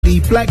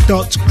Daly, Black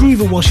Dot,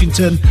 Groover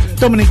Washington,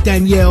 Dominic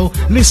Danielle,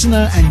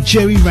 Listener and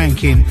Jerry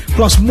Rankin.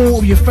 Plus more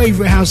of your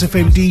favourite House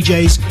FM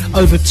DJs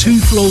over 2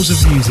 floors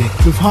of music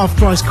with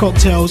half-price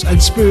cocktails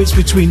and spirits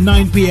between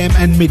 9pm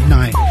and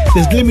midnight.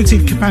 There's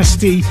limited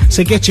capacity,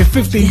 so get your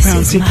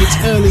 £15 tickets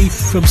early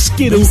from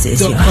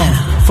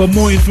skiddle.com. For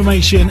more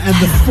information and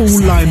the full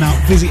lineup,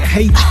 visit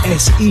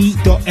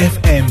hse.fm.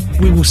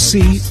 We will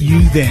see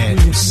you there.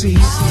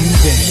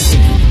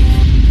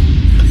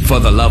 For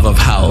the love of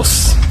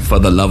house, for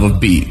the love of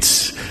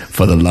beats,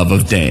 for the love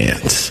of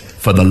dance,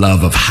 for the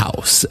love of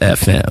House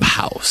FM,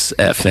 House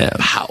FM,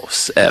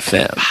 House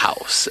FM,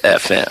 House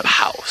FM,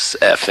 House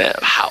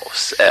FM,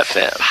 House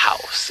FM,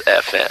 House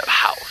FM,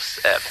 House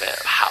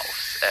FM,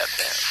 House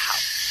FM,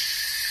 House.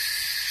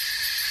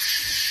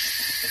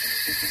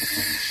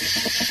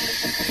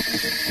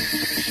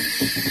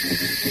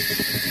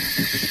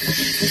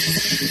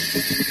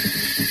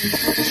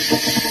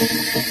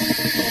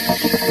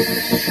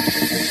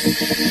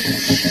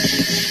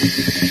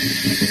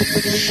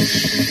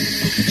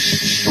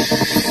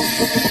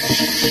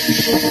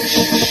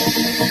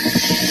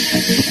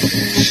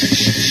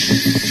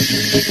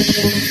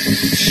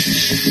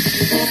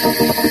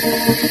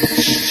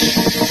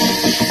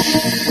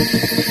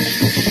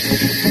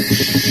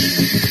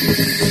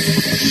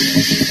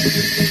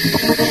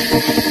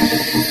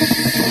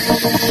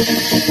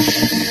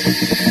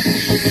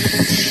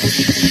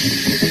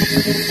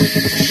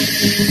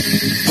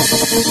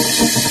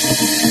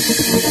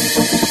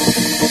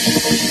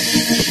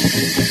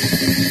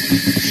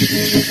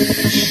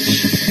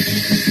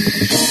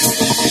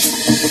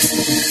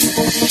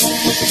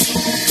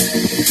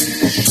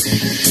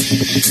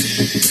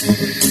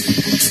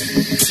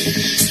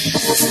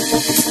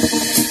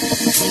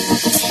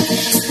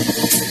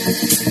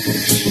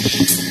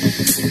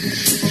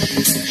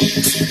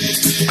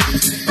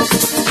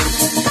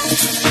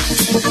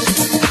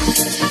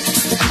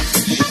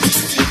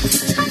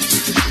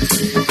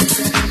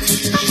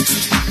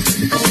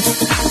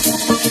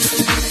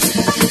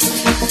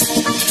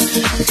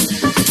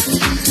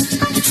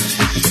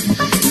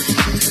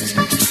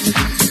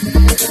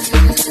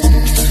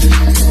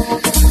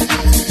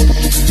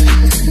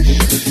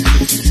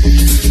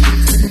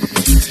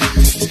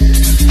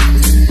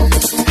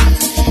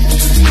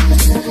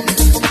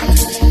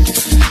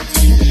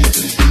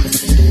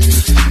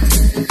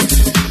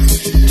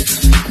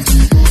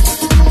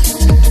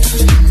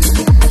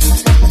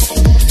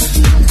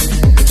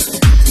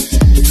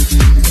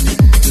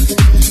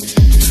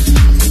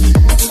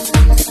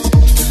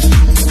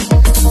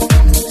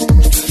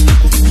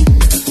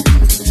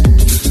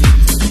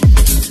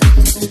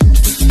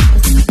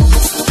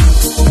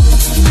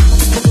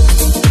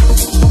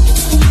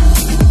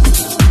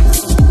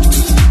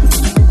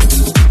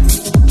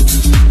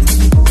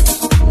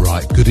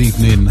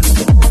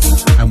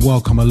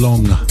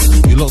 Along,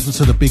 you're locked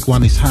into the big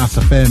one. It's House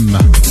FM.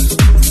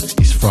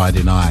 It's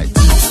Friday night.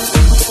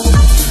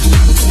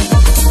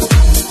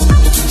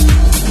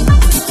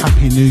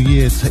 Happy New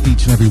Year to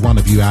each and every one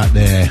of you out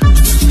there.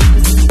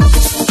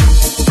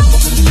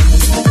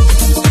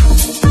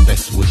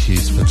 Best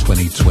wishes for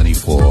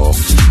 2024.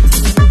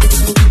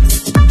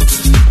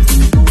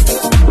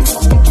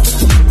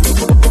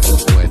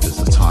 Where does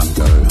the time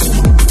go?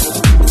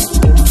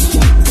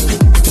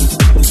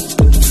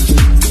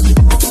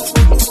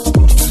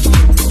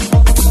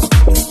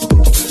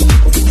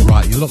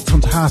 Locked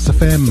onto House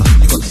FM.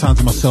 You've got the sounds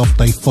of myself,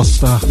 Dave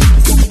Foster.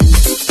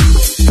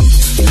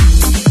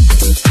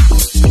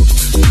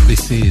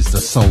 This is the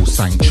Soul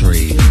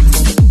Sanctuary.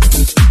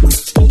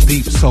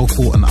 Deep,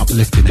 soulful and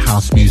uplifting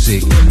house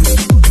music.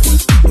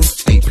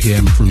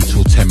 8pm through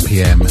till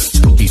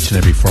 10pm each and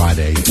every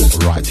Friday,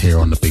 right here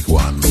on the big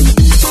one.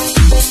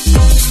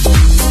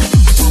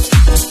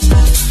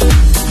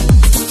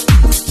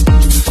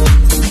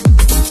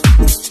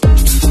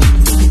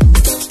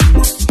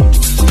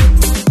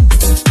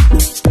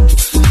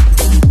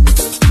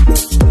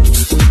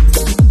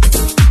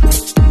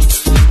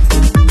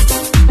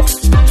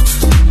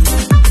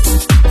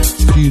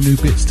 New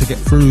bits to get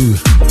through.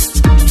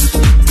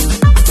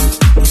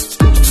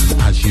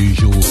 As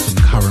usual,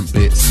 some current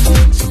bits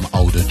and some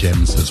older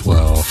gems as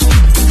well.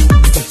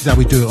 This is how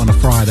we do it on a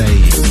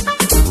Friday,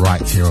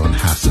 right here on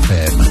House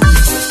FM.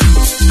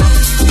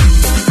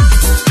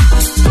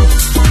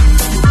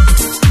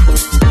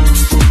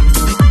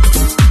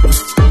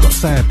 Got to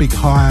say a big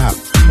hi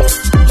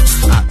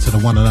out to the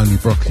one and only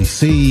Broccoli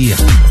C.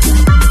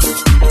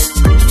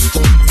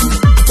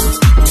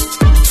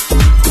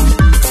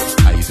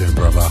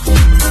 Brother,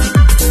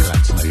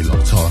 glad to know you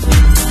locked on.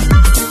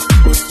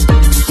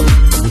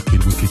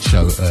 Wicked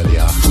show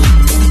earlier.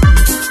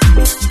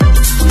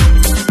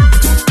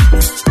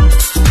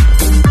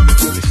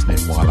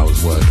 Listening while I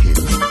was working.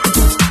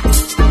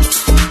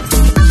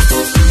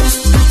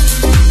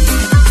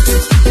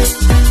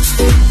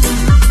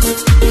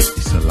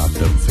 It's a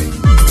London thing.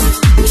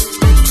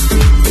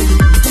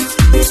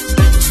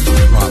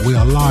 Right, we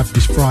are live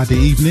this Friday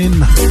evening.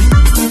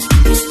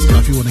 So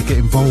if you want to get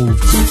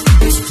involved,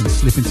 you can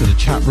slip into the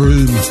chat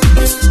room,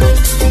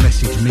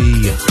 message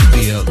me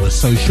via the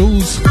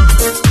socials.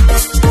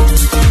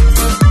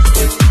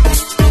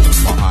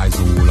 My eyes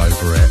are all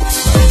over it,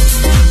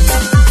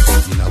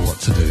 so you know what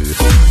to do.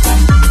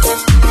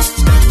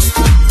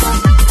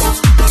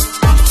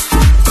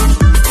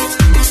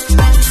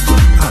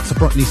 Out to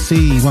Brotney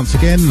C once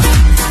again.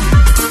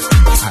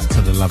 Out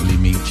to the lovely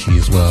Michi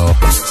as well.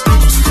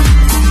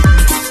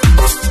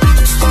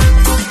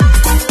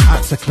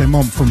 Out to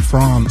Clement from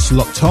France,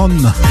 locked on.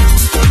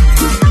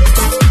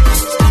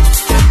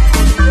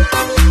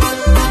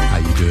 How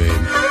you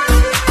doing?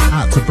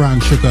 Out to Brown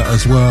Sugar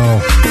as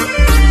well.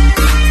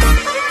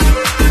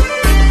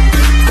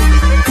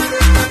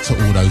 Out to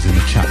all those in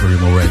the chat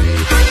room already.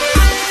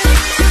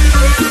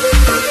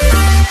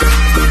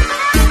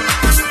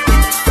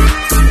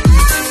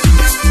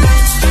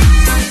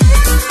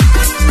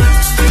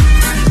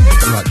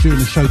 During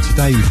the show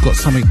today, we've got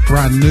something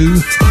brand new,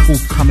 all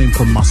coming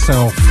from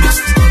myself,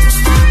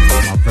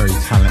 my very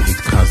talented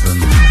cousin,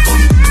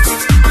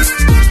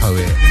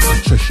 poet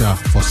Patricia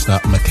Foster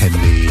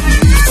McKenley.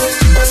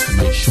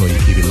 Make sure you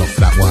keep it locked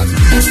for that one.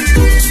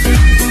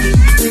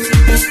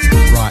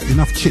 Right,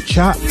 enough chit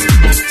chat.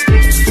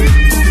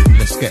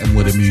 Let's get on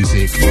with the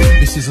music.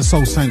 This is a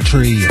Soul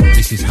Sanctuary.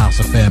 This is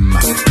House FM.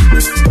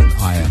 And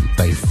I am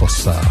Dave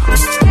Foster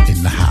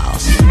in the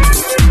house.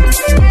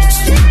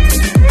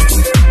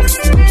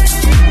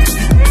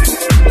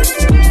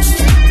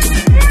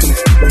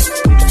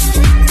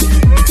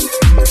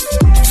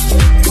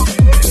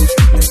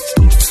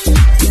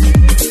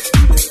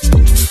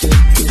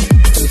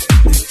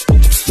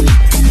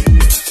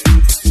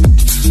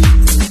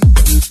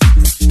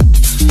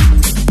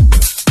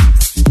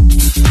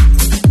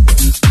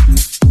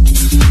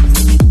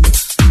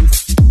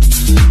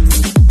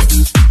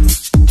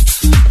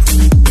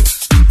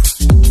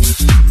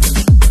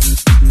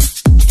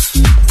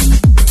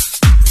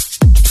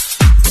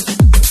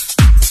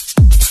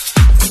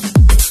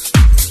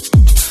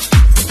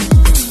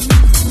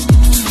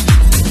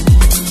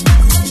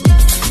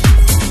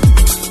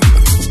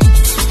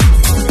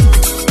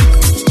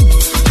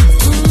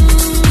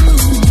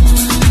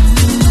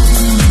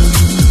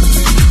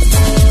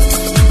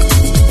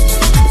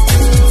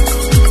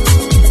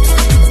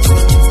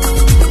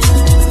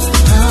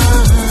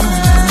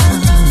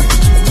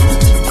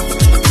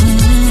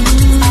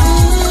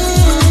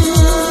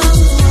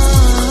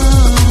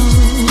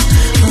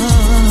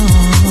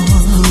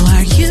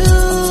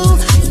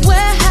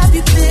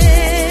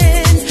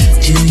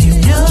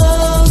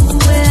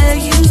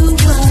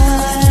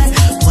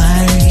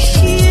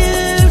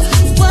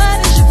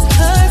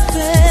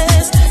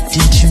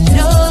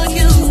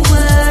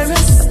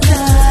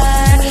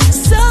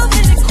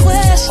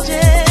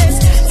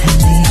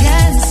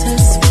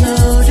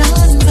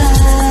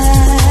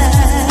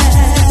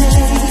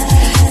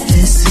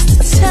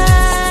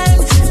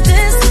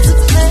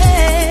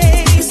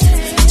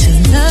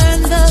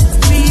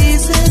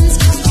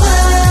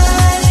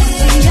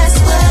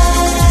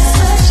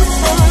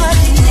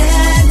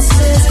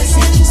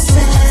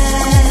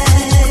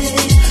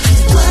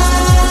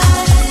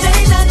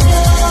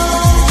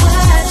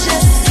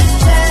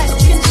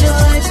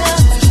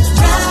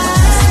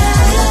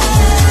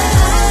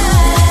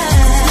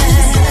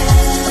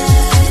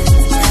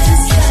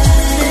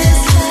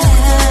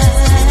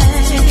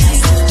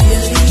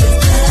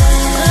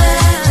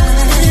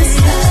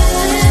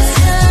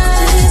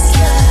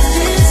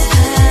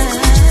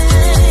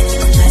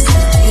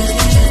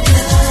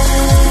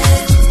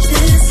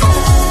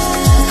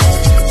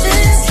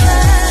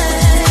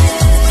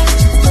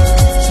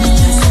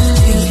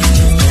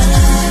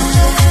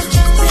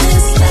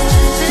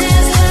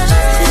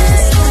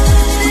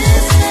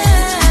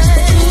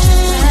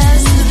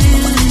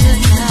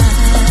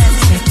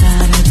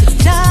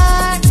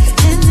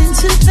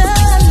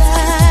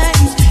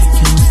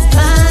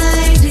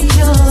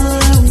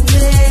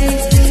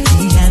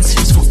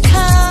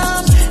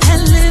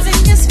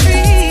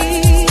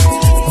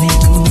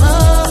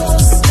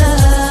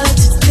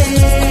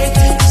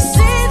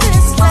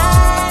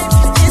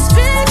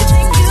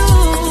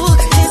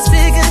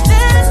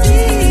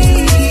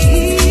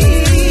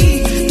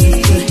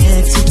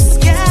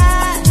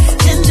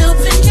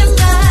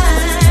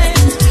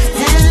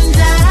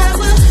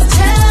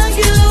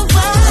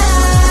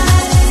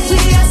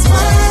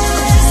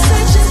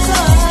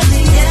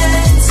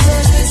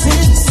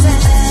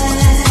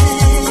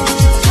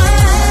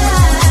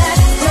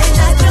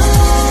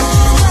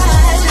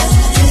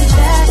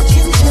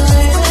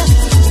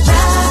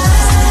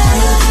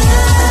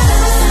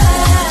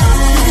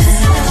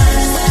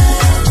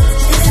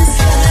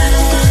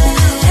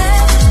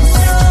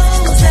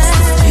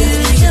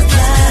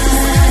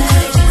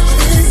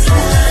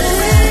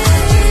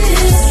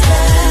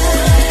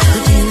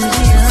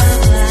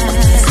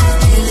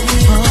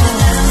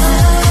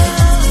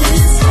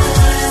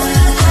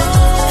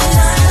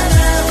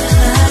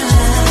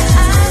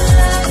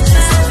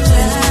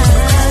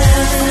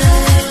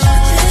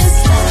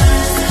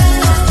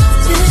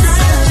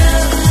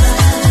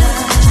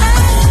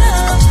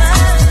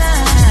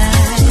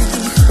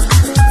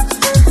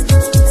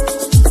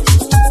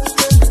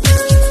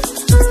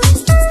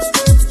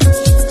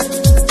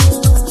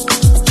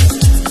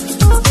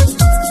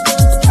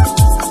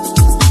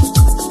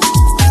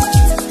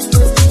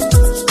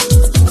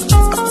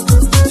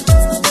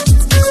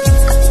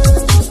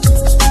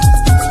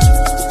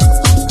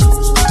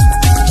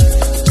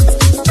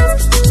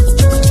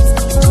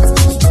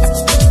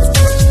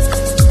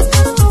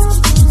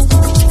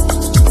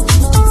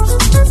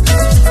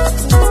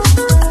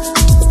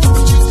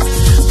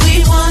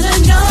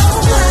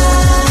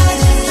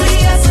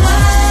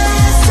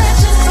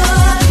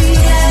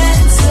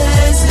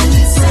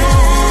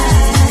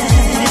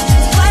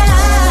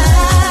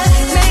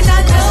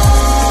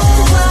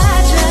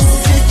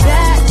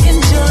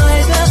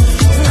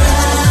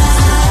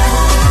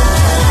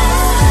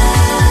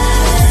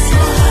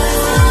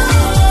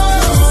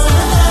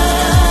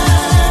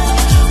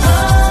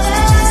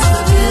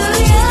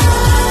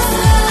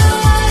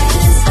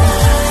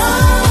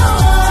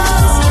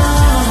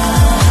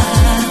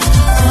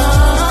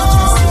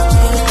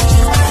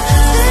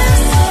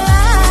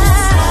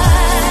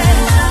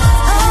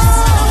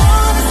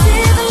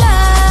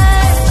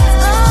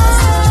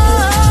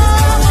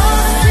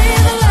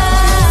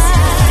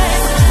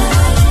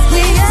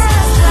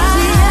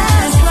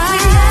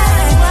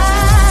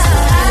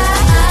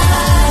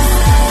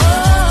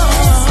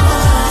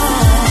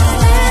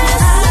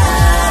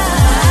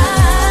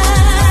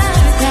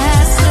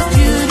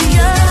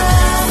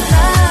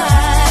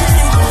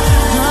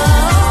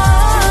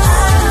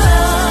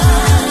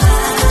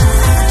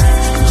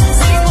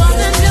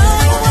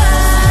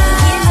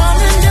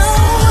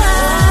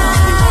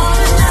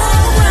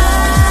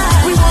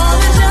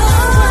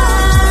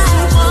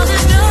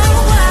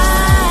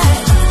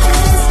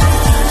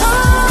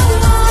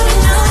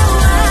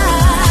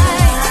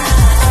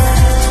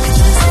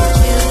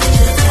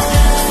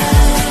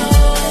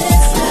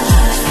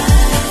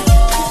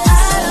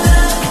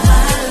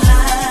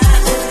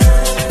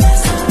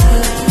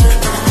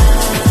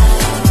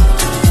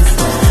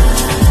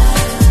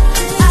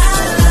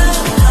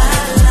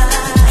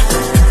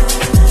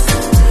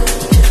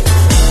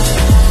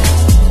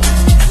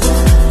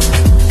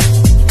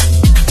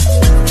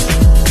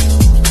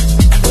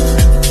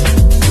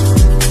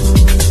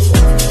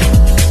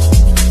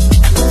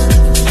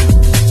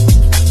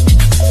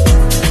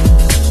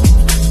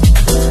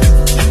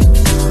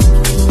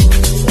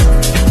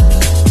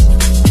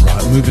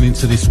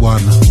 into this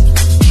one.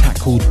 Track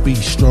called Be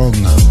Strong,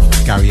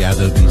 Gary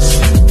Adams,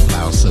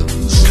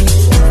 Lausens.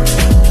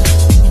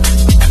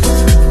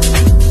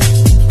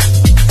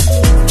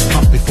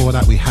 Up before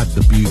that we had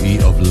The Beauty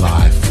of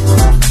Life.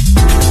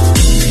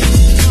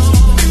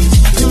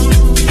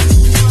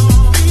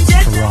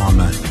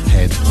 Karama,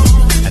 Head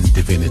and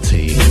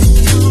Divinity.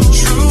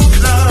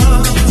 True love.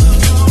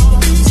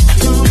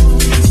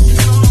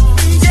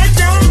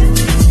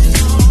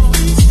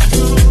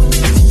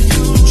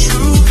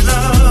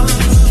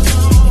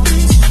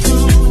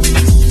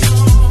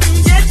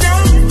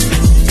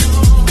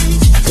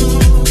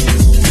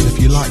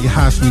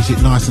 House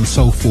music nice and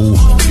soulful,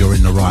 you're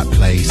in the right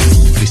place.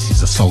 This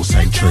is a Soul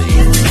Sanctuary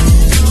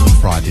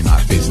Friday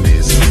Night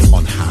Business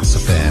on House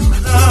FM.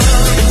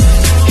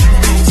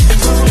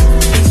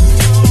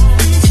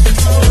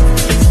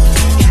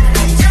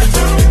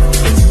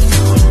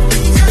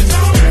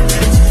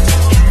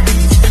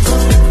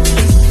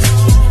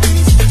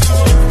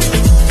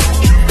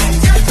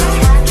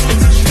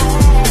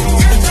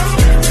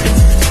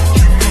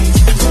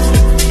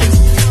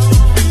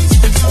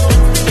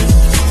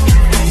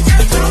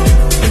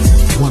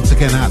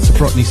 Again, out to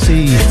Brotney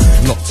C,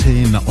 locked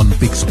in on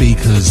big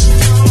speakers.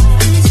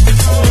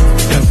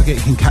 Don't forget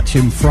you can catch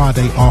him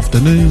Friday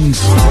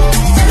afternoons,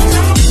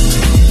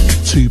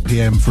 2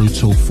 p.m. through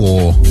till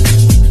 4.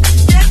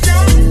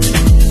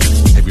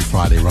 Every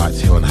Friday right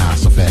here on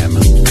House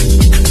FM.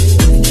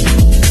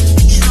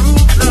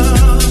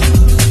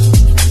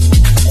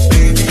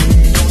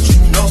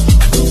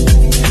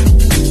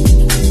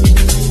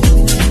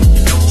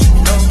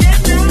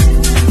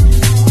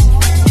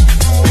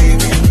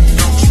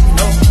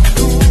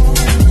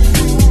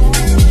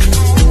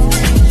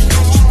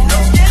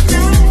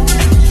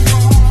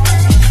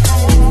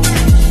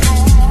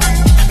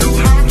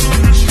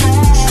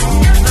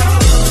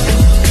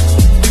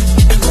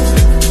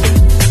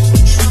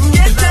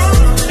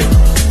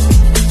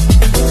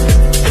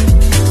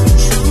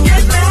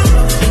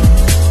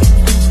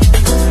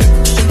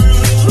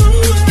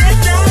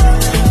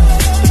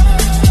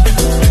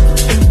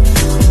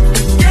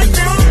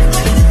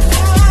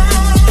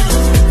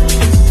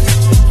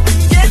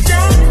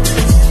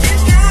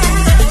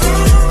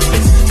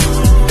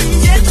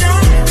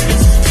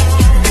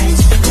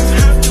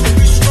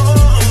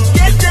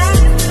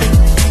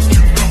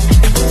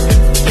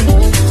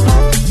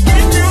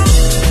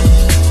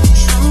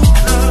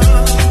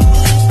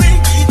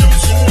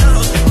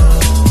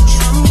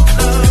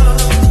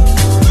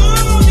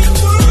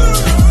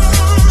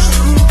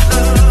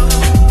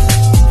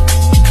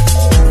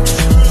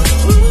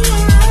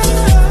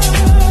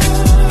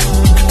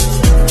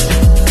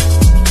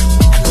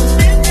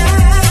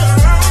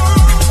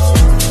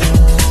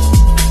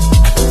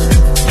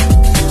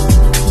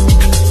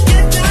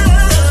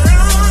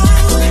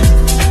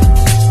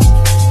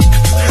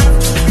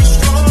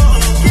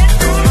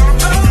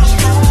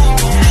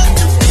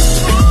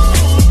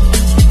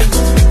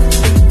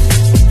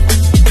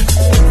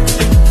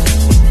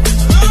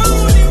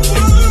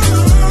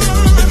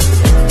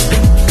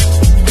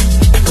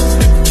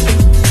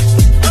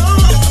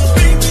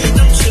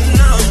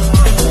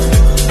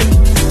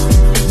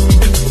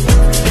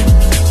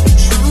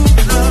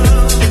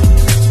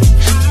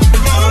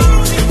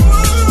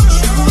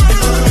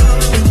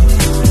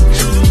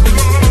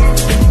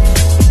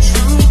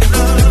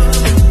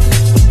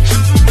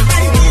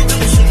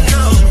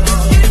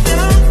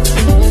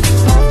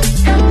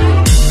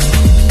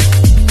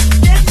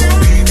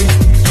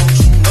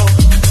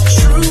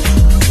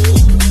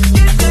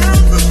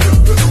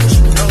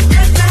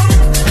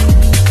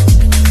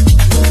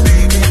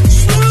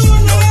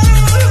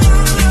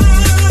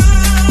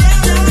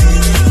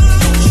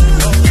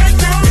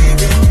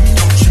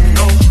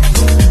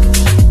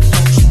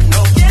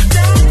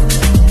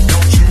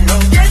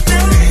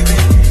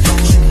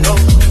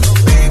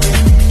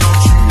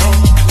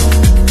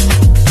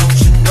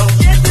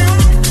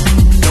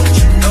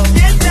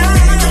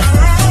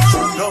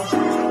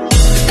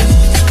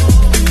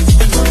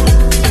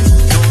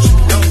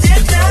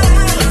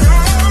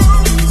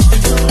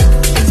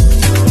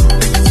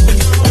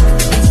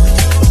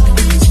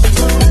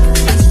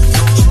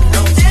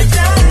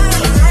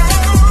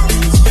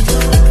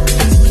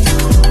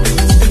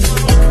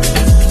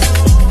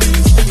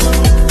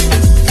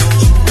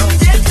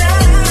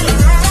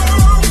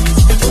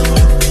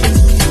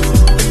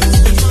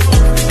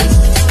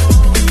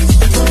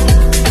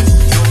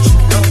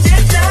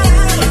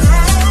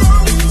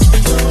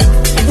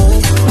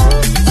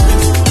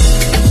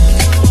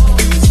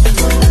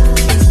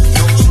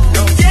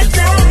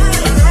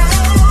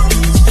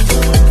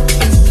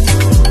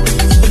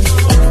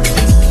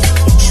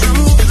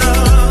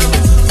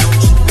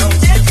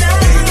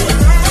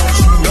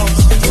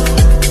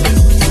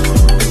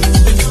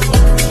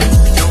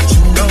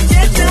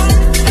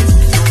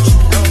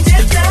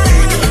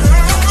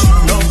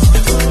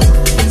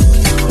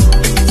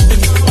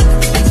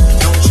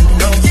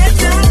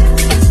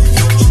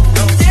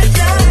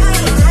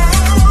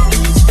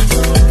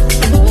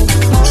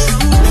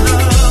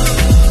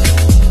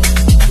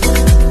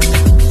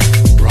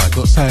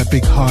 say a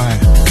big hi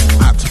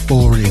out to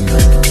Boring.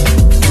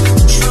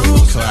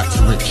 Also out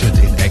to Richard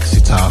in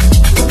Exeter.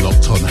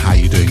 Locked on. How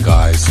you doing,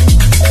 guys?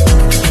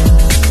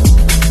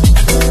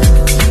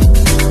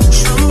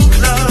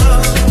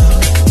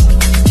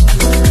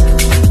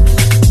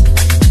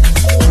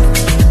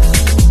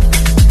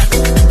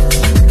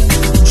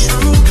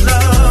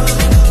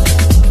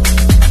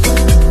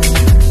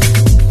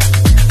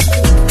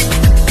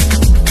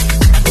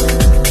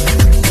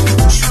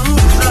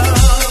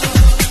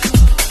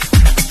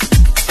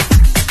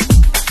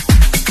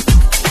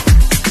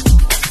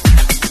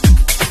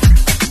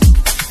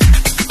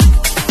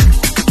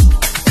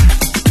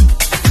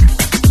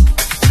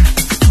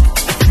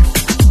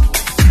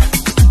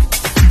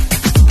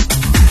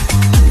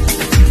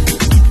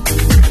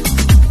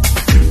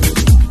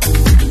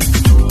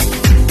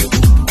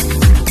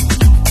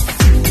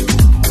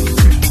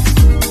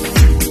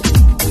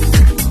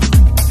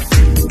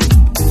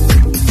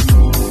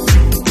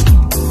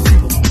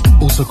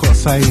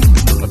 Say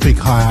a big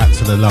hi out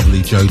to the lovely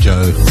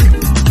Jojo,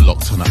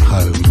 locked on at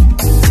home.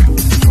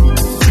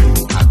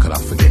 How could I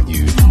forget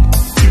you?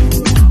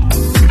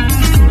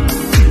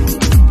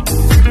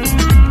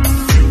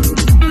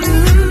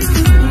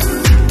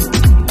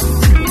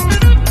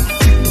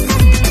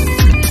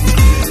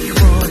 You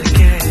wanna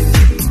get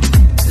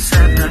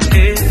inside my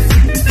head.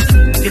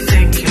 You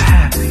think you're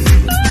happy,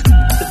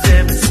 but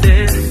then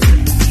instead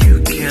you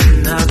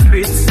cannot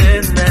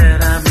pretend that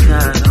I'm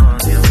not on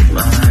your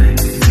mind.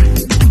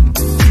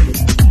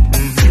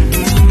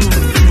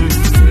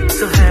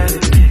 Still had a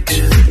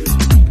picture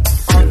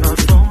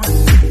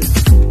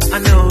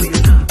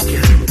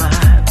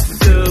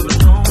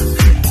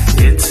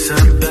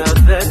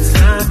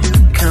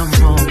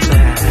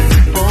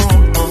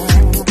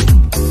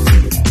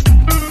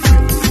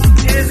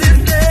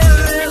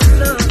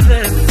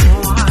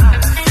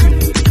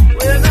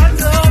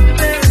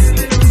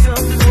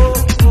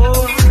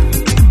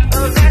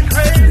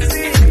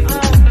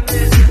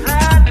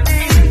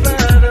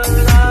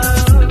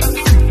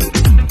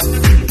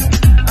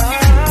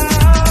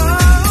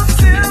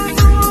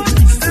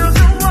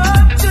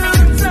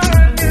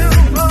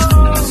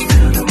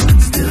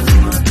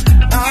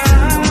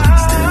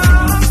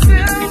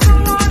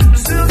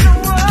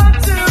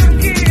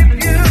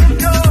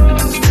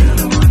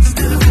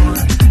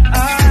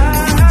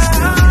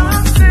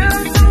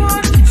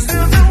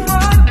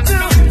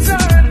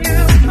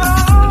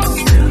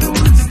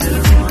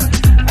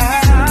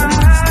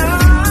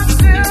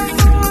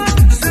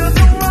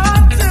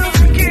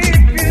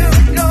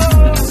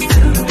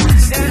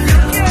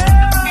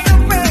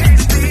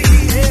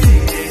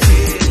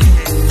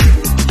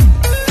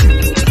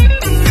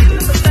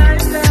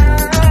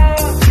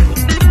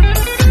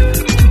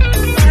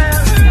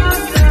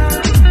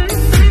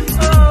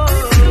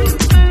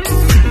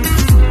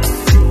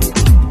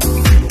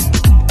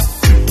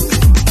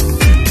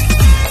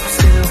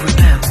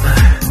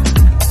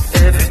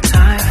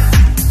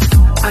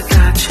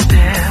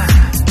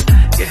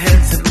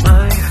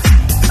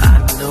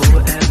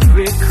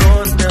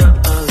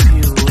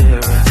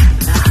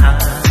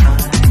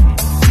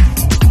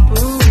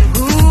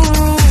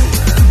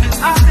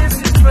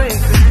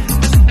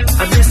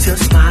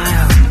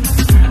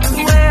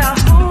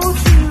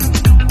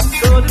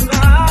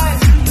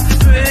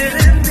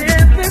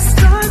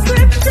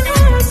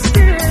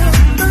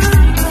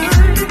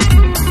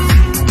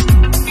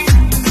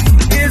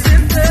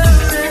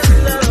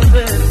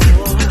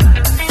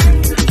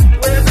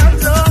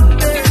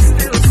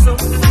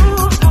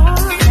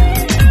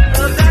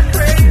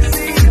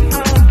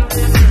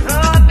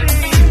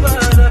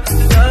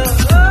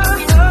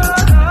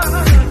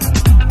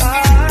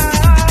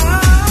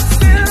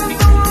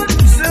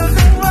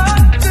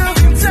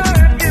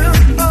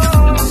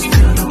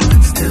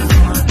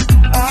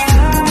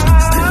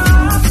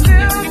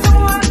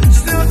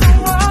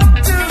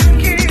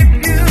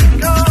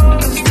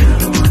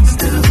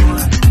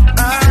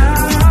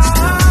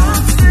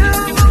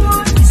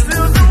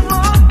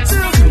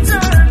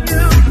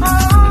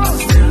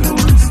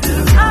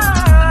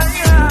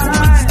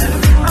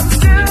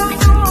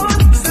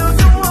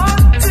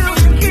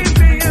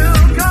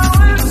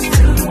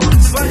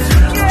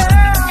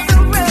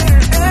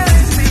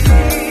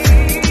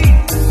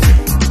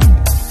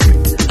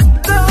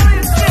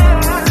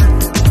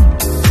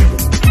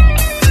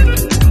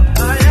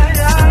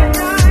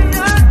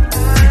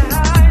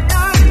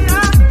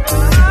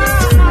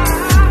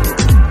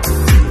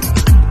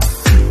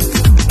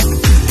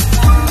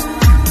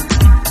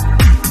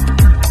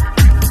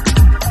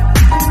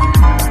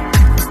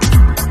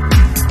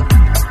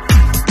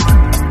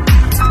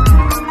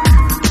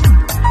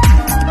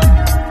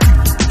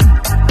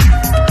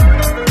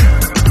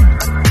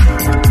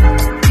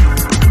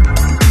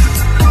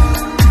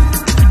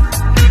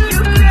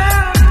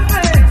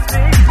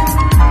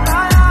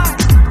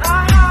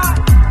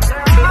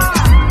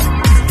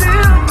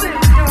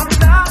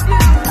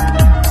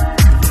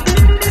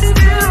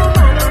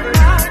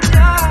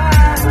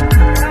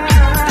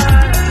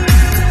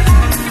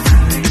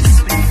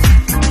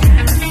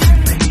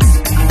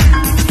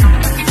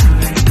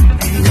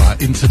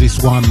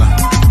one,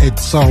 Ed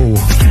Soul,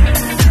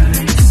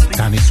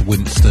 Dennis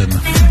Winston,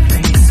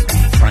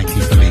 Frankie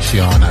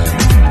Feliciano,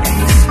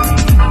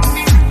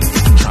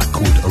 a track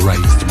called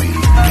Erased Me.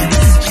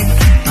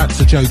 That's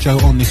to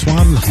Jojo on this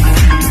one.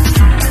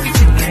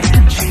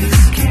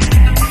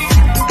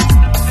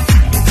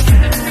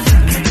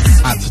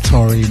 Out to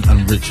Taurine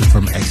and Richard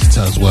from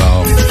Exeter as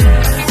well.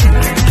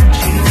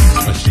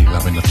 Especially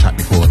loving the track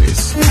before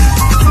this.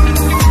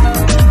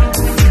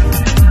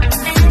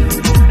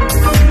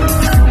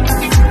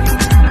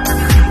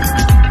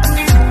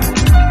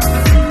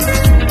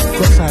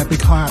 Got to say a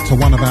big hi out to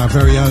one of our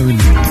very own,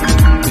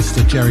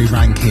 Mr. Jerry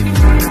Rankin.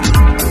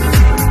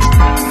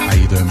 How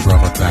you doing,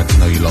 brother? Glad to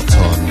know you locked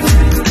on.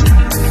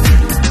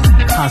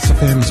 House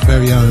FM's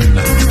very own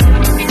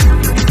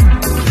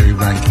Jerry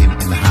Rankin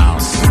in the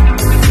house.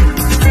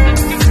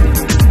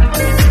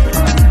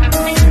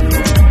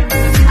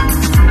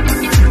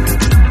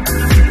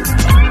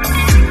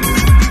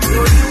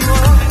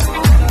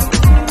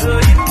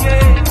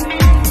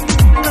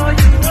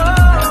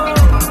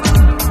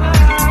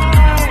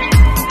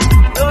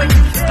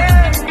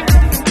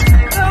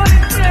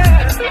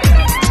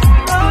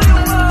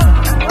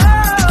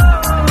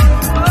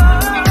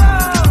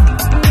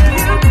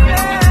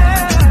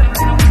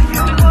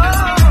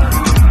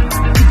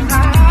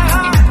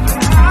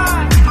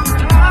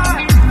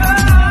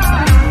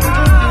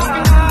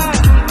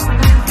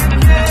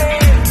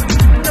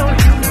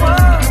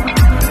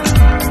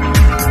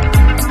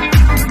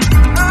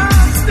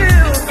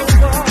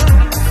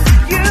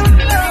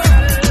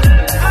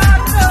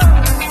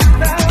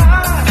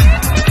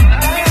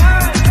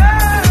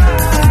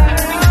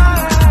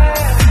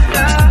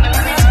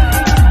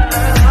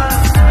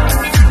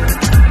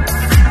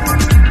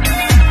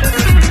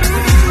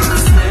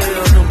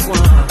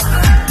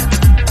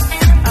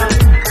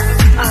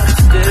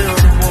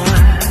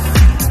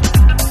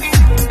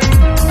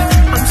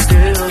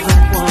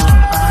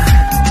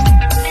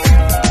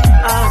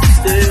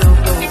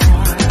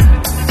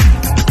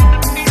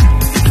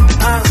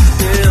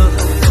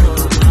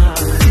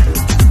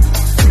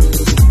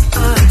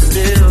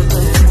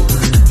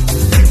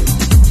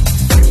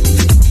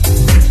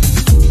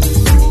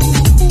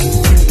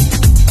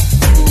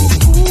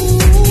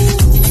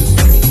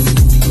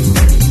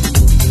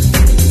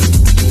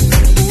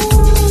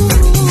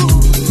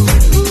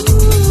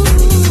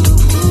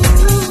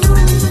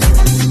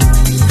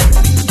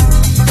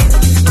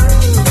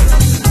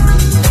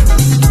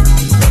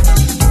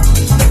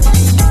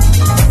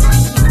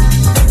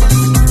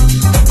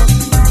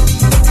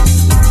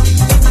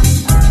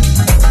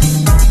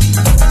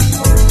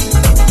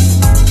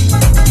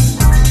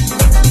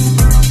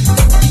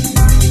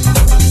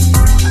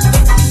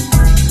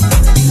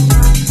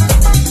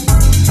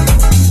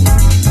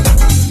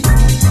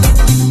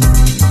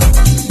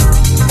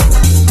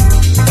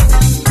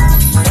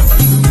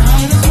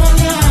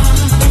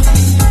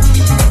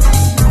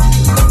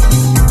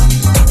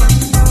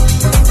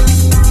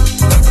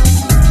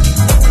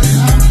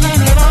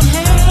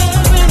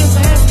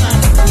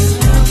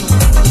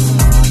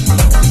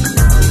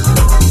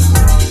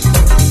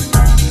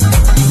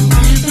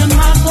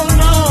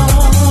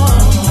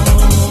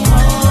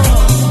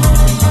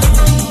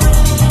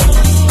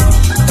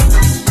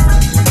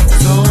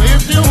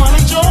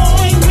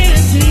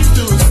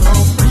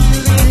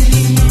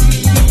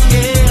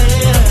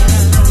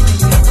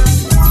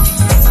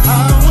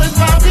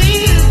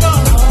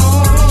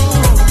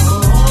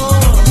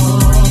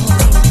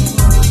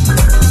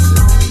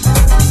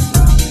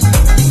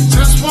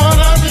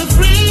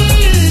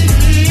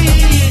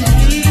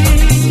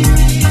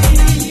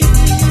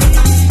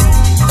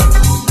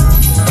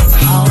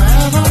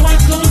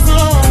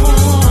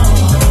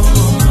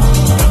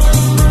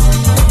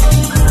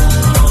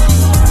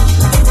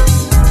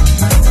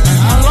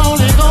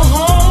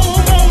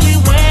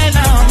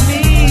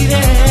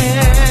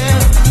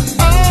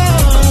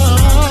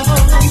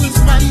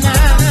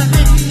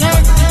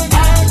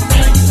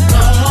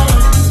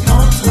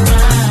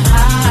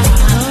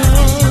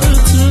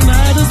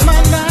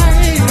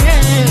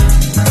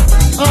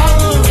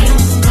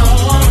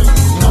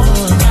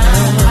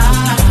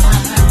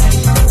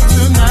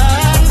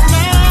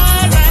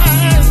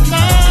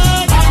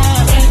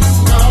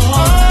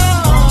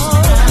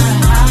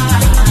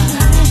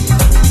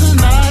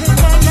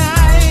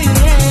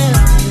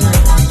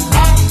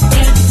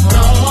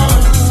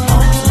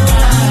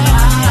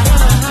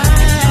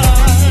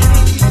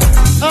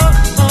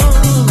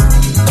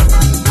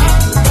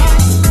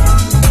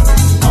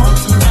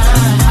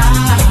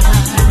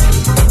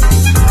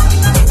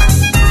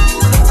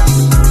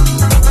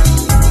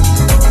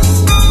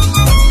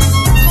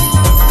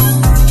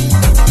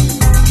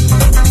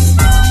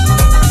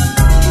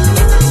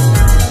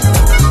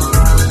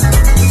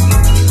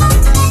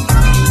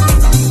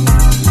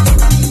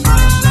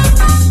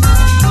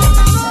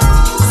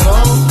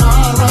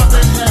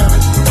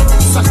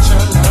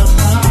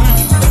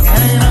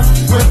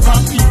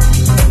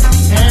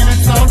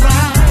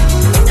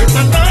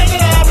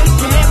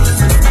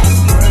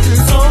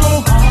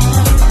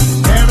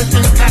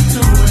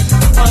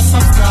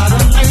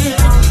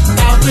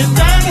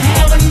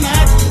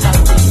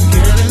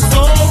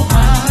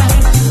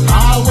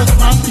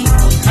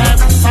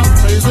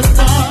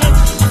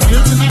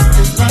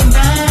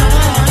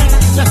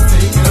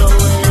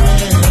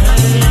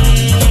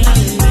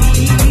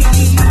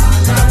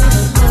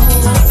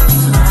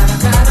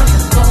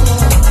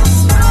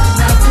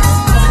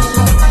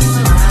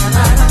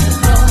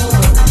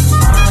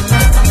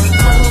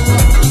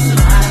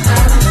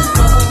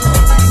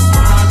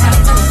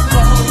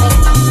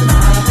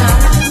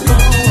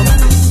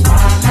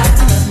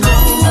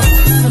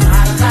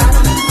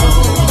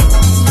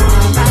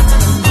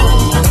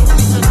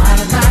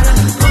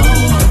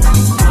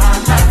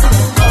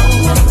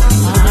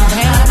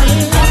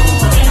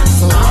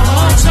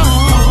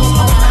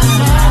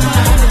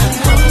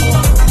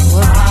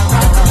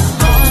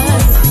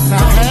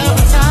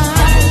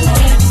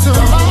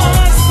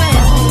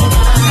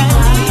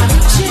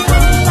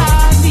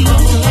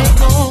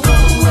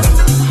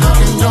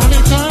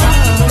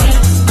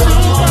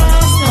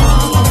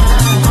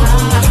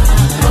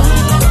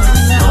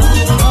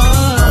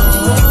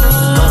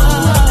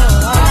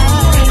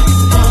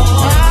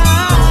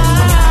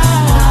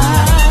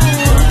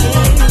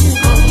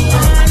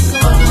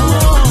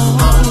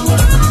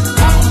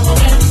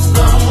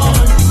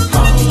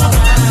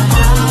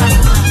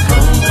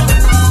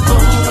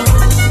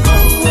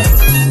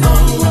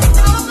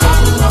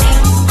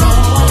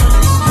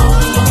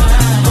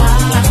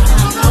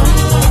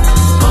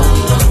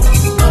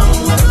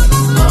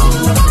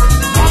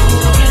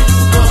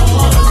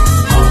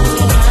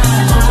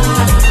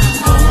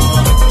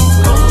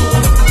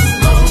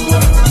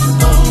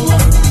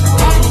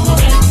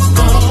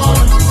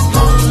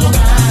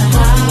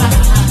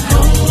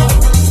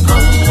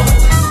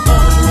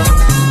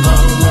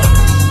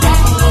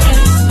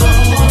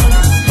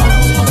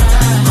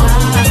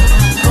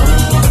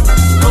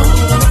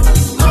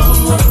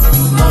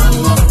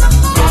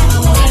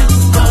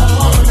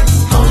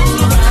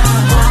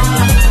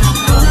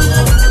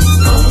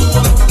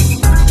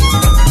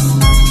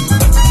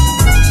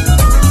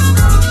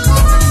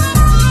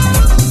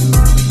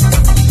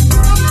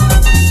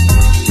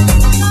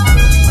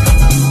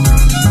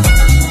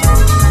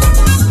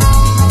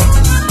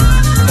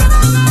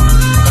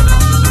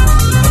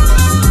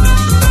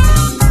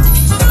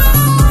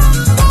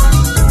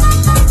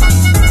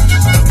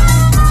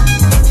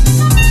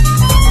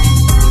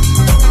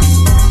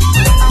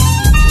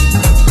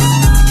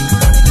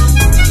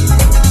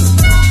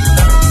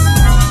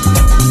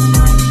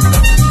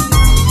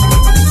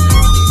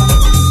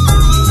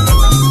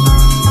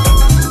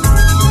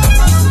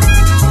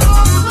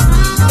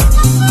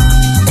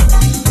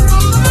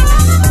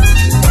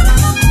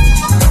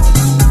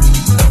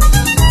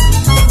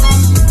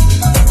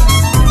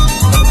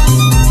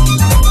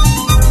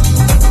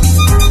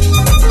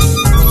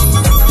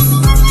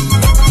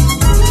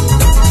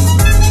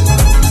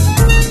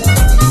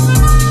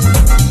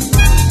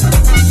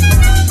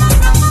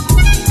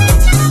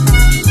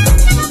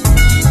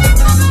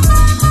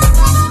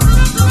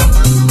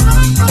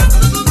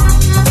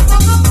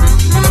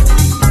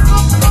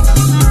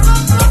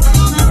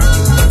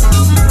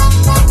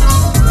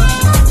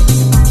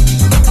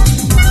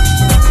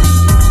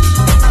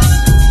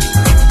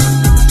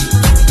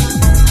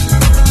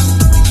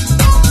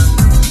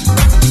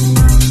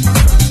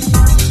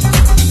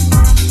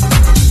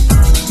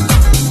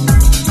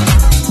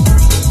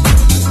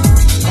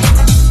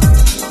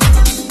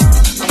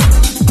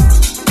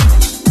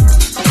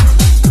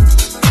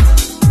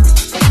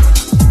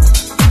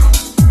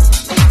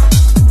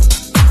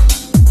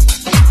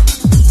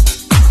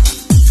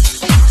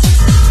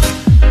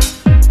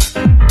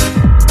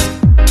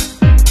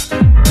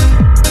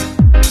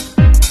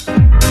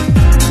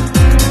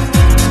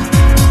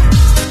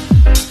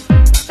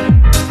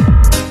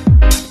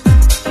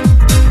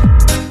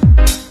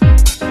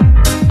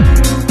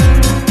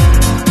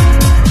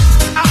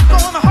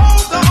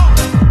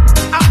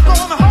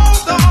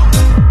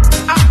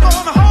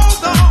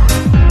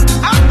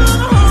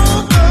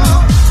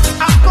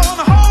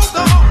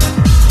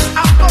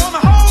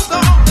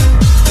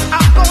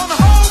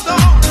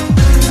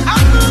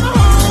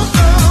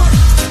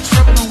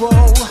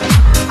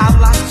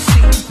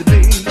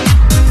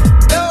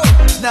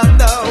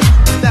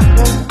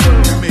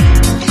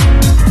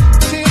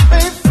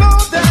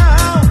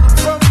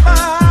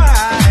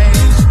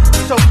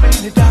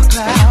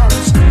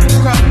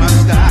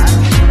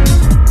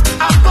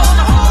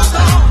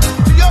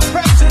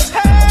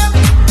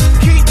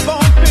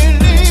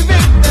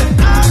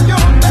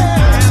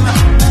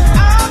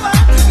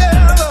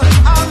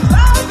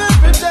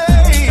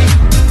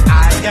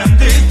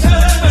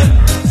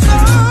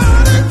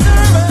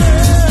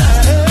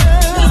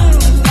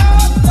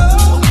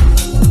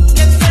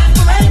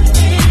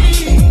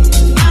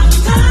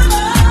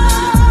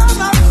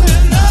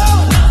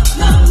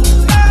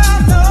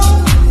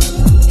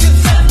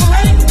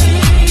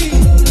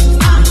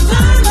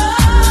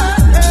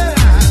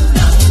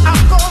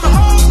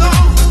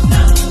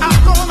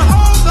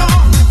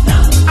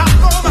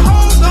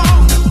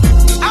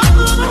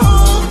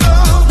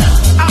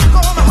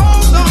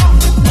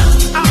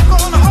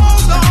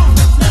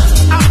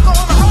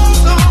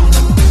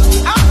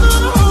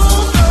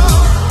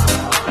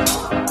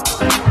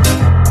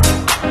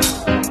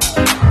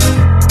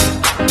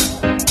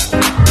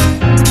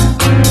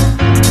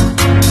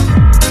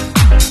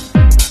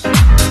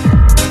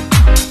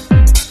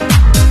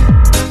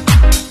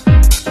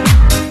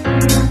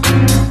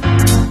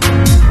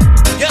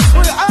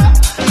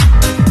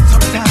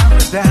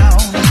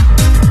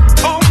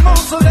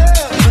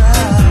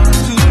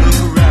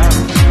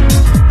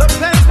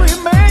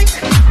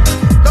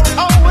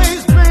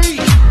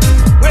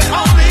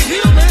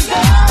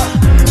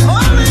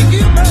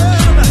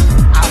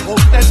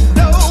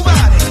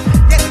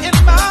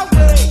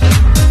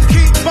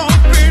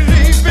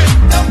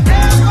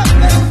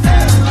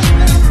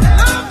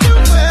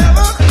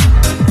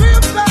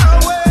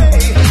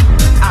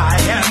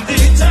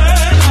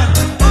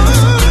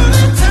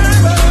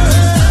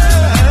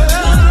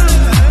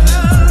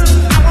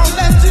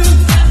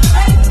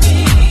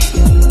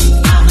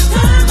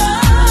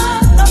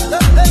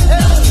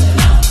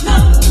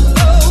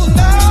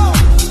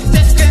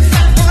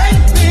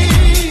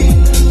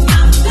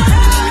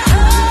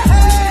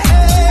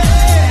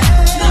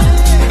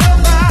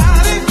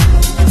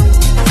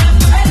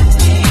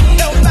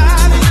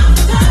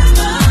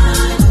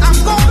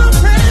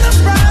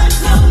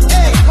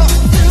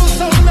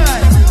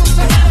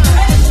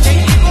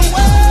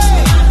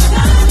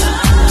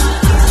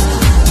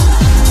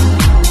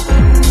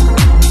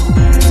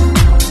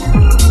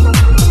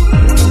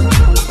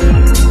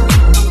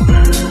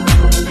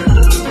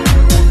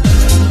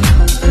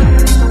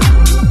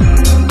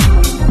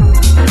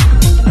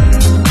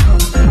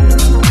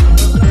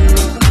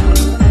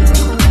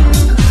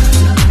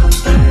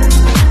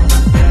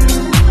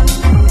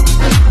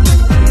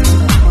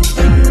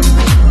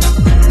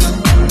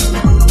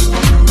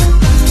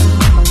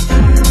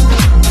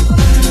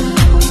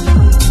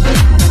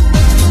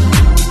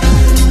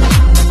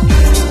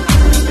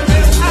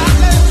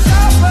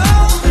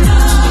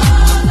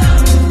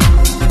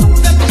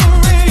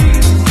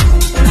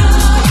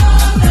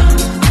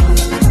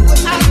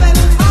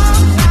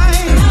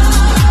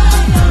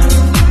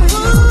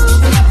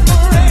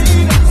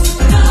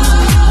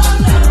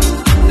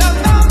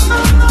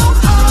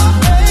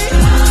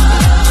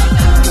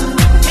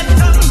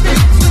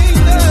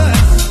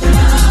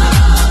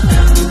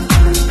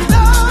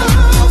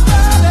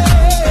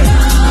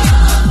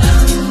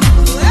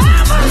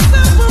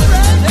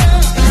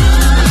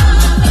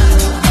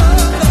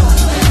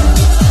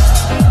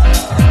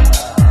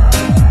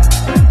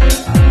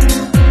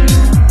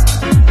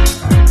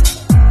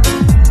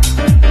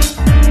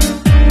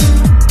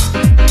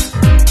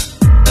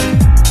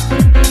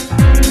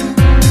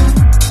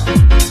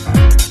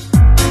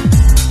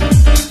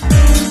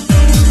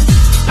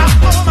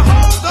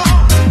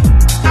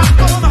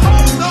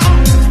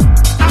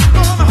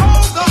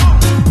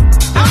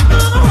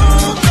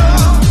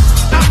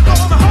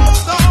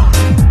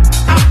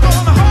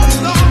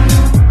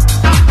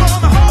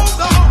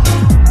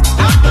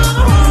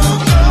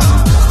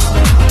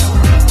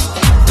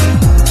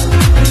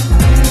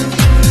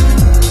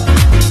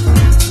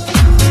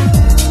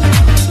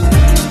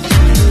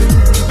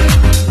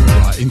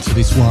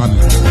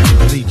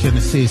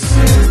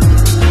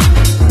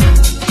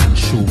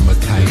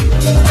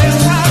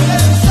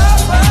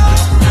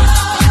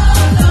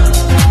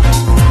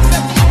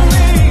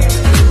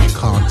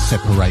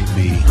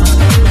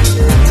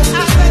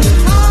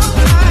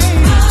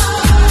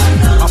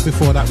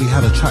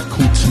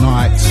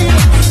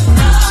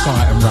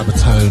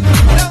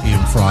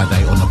 Ian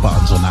Friday on the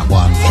buttons on that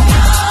one.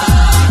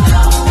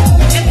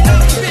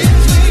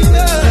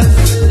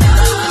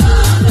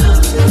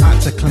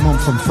 Back to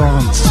Clement from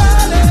France.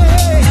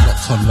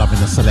 Lots on loving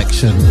the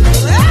selection.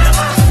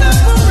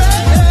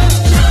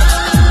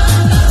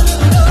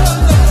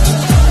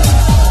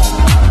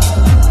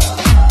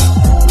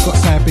 Got to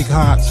say a big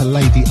hi to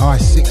Lady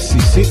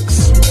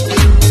Ice66.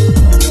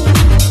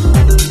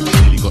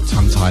 Nearly got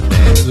tongue-tied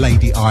there.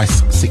 Lady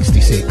Ice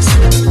 66.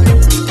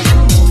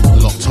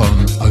 Locked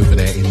on over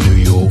there in New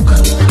York.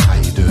 How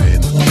you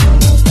doing?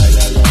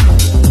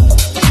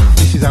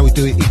 This is how we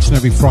do it each and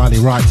every Friday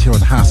right here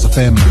on House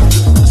FM.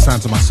 The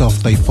sounds of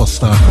myself, Dave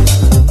Foster.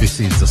 This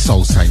is the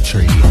Soul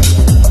Sanctuary.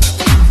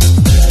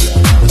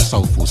 The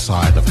soulful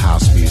side of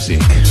house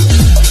music.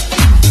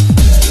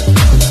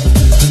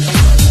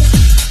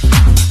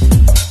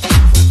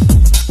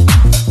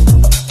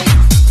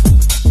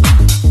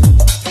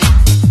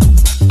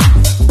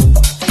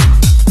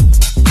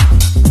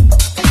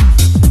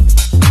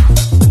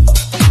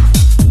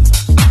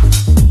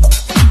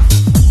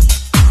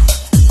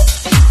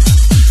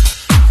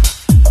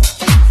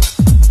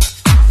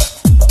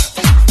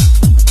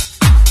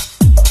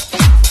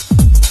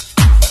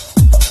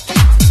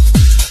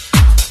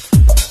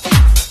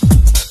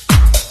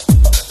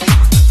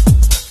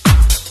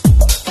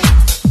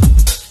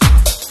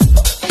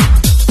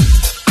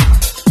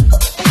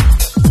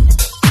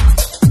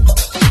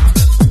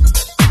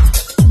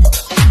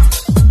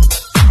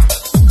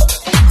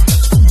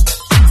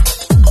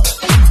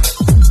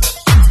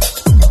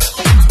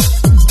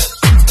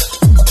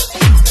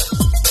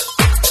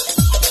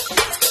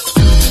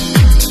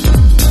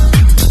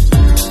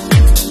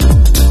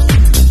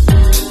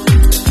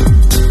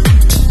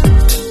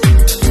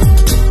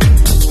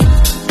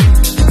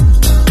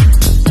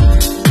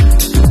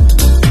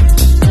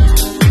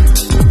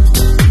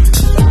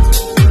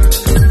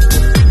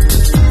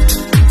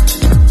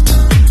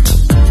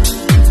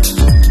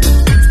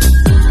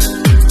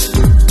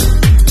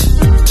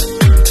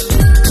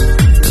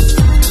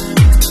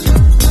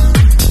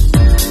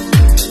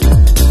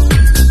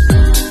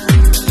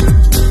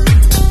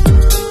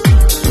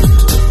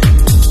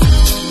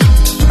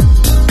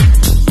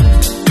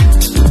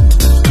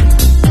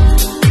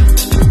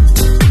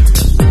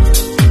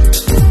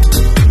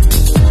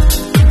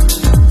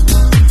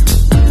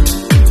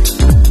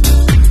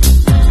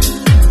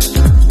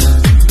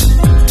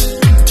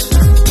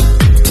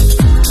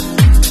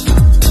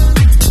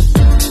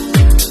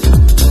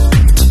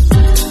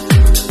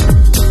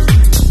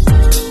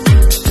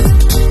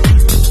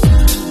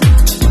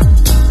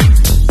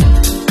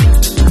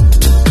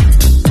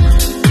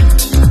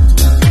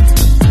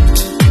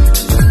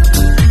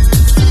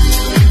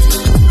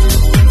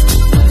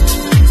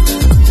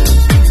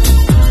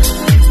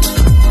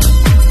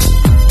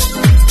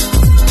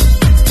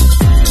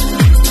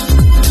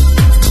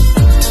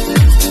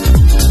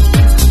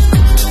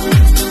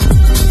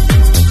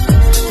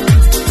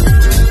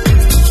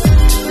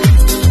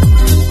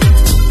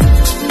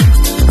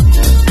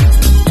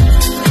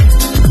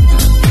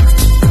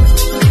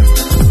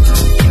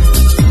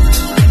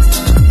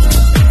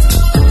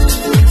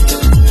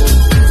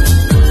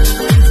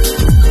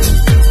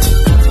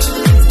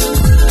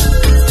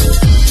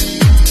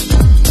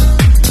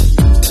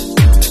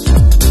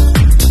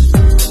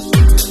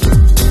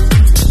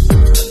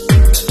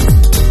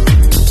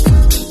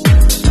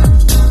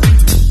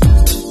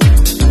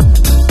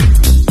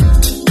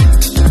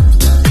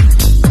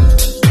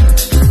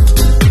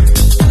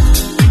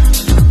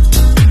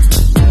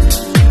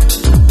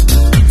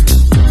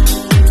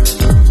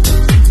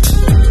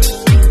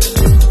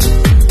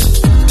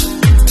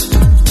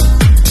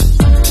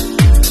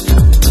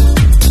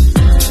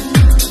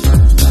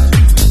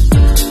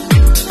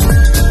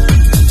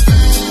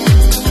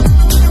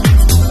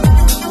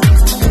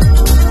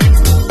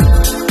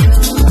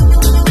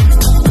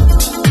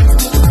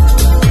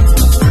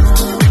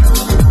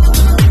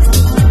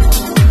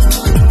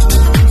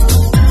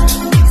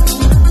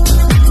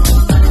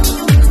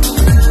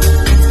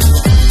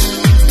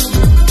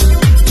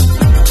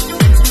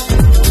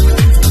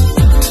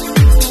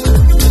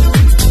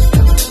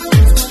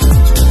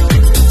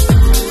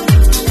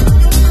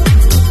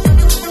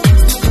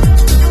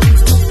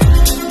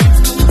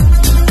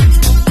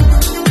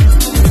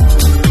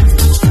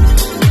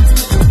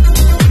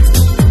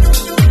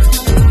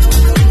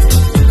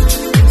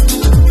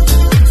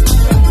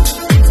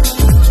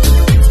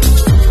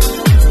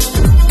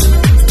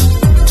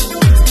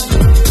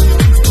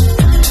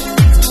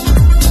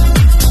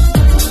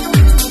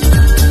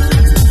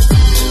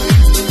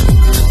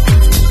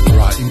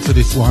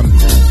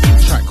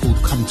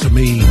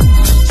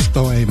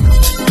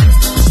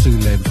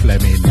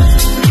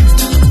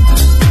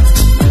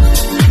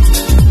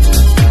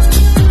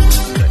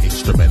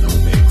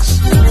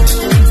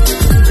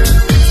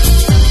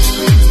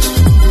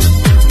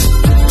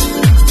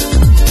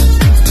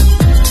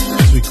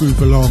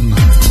 groove along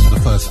for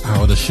the first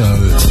hour of the show.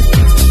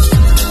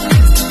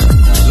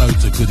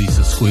 Loads of goodies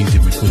to squeeze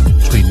in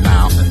between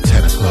now and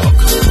 10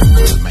 o'clock.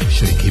 So make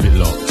sure you keep it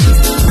locked.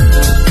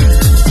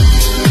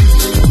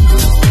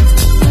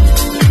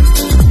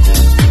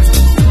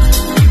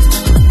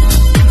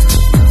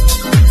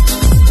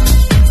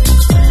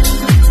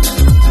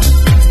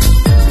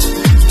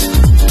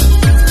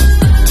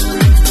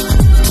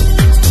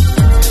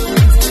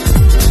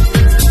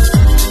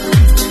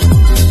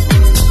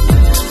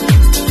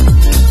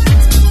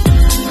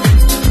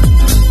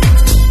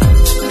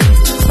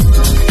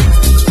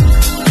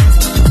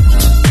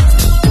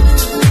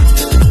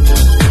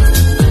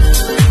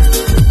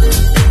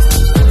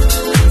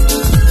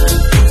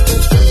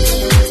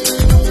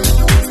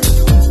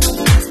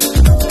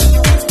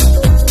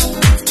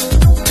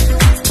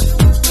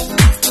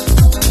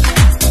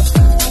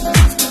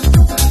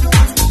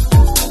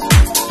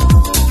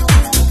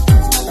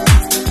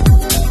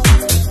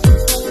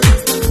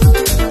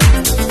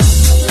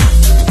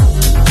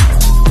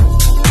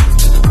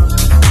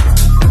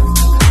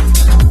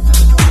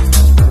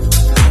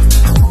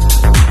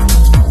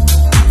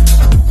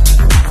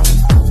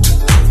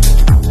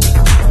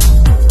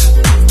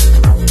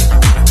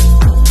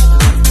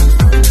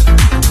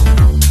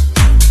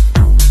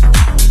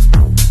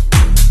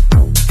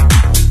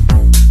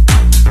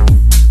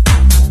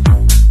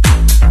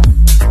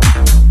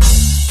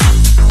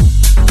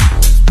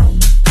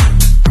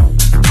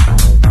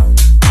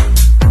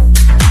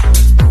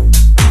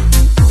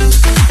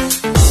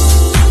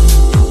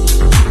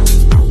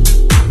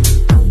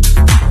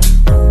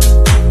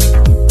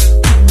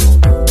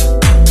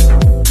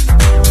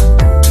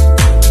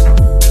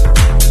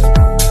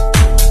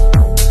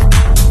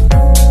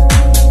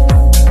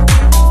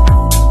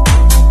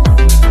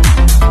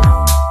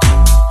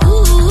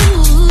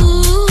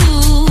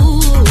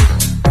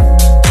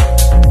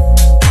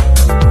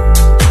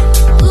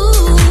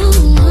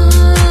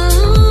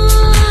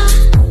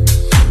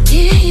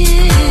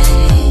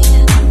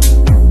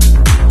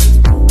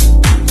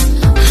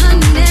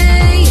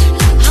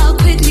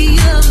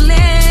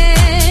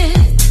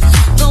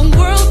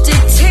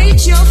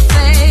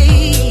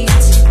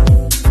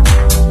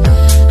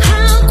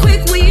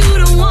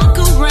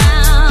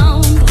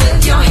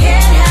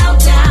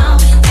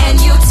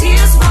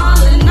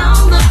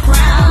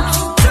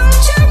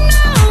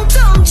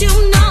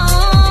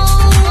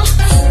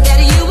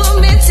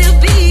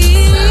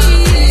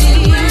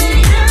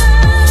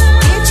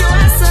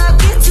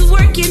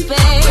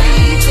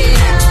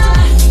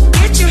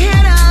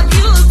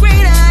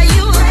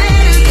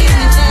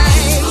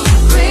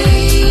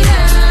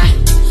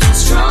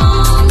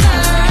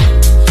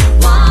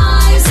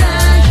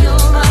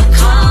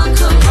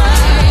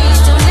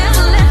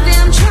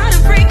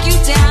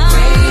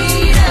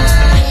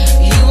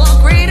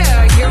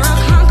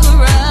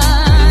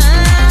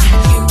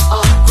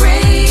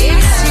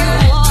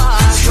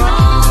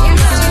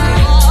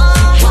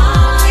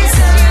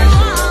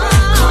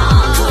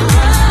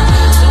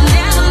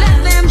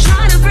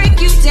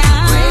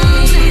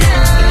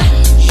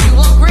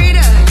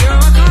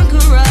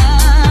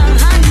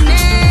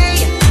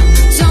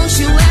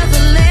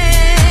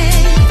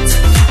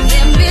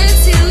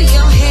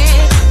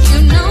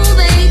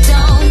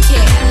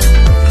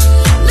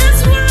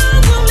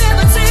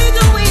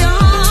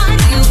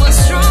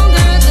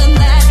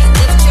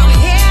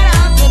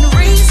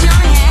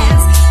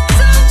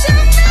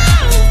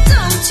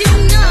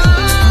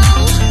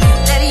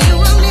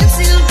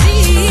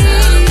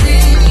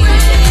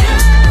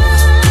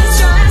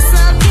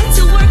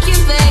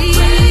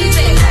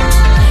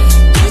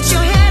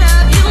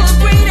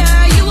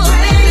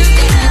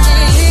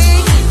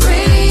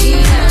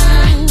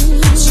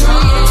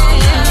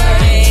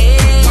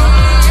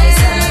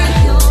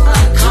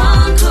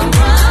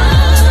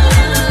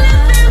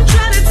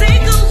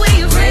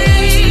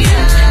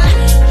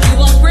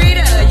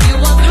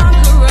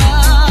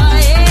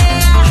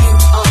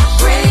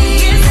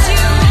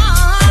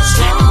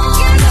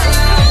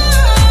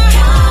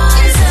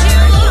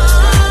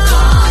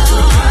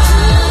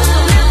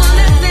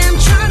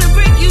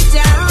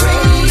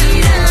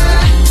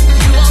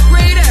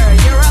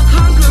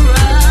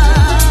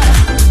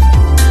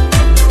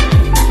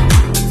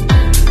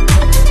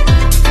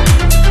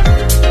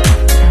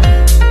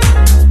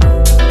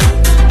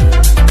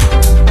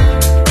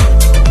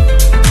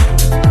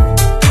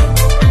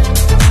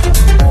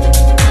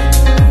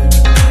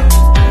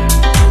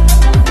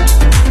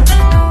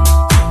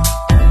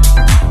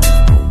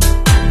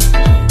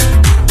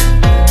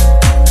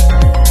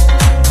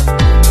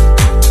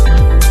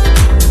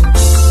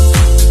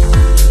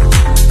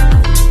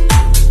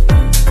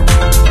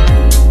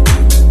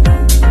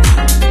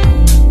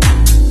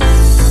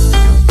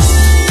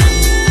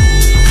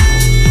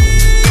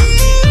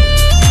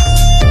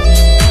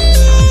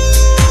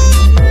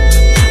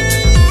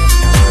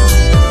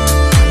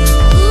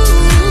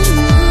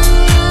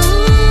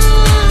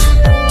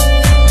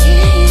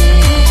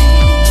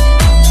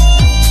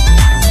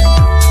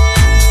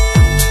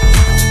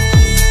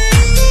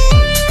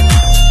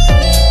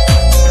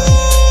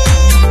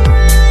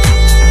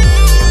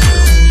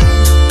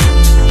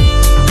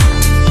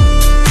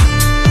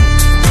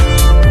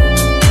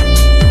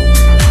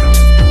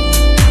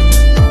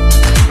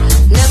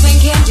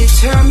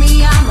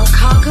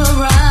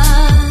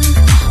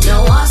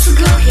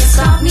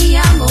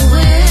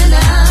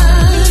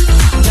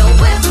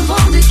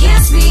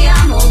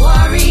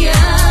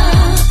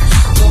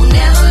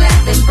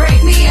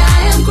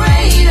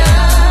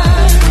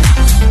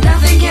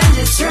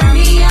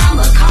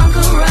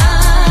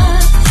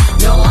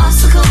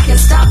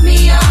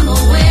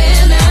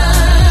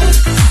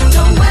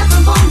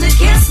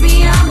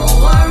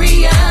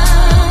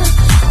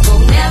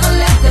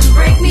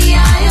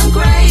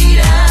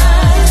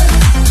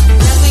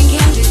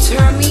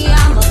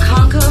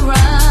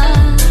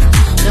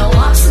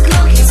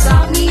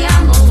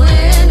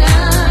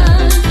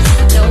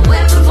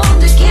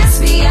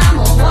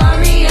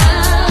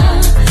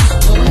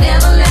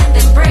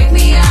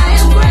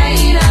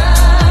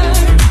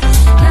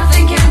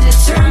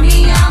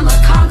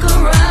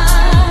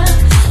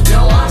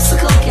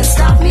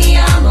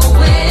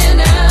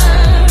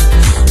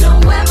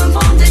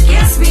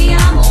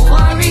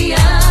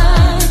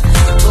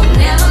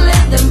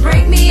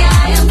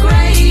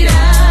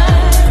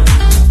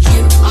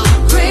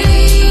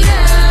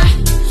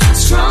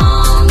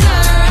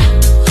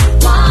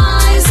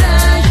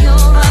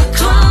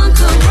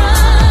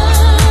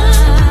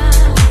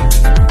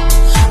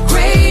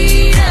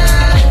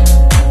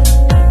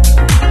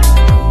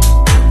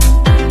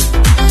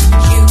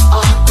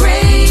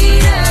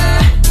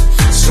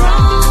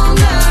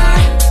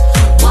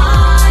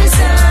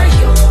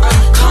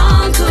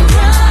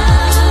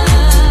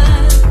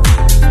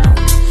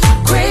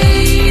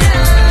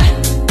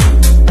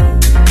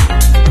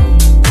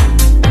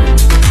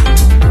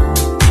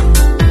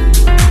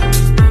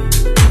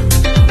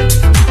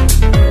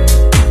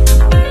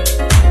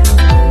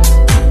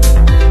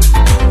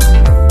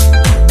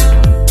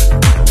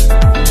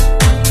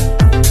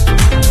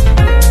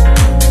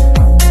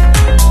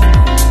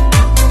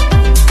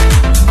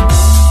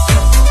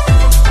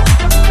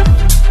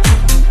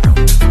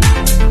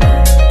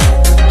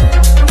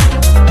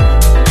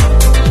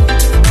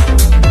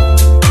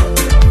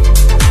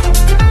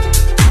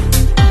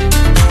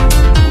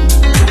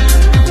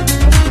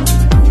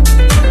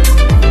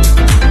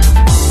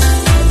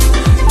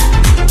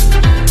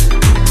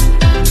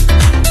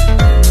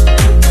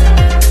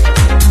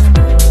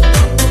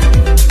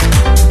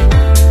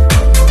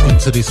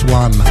 to this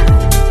one.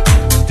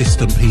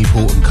 Distant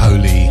People and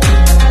Coley.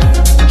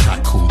 A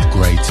track called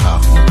Greater.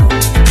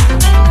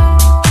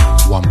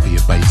 One for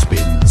your bass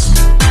bins.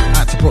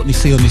 Out to Brotney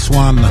C on this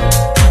one. Out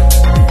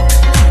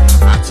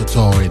to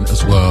Dorin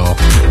as well.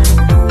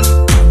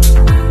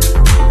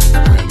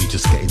 Really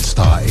just getting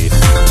started.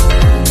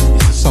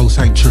 It's the Soul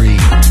Sanctuary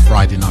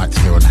Friday nights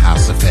here on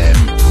House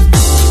FM.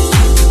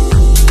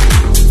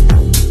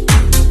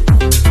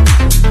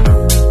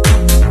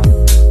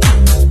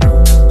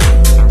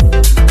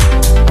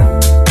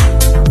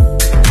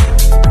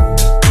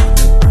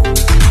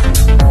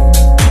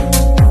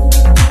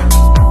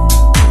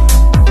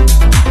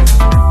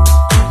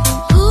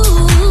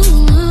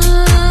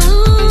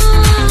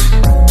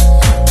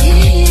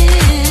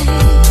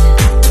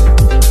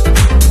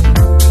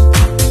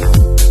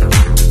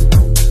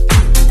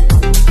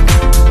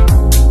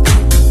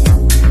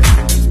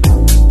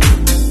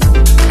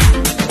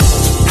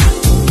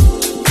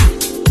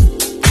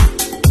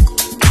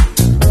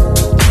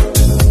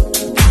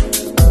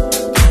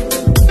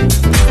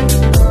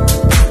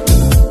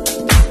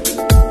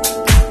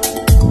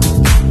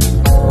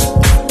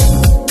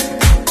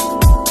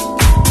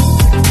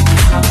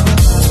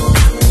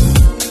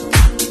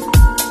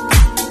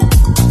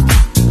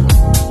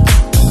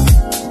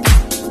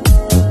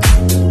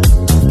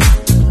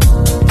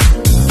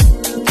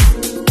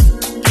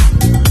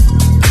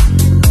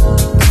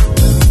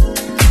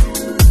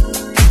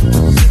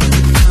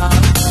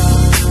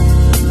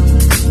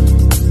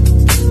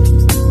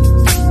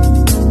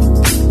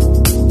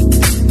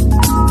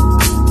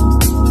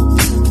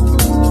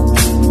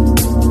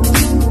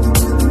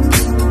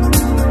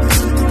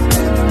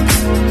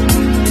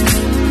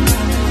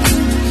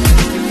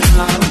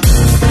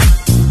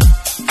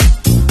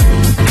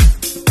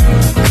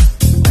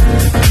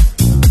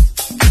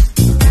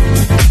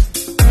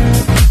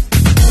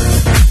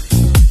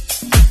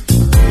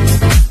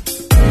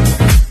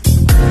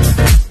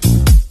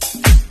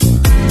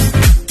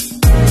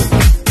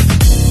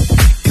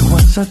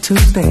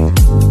 Tuesday,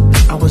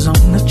 I was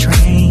on the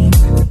train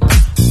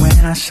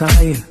when I saw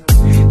you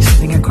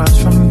sitting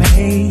across from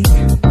me.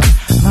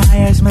 My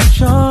eyes met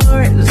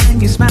yours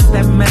and you smiled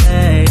at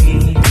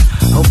me.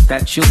 Hope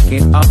that you'll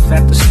get off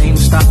at the same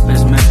stop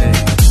as me.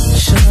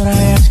 Should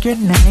I ask your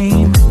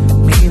name,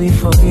 maybe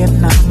for your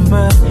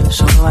number,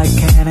 so I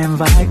can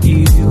invite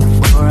you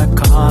for a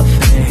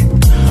coffee?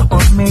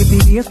 Or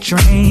maybe a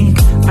drink,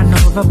 I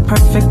know the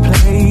perfect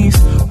place.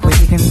 We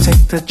can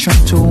take the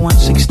train to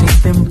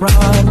 116th and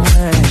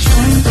Broadway.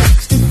 Train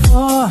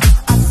 64, I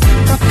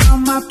think I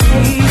found my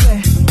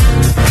baby.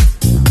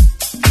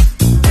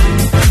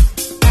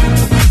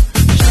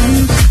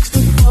 Train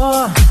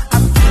 64, I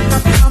think I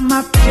found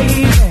my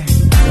baby.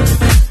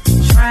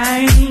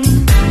 Train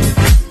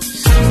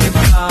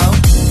 64.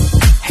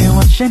 Hey,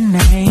 what's your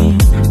name?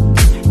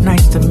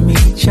 Nice to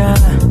meet ya.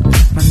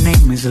 My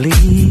name is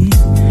Lee.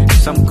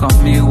 Some call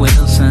me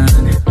Wilson.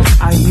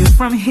 Are you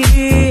from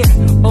here?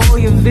 Or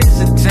you're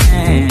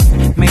visiting?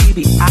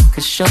 Maybe I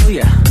could show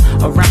you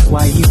around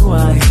while you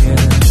are here.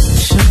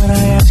 Should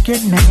I ask your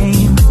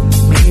name?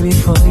 Maybe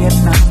for your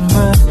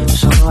number,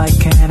 so I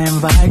can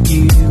invite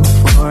you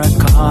for a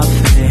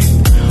coffee.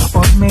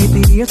 Or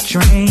maybe a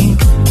drink.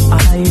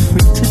 Are you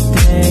free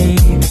today?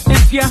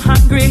 If you're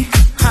hungry,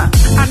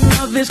 I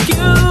know this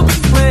Cuban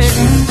place.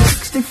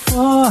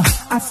 64,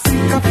 I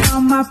think I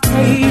found my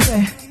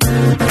baby.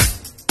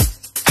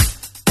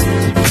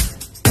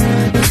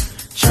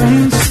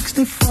 Train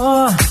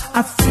 64,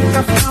 I think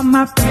I found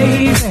my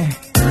baby.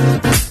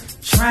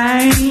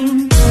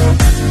 Train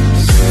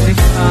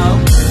 64.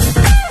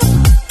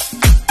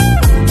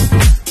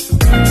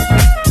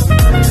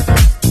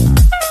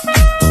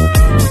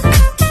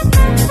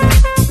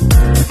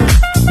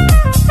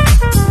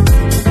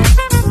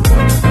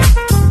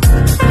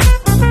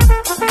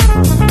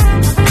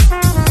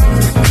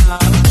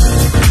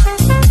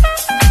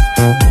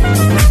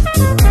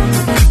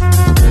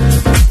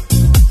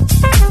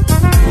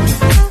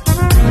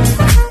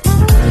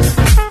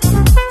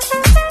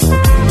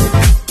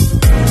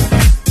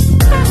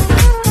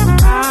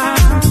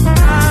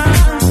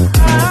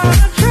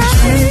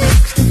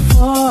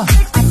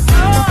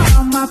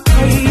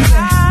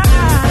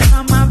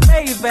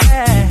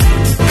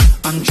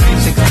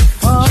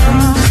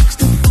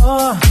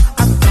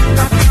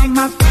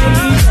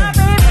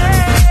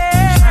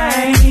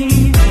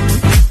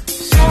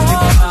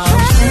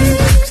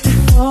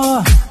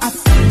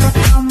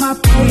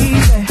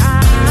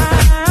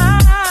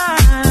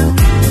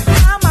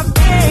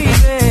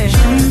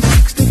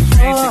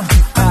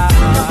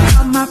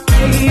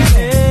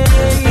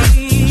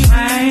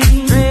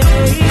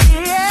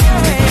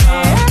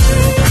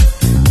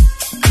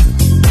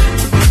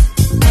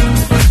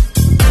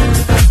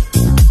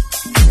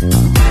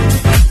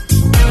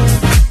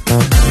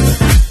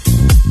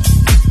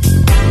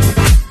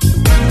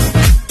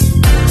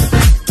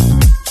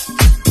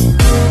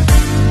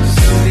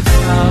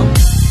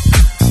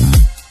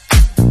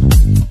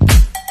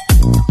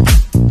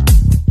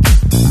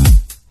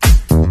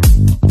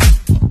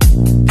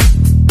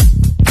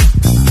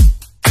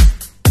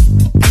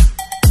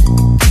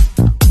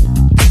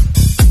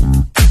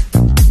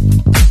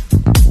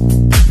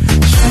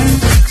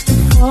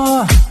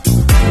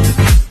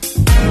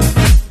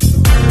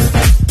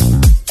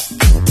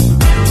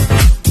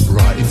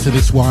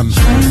 this one.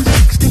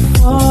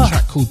 A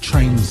track called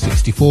Train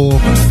 64.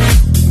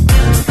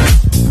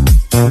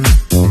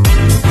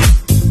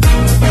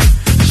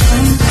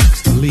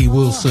 Lee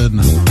Wilson,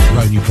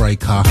 Ronnie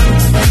Breaker,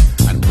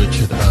 and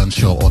Richard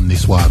Earnshaw on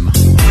this one.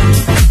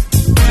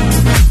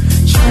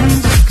 Train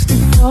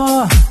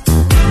 64.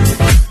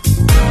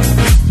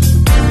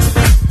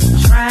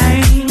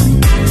 Train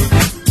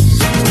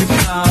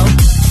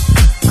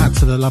 64. Out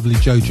to the lovely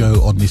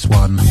Jojo on this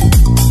one.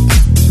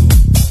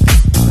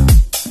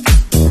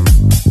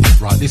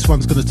 Right, this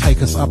one's going to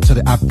take us up to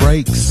the ad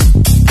breaks.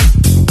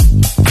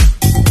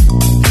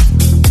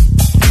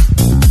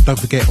 Don't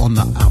forget, on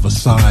the other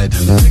side,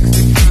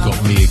 you got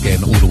me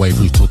again all the way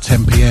through till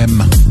 10 p.m.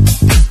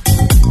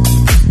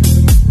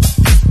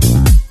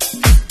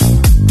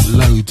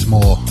 Loads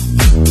more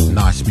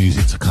nice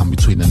music to come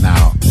between the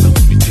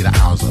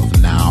hours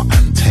of now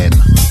and 10.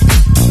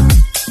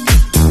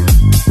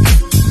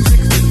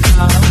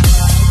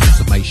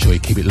 So make sure you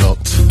keep it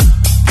locked.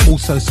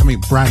 Also, something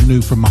brand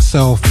new from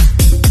myself,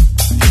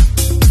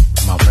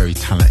 my very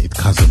talented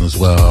cousin as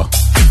well.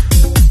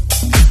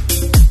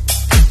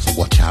 So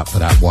watch out for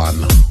that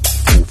one,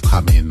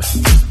 forthcoming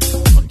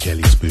on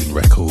Jelly Spoon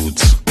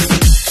Records.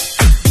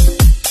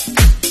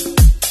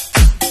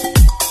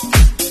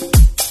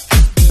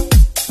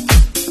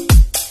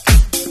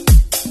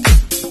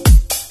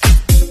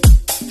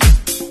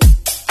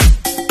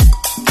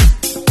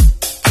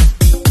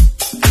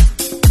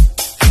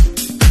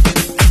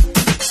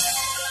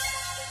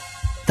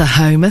 The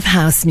home of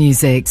house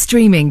music,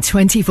 streaming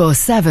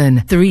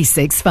 24/7,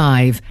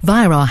 365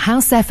 via our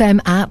House FM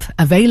app,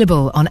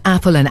 available on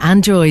Apple and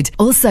Android,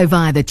 also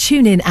via the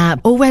TuneIn app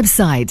or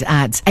website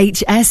at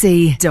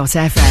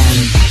hse.fm.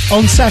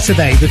 On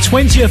Saturday, the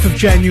 20th of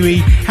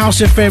January, House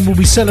FM will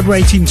be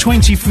celebrating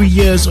 23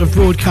 years of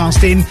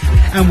broadcasting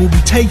and will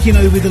be taking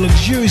over the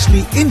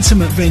luxuriously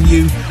intimate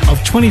venue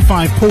of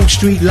 25 Port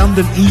Street,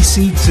 London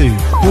EC2.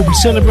 We'll be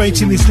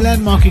celebrating this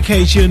landmark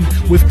occasion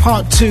with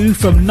part 2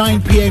 from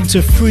 9 p.m.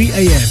 to 3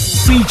 a.m.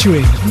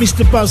 featuring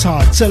Mr.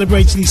 Buzzhard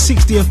celebrating his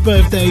 60th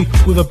birthday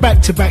with a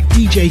back-to-back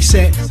DJ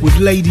set with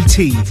Lady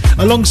T,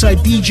 alongside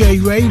DJ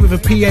Ray with a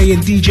PA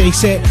and DJ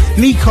set,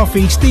 Lee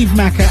Coffey, Steve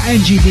Macker,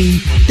 Angie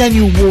B,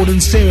 Daniel Warden,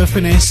 Sarah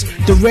Finesse,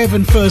 The Rev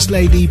and First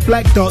Lady,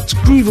 Black Dots,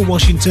 Groover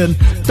Washington,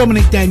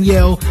 Dominic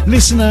Danielle,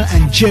 Listener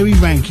and Jerry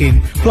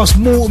Rankin, plus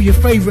more of your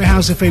favourite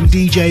House FM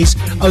DJs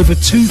over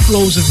 2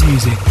 floors of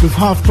music with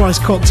half-price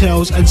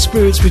cocktails and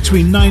spirits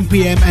between 9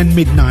 p.m. and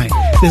midnight.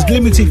 There's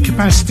limited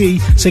capacity,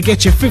 so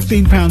get your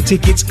 £15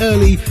 tickets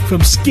early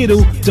from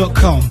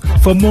skiddle.com.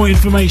 For more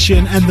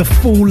information and the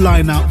full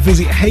lineup,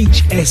 visit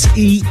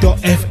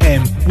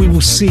hse.fm. We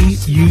will see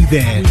you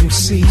there. We will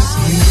see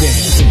you there.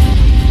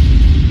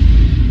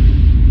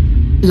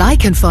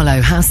 Like and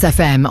follow House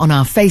FM on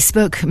our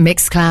Facebook,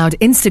 Mixcloud,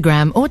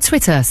 Instagram or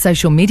Twitter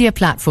social media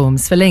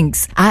platforms for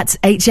links at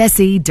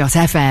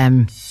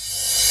hse.fm.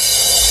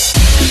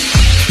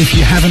 If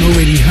you haven't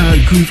already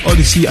heard, Groove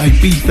Odyssey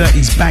Ibiza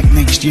is back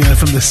next year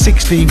from the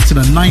 16th to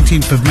the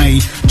 19th of May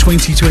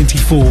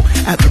 2024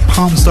 at the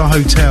Palm Star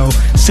Hotel,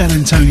 San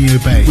Antonio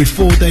Bay, with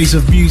 4 days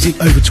of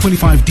music, over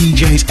 25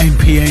 DJs and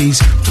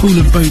PAs, pool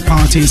and boat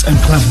parties and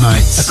club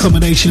nights.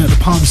 Accommodation at the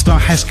Palm Star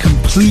has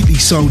completely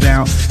sold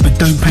out, but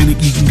don't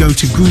panic, you can go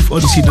to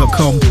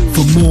grooveodyssey.com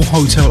for more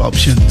hotel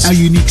options. Our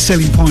unique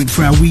selling point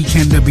for our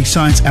weekender,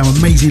 besides our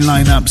amazing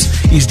lineups,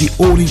 is the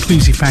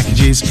all-inclusive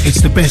packages.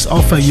 It's the best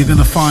offer you're going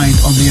to find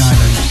on the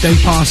island. Day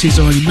passes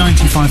are only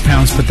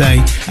 £95 per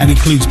day and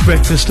includes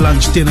breakfast,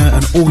 lunch, dinner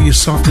and all your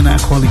soft and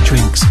alcoholic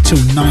drinks till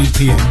 9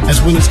 p.m, as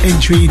well as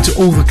entry into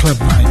all the club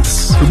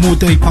nights. The more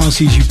day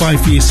passes you buy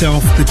for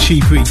yourself, the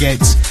cheaper it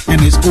gets, and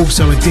there's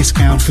also a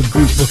discount for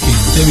group booking.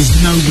 There is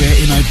nowhere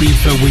in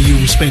Ibiza where you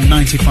will spend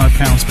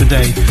 £95 per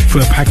day for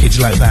a package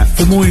like that.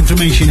 For more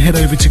information, head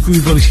over to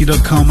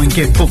grooveodyssey.com and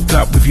get booked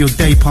up with your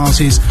day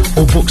passes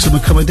or book some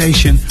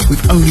accommodation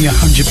with only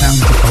 £100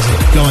 deposit.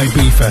 Go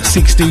Ibiza,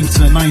 16th to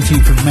the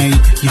 19th of May.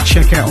 You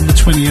check out on the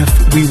 20th.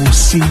 We will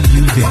see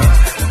you there.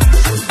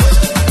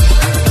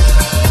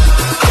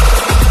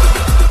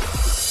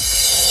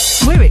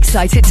 We're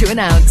excited to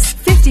announce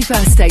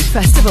 51st State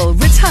Festival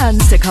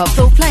returns to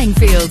Copthall Playing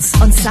Fields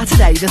on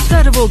Saturday the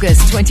 3rd of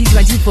August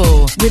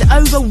 2024 with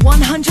over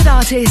 100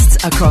 artists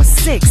across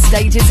 6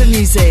 stages of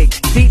music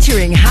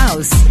featuring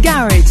house,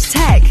 garage,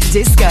 tech,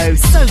 disco,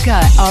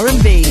 soca,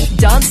 R&B,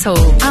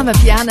 dancehall,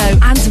 amapiano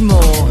and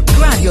more.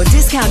 Grab your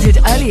discounted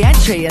early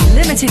entry and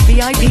limited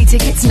VIP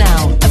tickets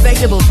now.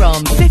 Available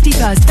from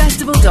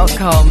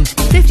 51stfestival.com.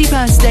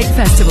 51st State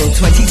Festival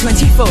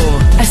 2024,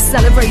 a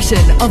celebration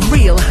of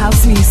real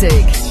house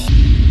music.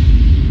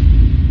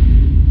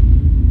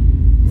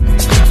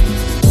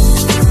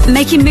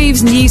 Making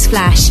moves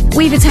newsflash.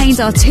 We've attained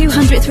our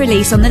 200th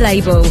release on the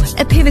label.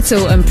 A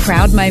pivotal and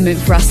proud moment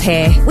for us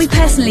here. We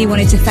personally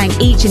wanted to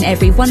thank each and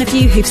every one of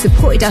you who've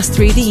supported us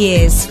through the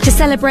years. To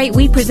celebrate,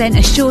 we present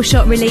a Sure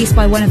Shot release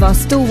by one of our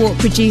stalwart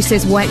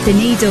producers, Wipe the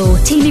Needle,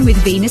 teaming with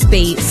Venus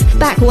Beats.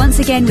 Back once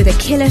again with a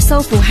killer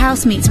soulful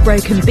house meets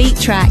broken beat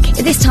track,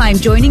 this time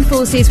joining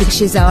forces with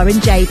Shazar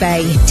and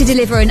J-Bay to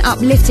deliver an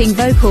uplifting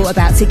vocal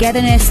about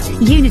togetherness,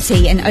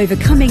 unity and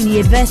overcoming the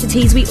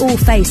adversities we all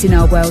face in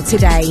our world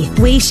today.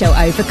 We shall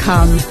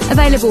overcome.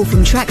 Available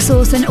from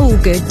Traxsource and all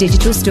good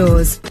digital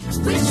stores.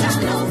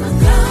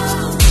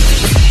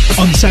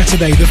 On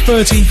Saturday, the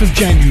 13th of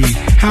January,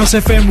 House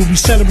FM will be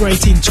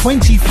celebrating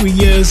 23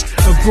 years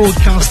of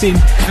broadcasting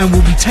and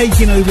will be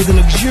taking over the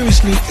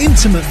luxuriously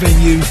intimate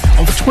venue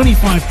of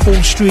 25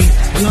 Port Street,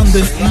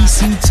 London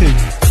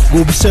EC2.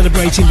 We'll be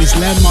celebrating this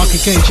landmark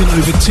occasion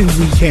over 2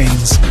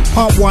 weekends.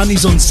 Part 1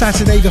 is on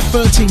Saturday the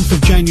 13th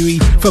of January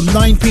from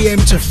 9 p.m.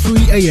 to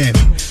 3 a.m.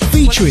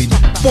 featuring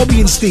Bobby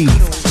and Steve,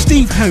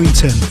 Steve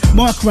Harrington,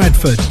 Mark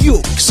Radford,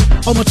 Yooks,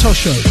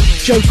 Omatosho,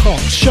 Joe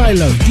Cox,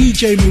 Shiloh,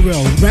 DJ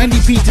Morel, Randy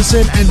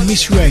Peterson and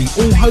Miss Ray,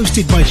 all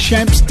hosted by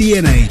Shamps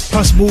DNA,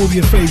 plus more of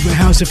your favourite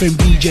House FM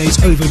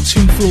DJs over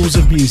 2 floors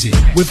of music,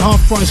 with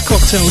half-price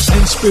cocktails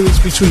and spirits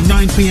between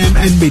 9 p.m.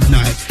 and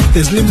midnight.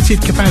 There's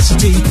limited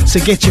capacity, so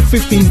get your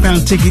 £15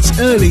 tickets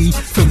early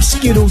from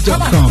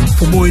Skiddle.com.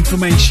 For more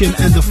information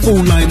and the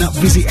full lineup,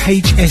 visit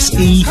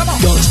hse.fm.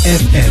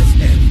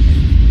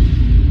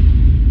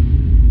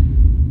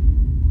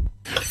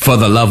 For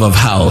the love of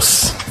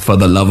house, for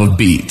the love of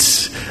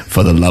beats,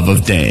 for the love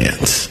of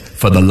dance,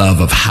 for the love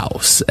of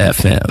House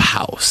FM,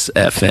 House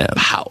FM,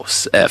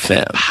 House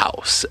FM,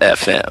 House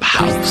FM,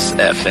 House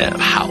FM,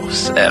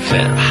 House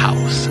FM,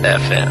 House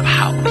FM, House FM,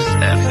 House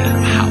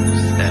FM. House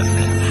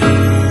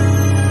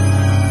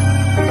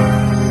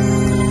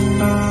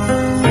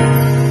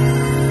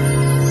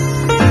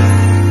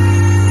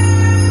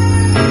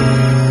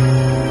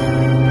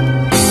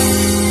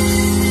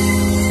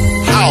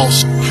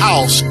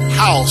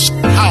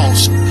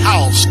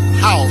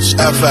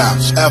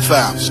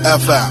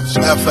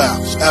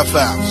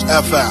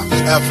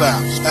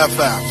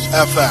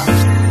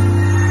FM.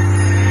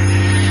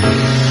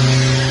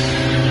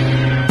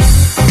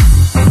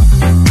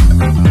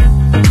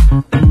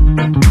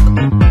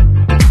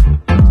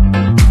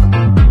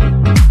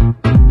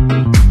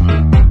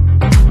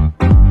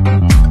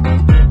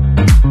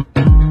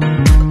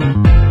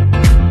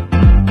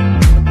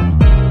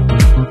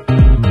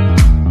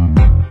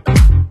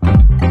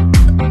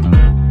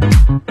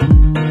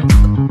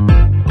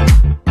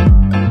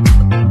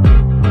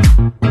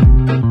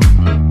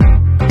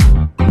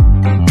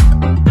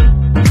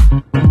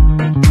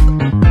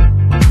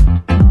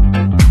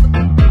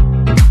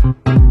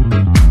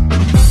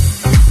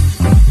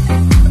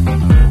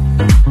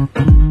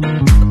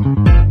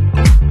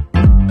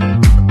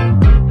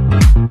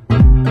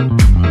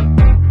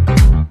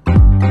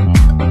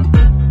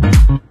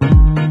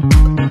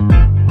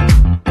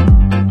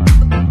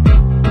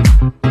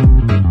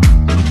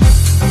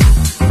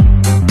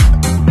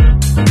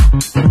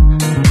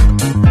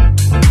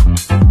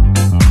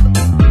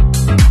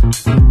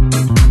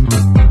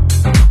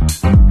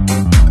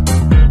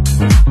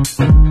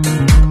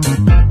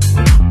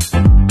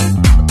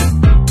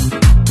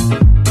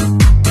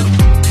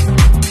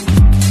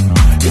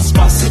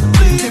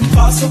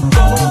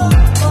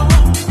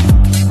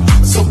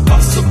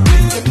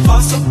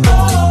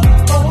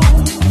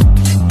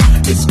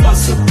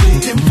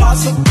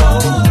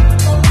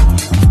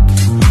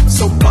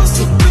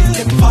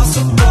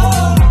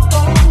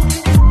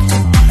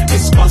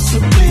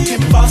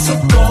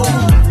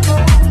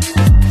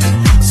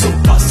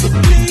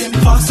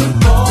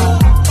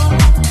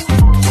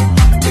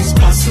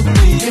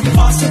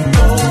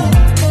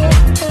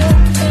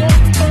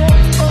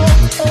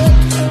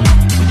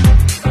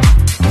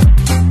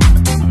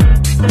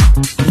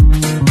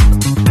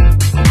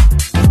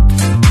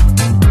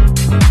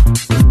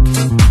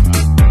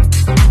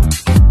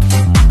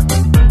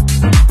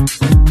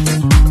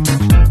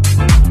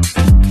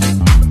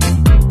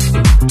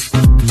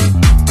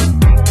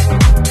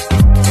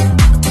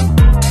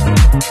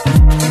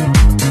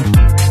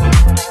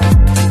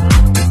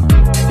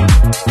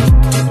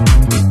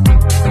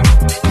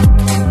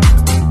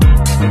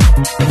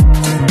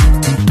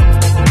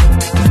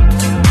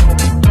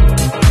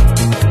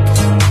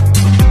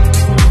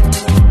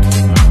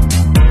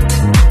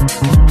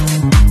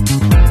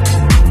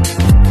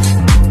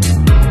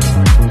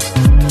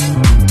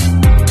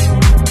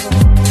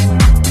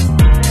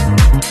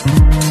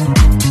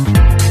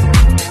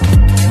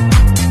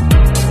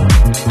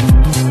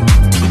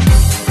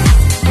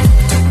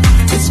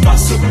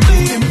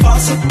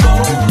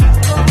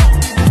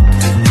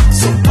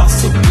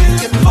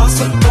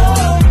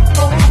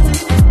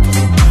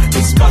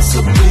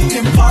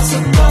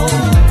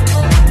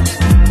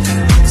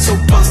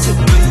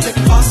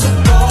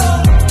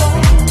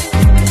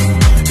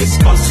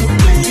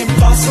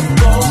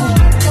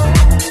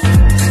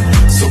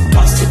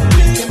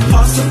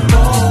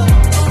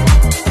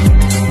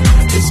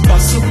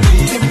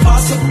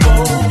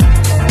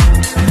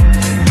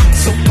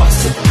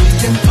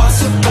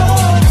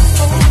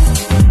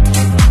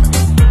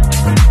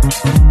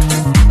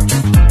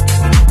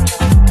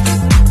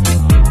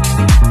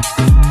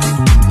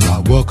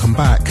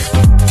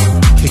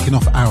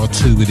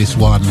 with this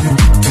one.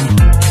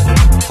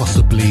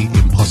 Possibly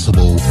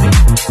Impossible.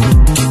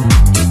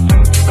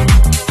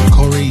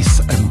 Corey's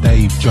and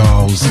Dave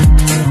Giles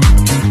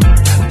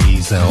and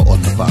Ezel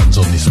on the buttons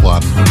on this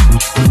one.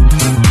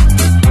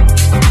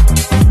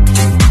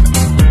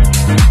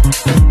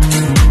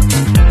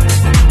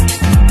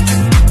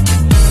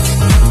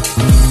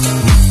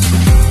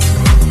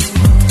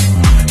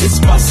 It's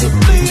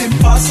possibly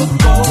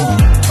impossible.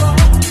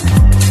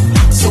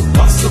 So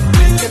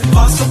possibly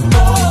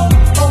impossible.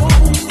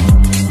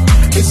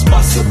 It's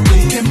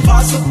possibly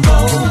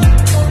impossible.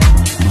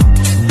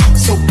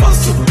 So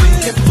possibly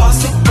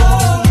impossible.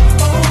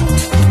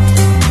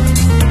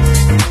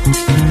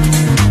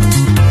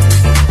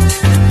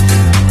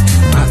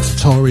 That's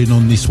Torin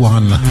on this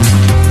one.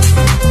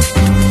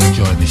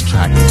 Enjoying this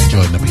track,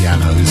 enjoying the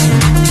pianos.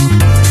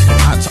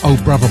 That's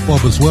old brother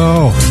Bob as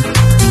well.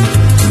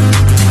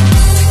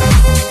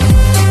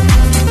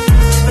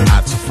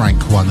 That's a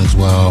Frank one as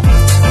well.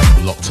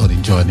 Locked on,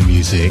 enjoying the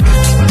music.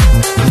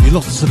 You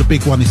locked to the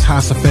big one, it's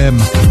House FM.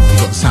 You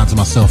got the sounds of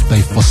myself,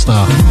 Dave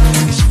Foster.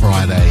 It's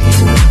Friday,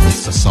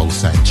 it's the Soul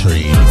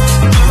Sanctuary.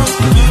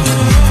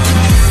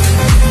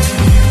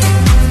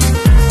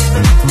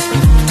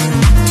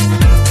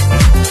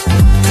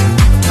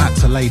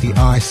 That's a Lady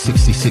Ice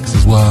 66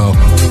 as well.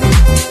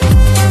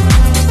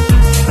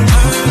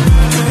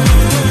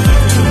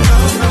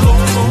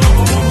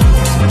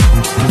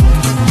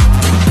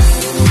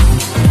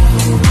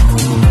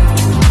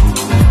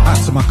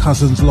 Out to my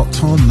cousins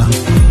locked on.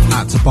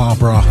 Out to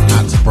Barbara,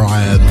 out to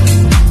Brian,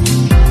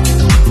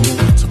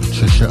 out to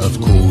Patricia, of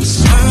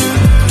course.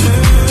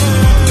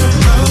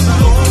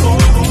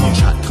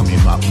 Track coming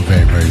up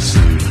very, very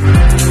soon.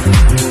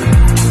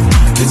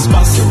 It's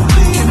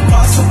possibly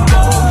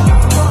impossible.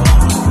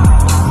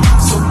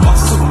 So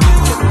possibly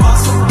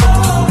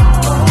impossible.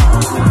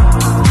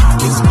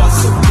 It's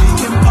possibly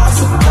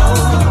impossible.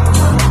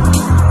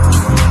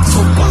 So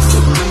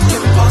possibly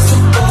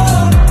impossible.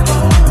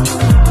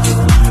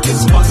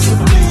 It's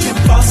possibly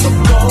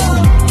impossible.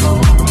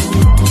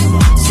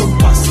 So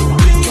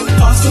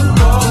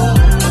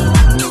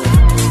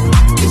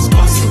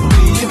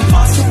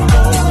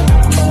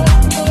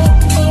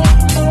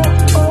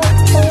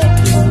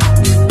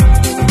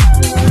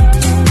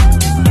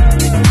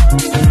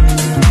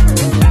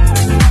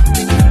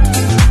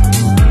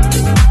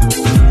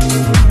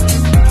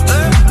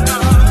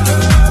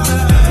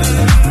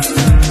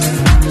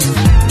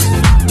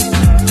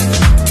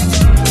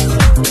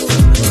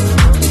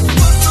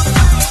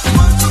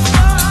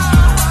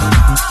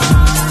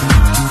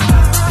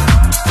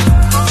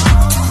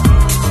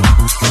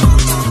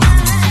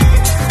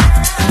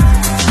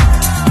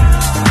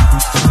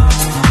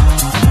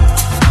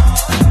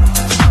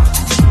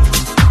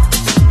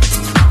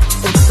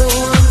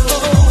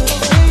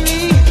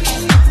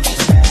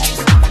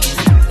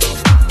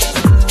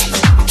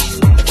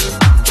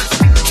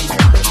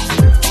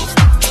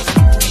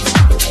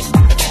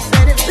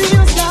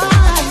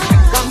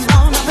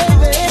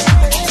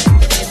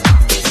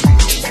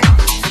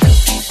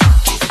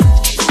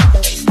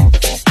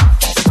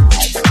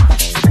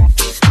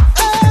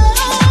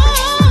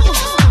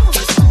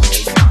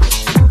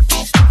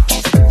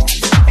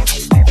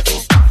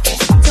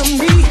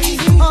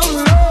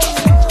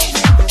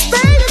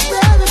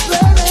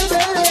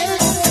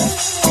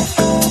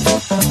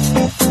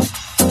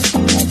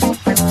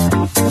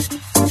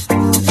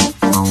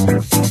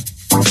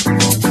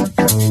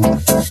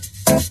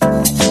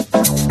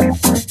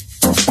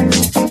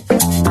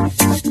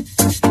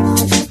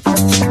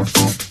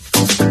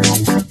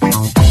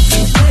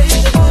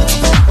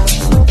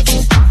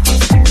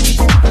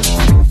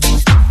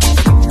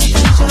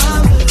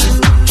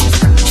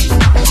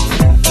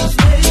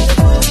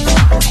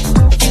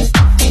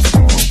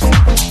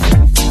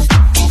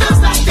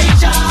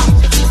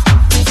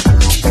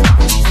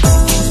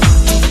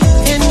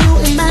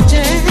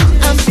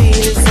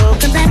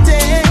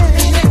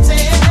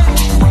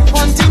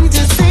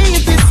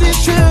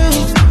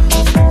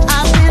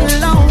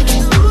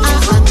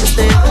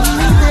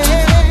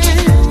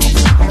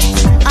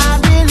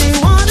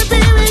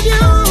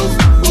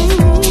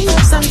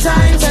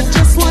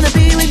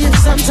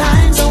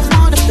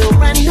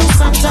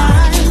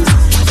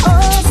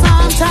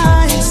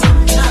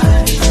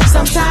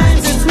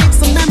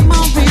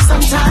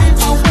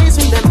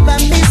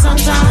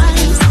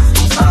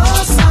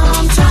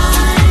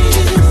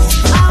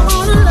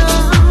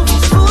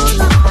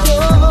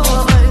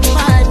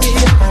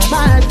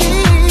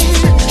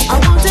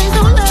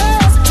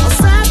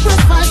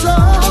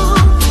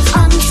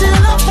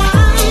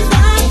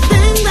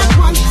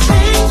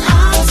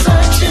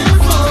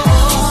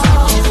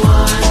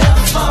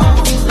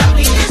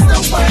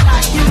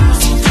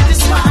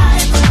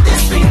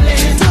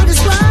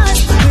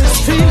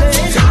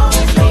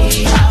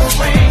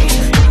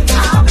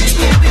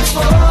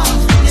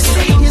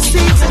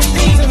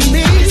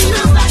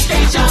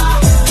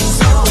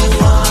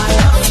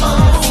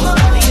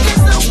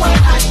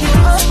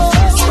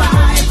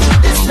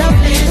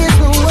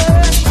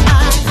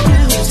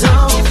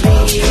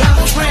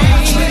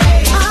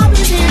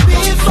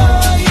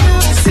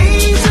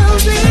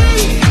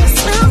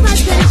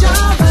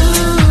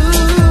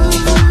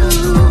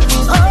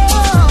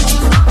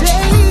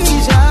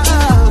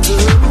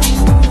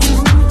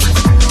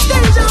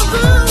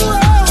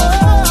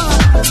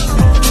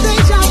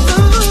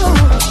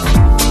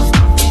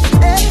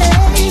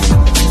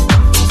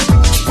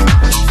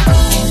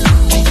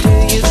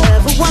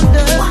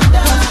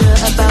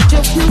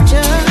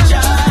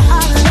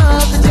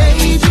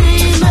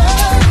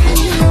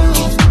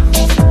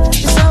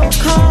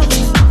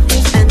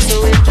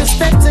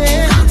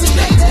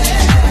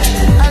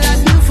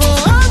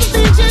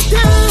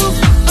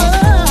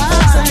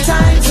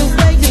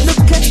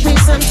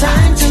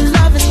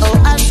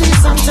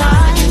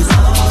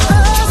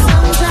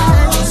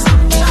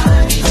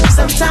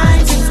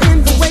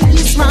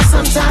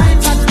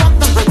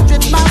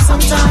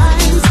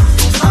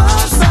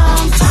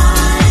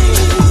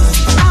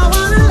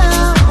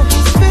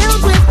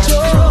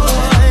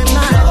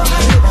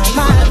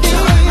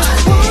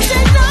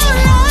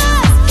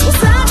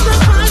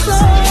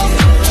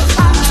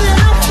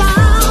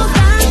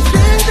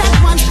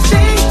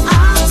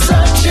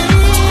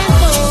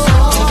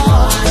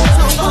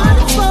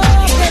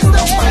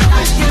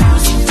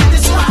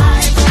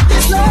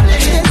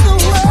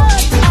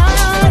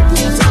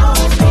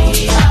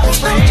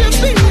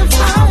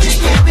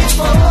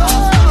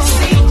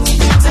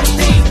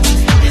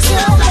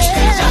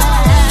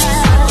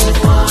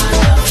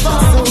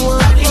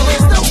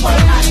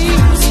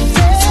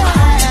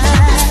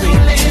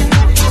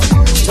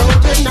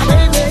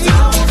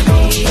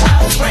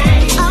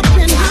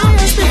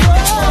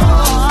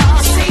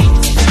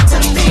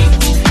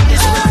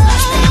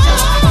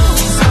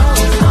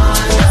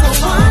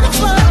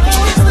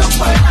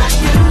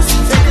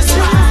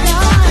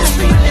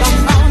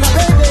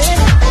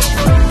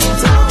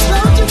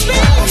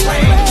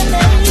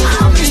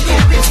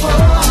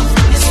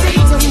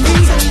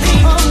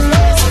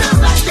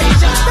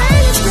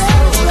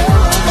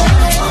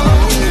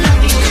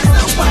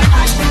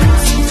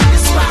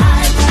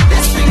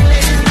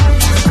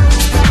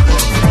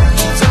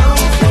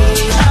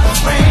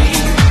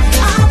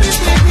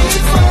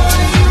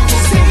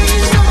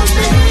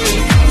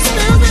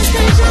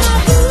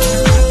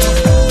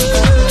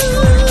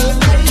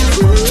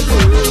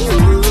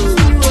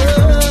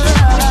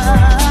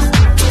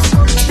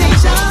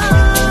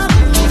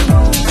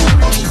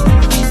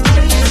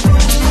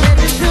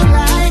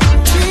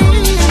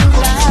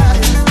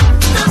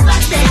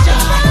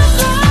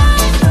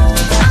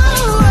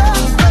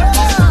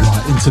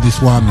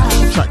this one,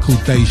 a track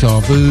called Deja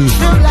Vu.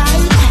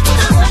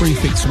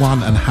 Prefix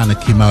One and Hannah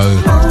Kimo.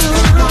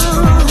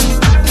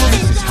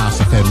 This is House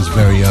FM's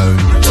very own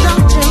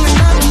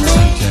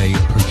DJ,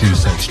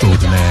 producer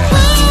extraordinaire,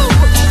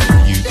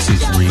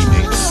 Ukes'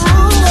 remix.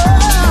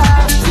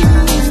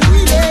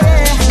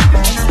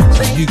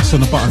 So Ukes on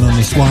the button on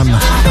this one,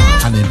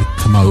 Hannah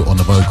Kimo on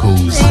the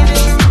vocals.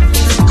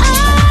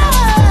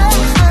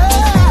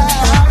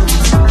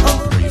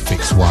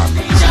 Prefix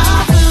One.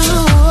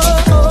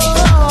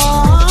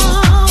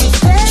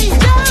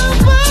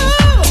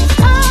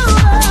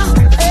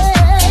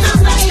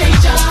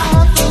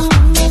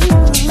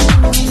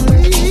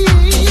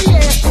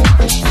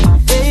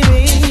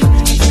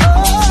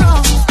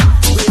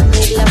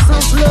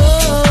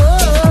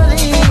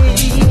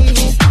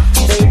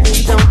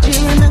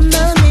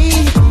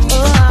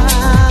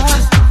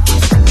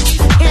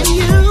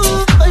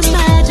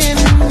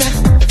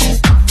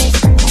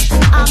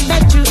 I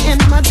met you in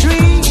my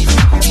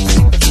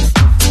dreams.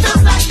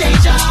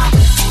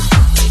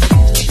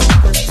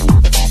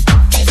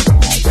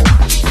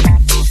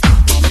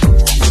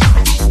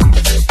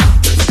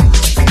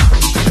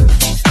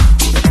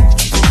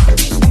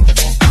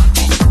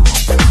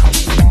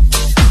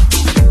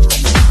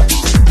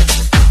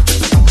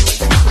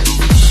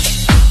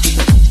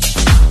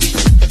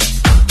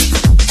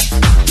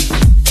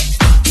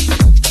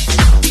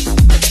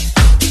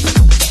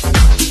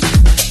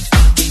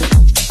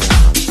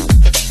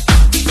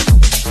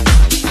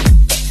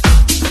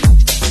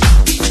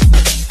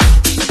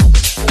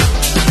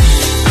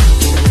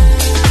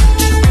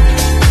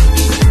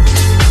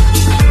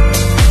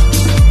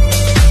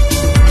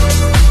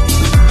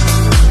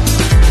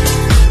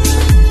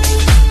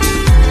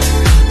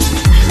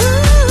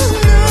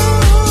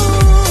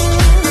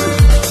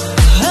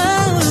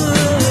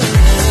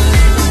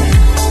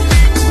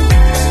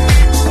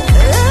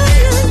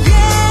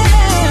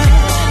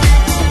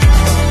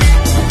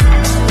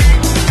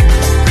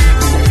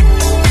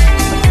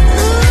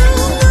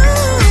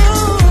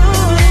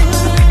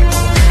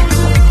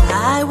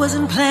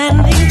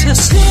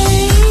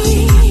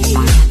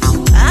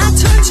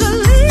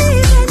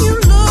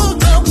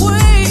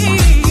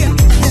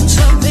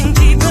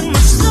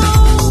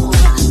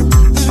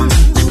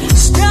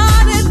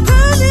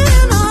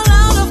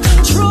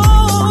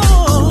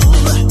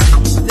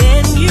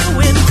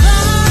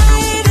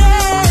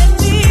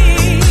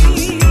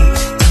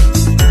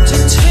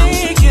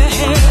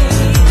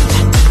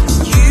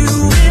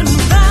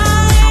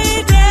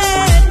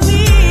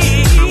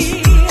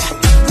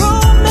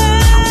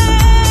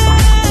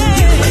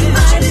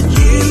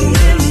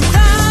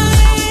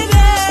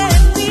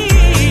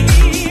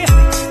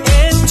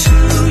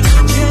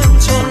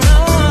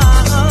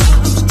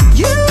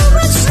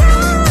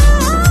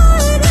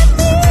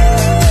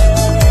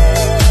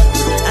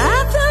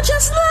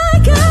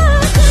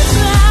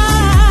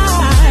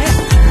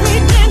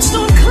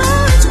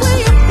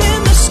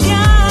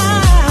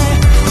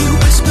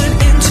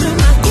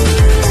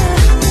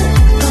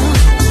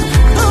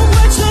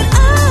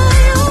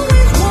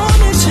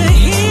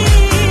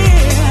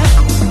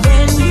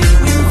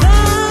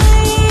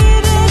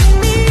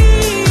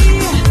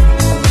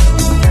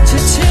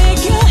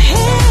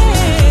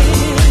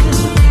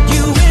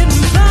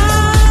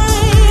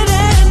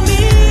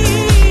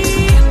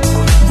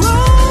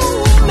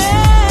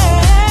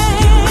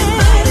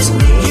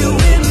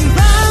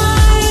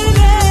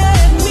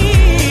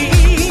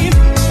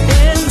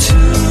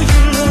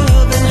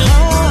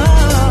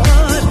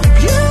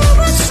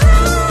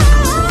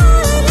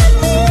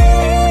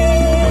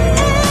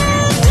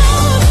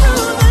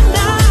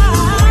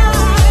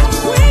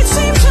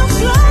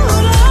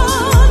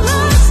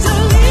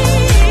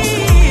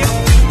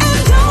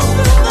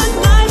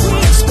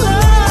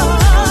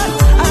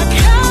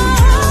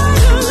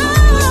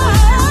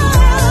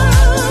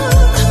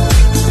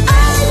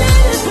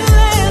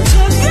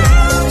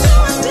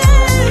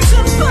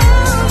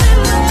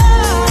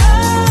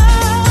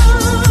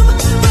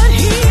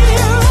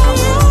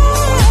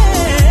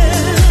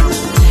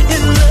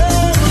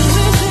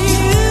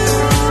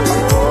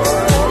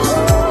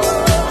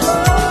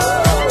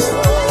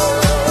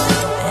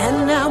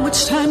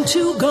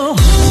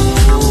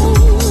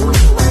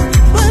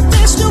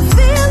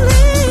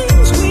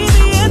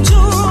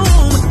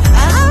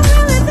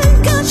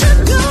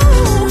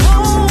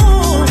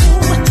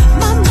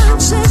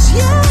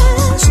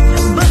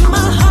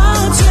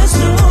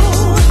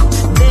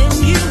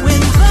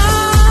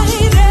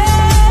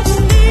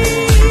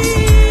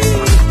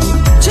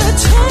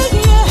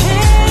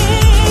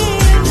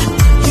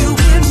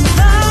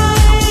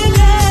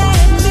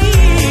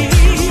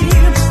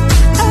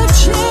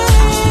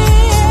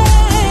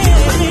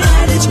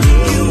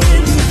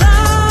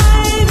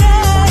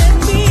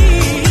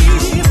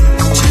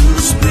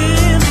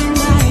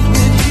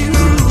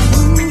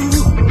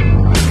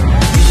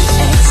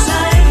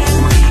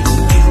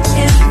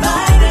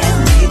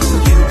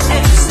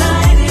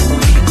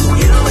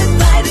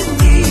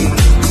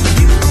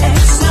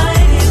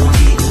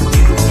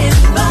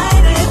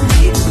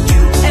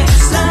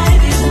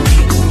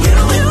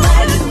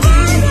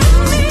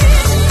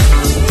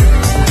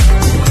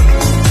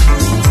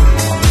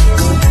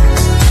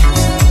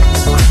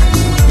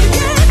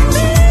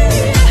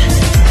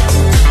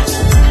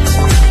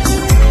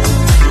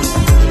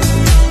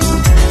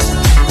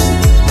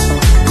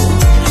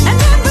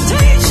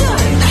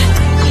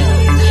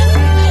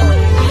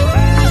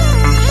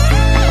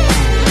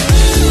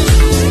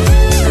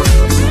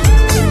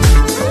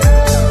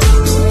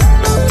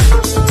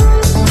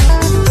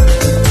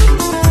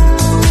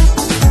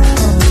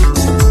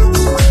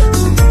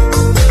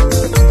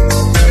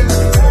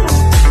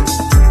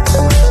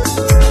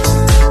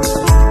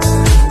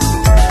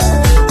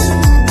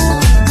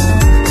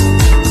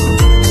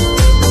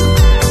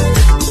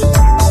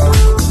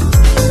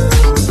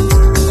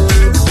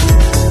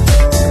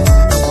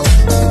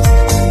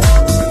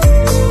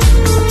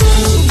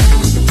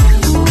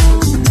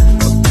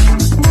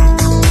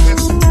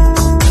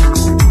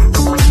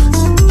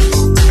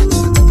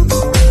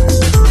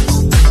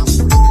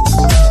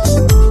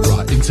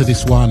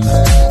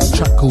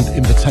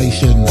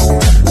 Temptation.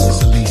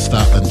 It's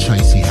Alista and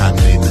Tracy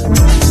Hamlin.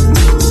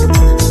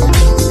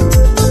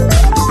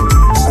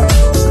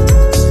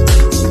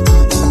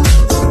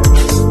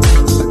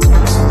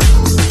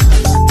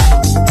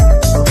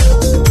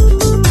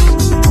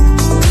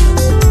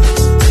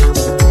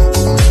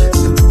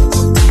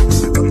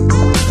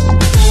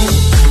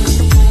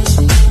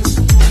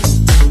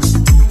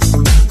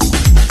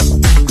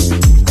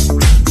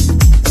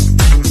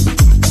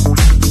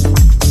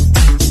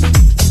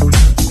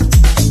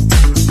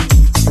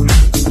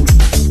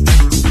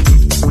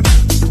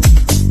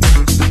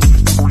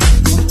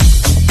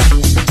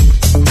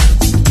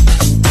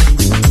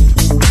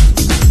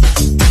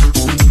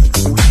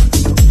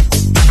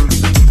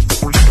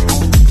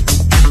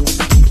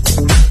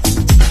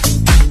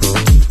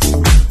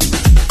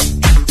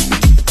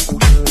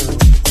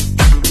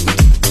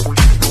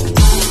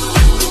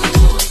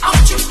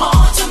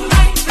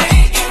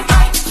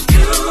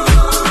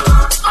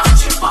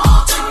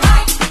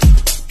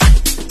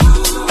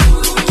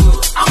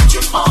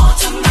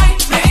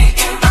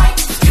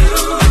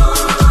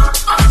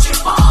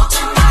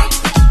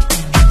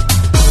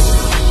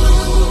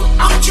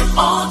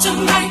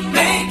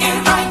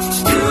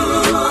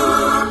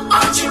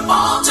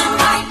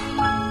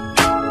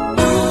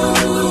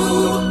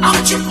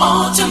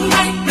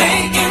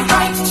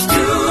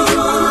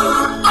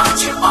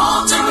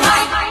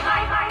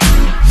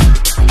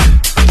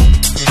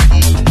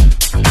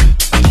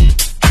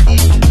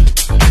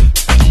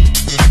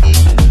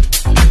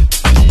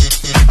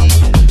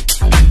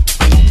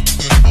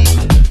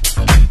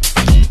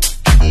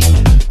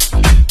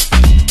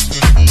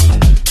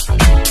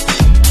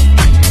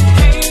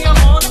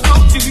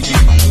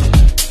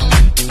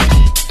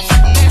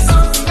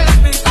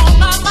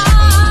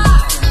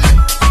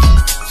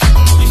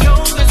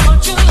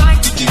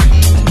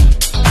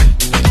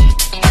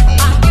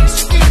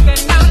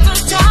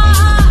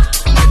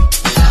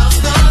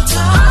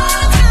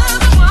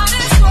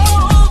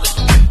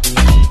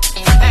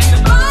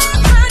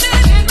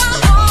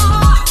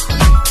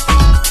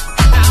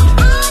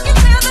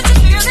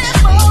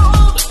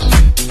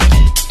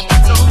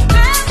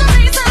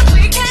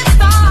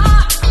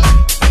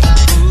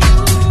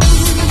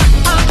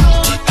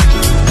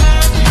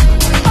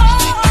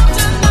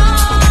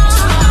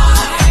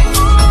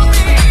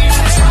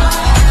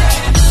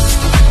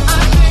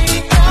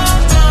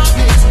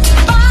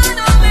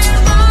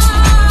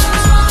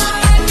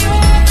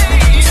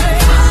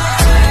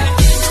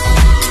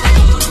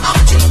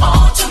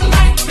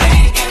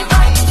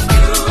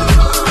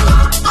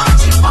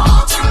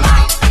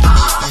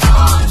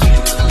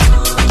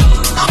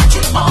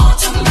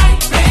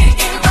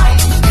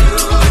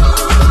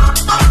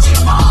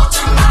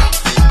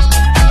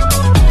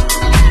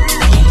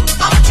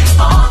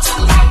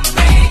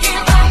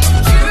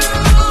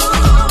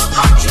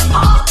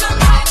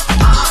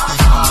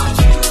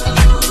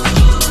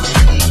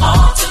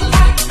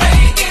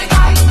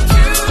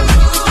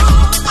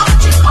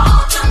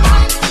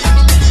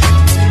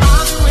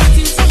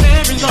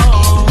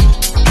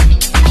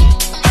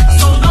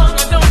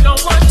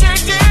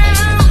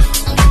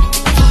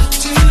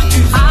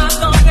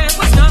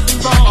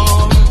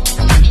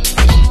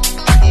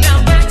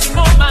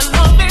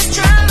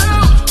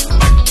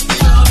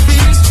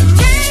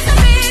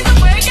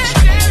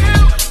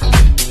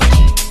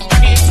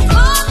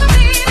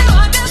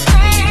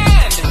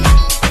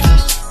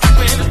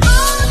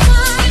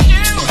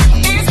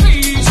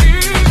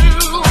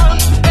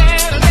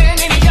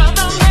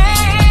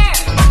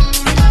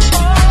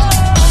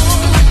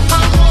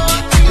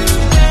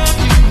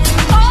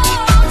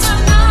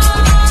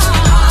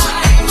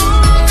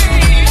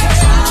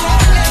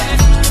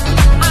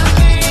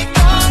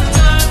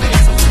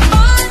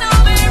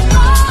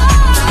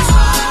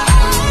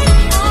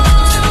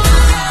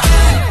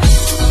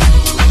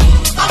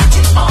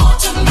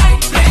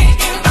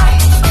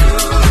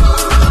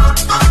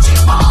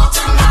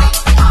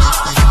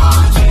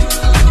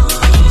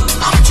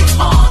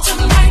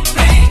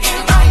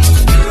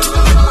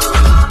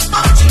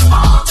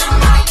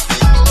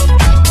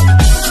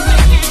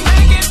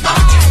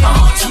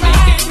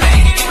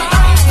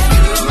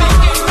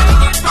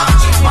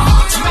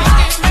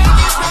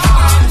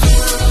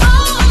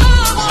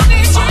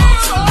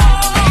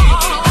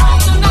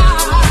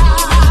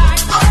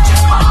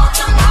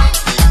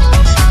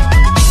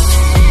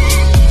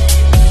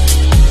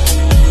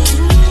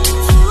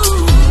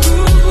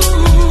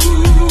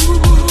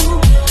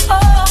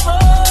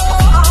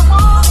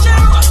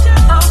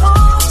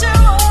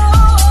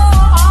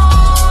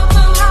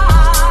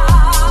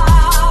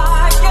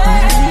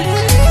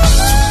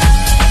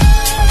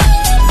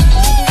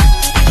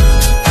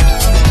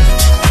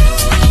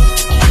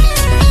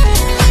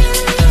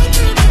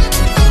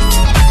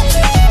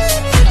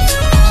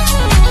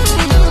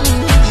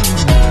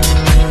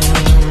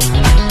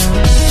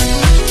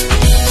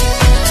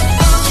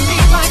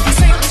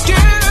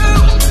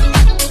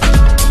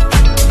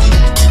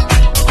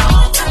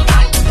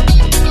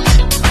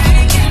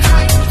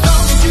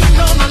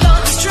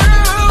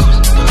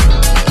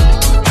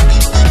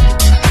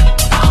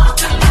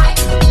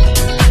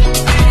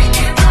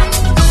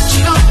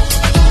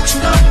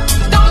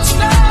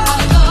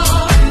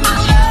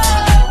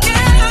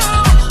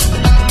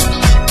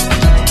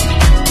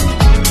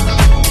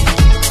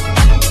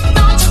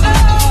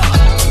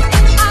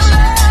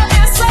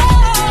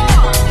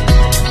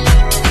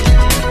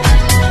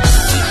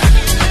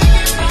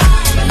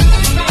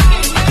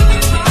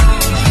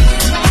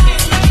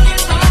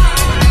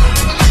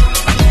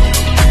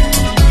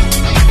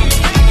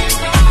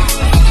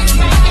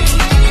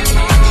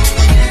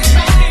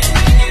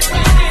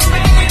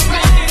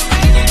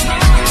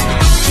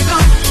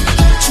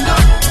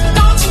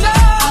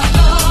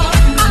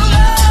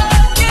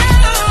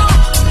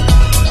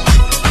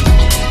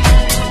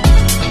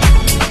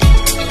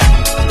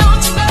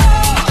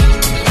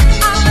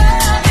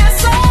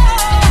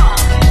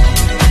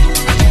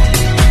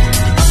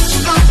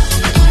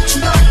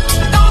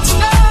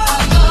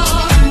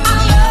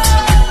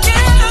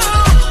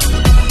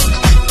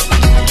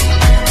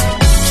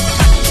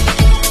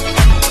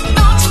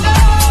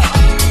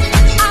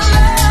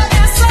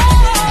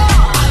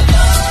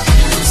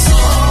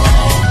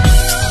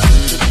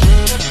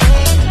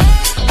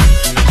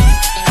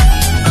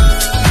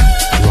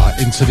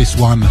 into this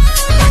one.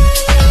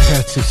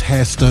 Curtis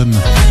Hairston,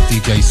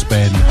 DJ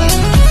Spen.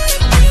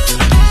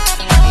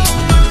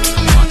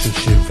 Much of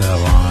Shiv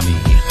Verani.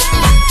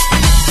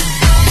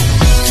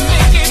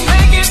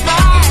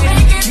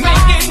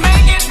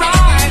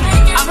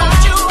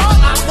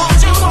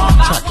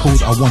 Track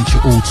called I Want You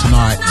All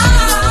Tonight.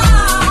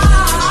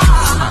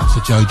 Out to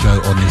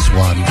Jojo on this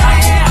one.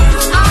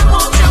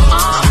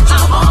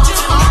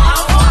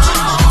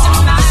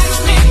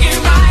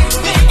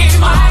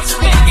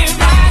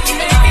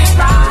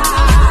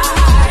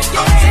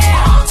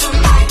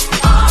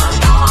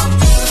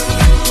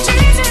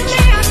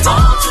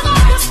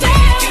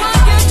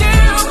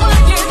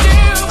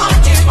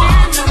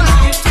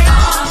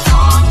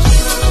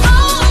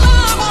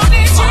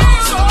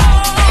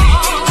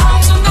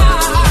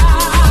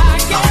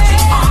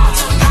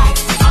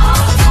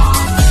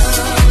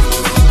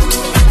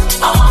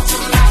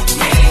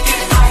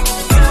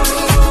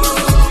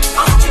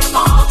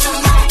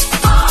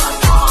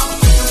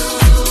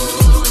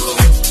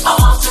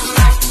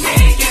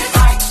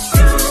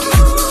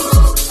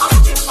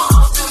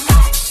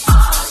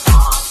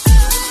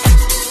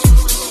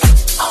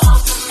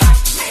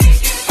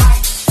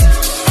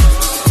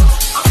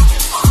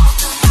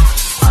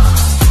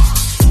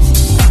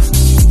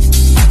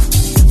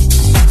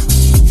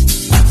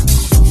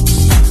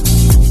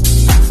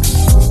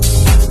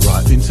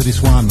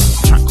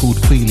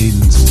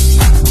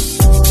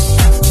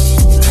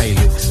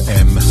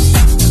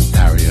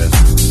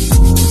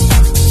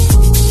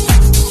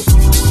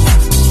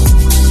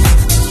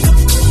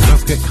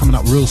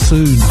 Real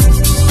soon, a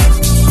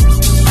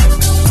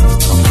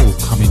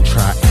forthcoming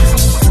track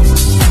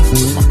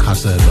with my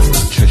cousin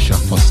Trisha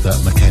Foster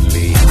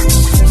McKinley.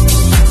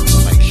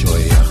 Make sure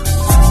you're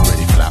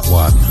ready for that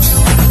one.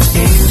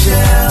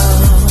 Angel,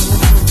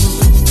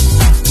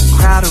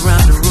 crowd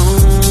around the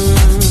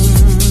room,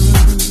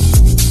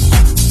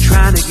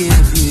 trying to get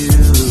a view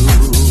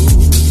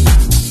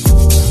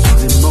of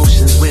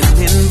emotions when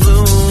in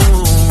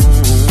bloom,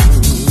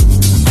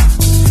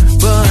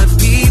 but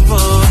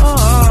people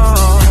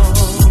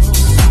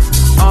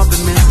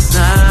often miss the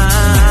sign.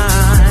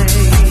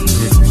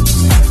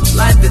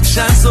 Light that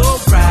shines so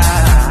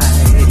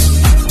bright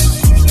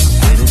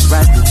when it's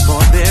right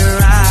before their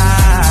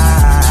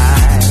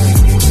eyes.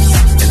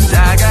 And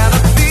I got a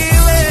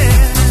feeling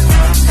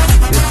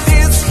that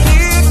this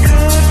here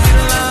could be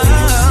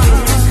love.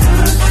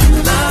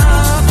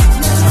 Love,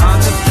 it's hard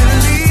to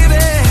believe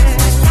it,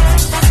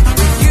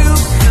 but you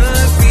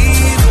could be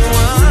the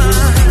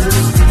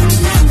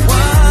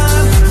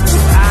one.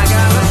 I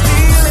got a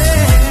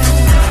feeling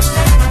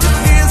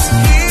this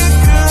here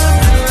could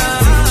be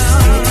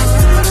love.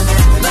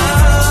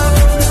 Love,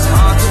 it's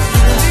hard to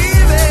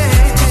believe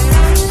it.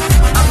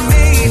 I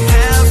may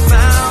have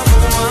found the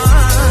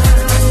one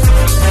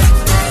that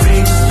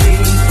brings me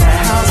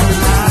back to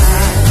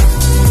life.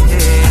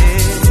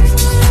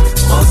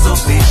 Yeah. Oh, so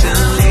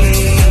patiently,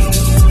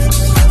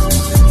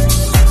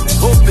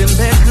 hoping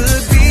there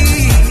could be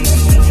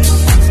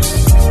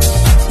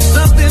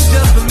something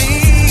just for me.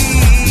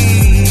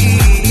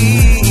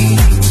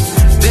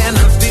 Then a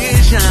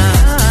vision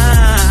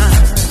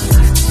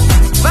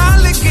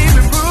finally came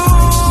to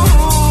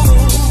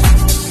prove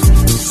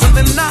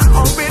something I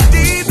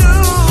already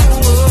knew,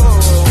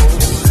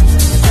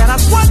 that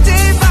I'd one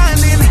day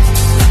find in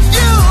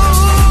you.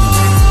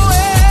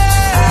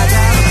 I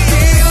got a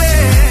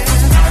feeling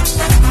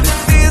that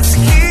this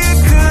here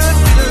could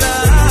be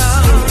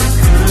love.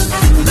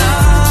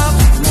 Love,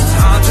 it's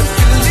hard to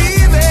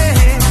believe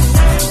it,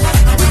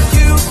 but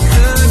you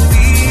could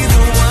be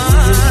the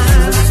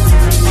one.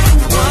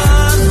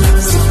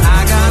 So I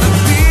got a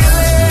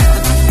feeling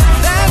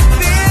that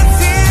this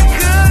here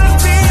could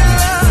be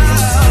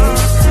love.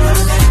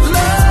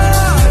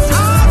 Love, it's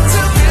hard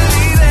to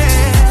believe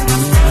it,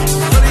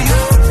 but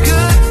you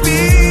could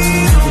be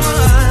the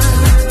one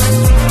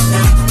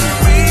that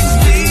brings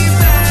me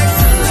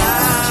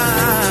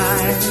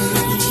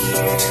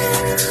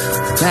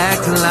back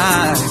to life.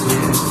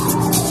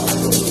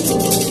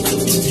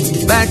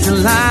 Back to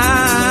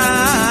life,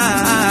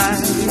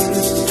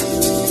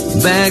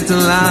 yeah. Back to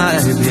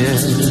life, yeah.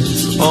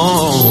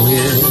 Oh,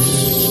 yeah.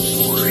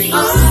 I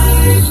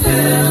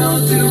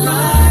felt it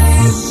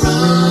right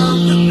from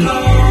the go.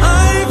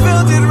 I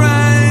felt it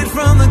right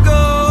from the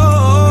go.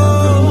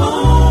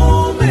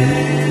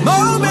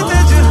 Moment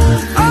that you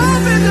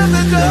opened up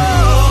the door.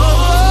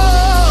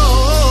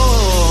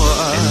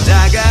 And I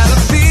got a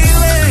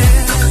feeling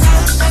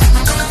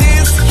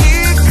this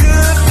here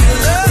could be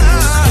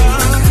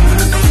love.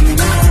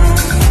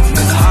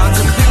 It's hard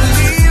to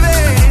believe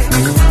it,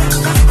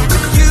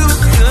 but you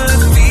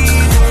could be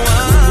the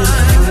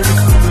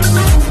one.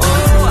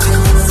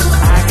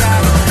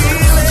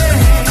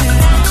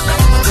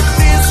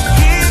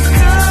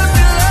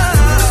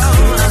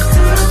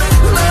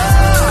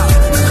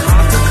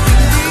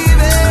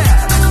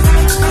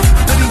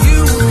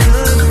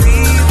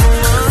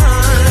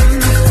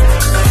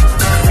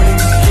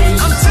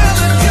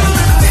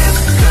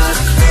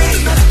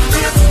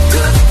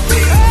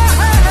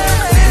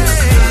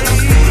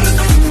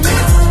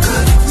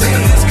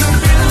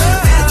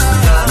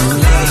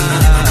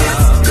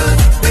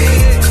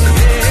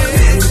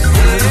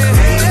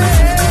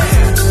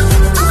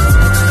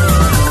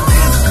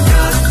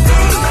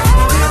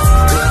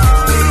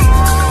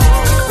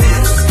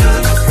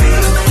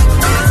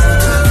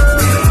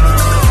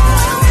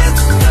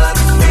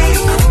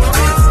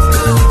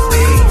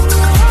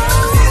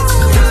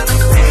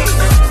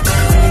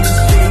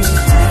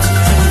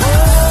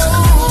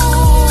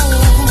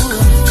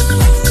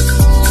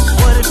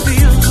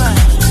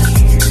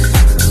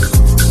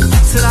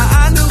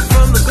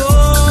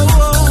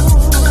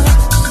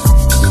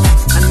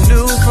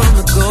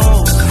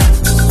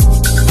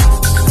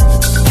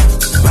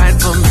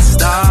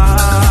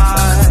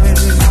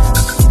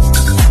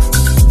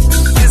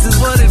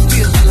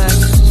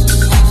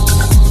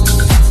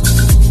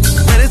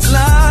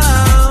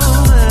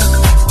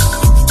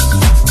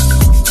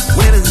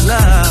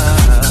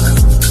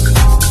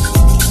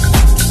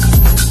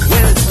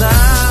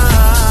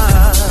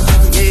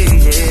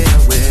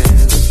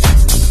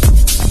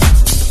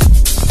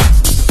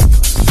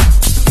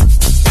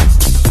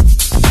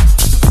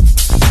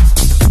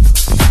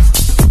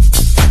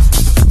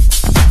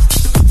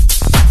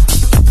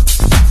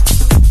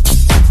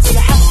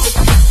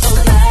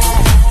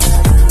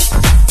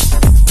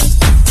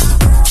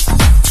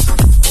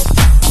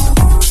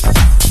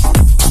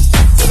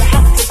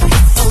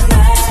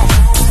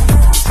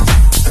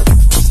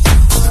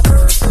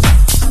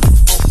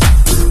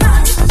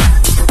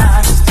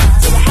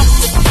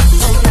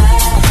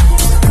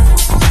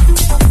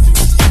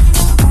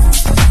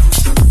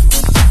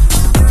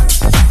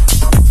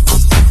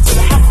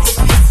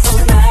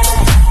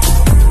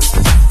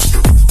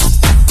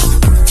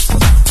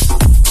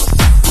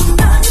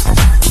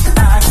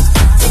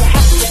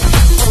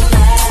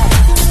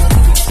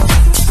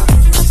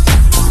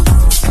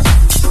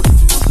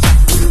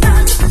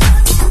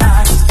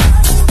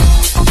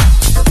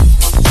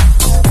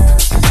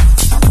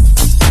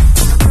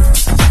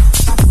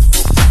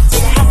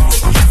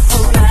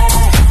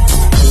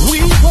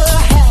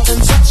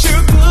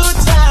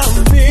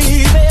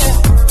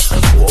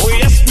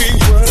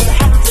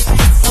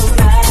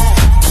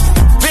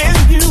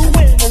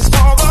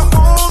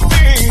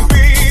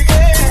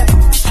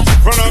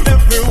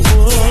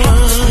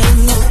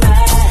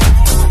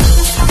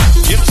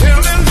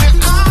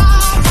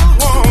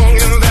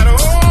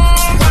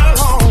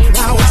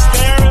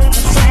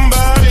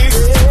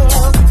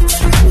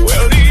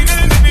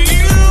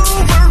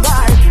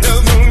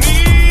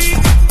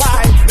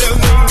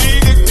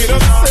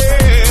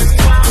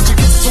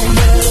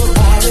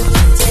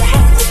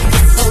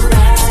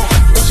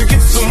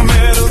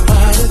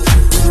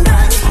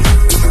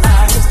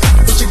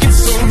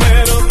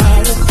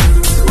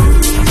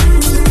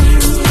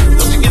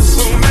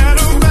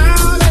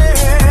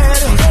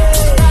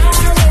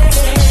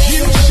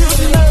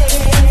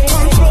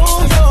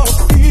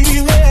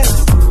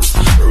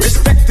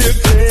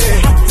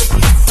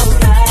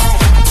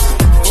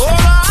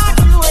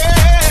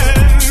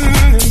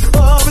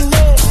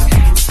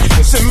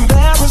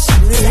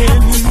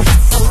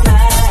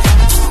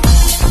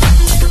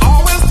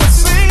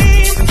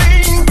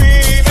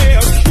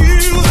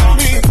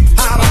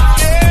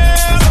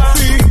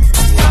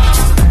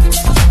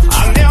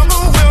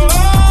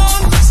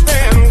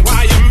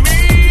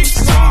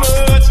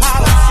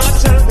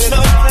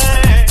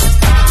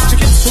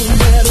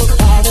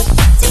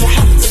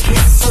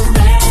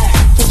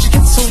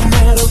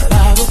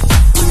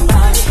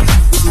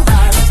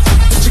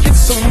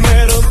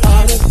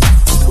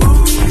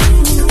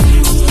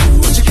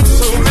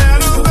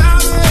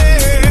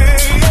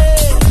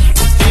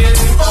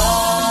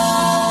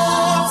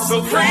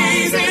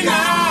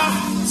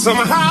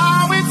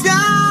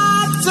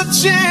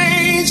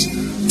 change.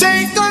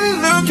 Take a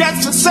look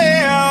at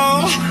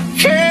yourself,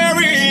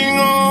 carrying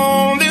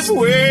on this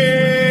way.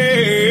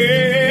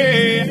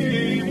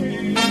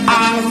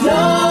 I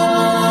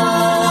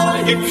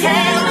know you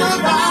care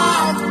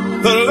about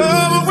the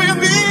love we're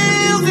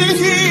building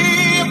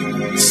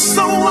here.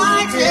 So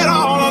I get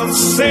all to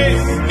say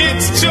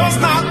it's just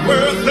not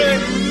worth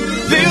it.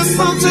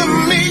 Listen to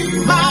me,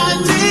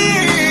 my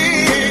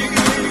dear.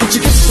 Don't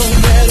you get so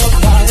mad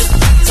about it?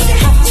 So you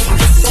have to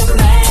get so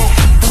mad.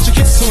 Don't you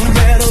get so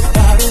mad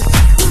about it?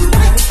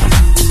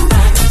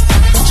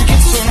 Don't you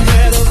get so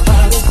mad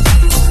about it?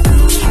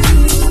 Don't you get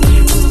so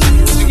mad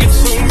about it? Don't you get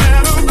so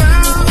mad,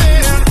 baby?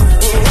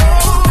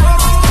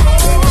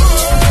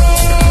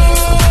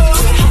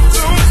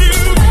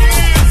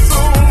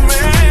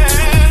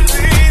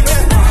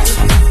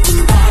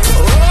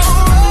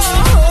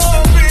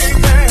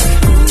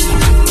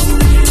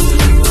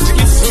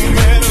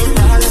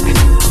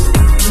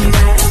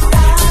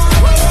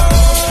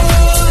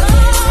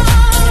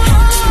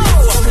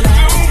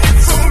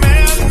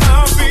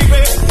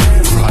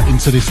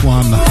 To this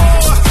one. Don't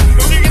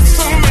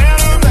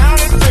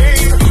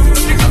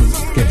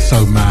get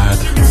so mad.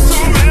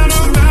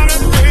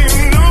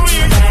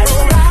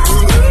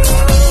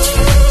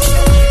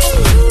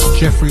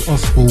 Jeffrey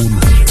Osborne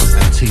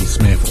and T.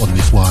 Smith on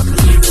this one.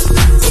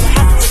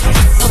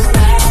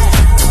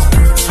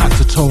 At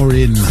to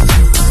Torin.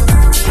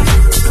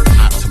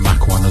 At to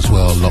Mac one as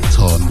well, locked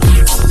on.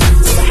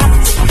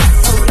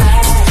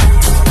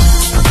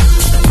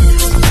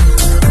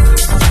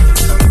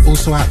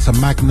 Also out to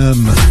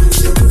Magnum,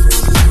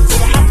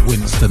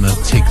 Winston and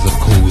Tiggs, of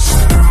course.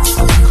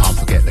 Can't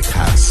forget the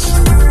cats.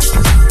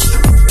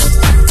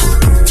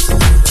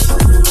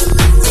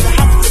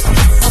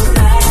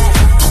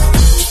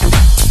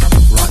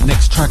 Right,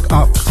 next track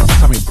up,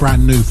 something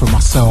brand new for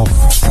myself,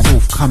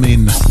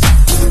 forthcoming,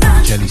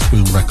 Jelly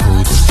Spoon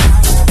Records.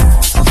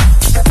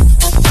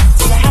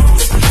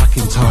 Track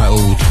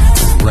entitled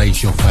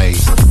Raise Your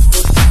Faith.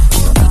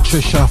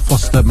 Patricia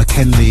Foster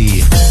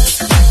McKinley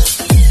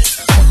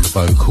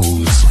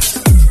vocals.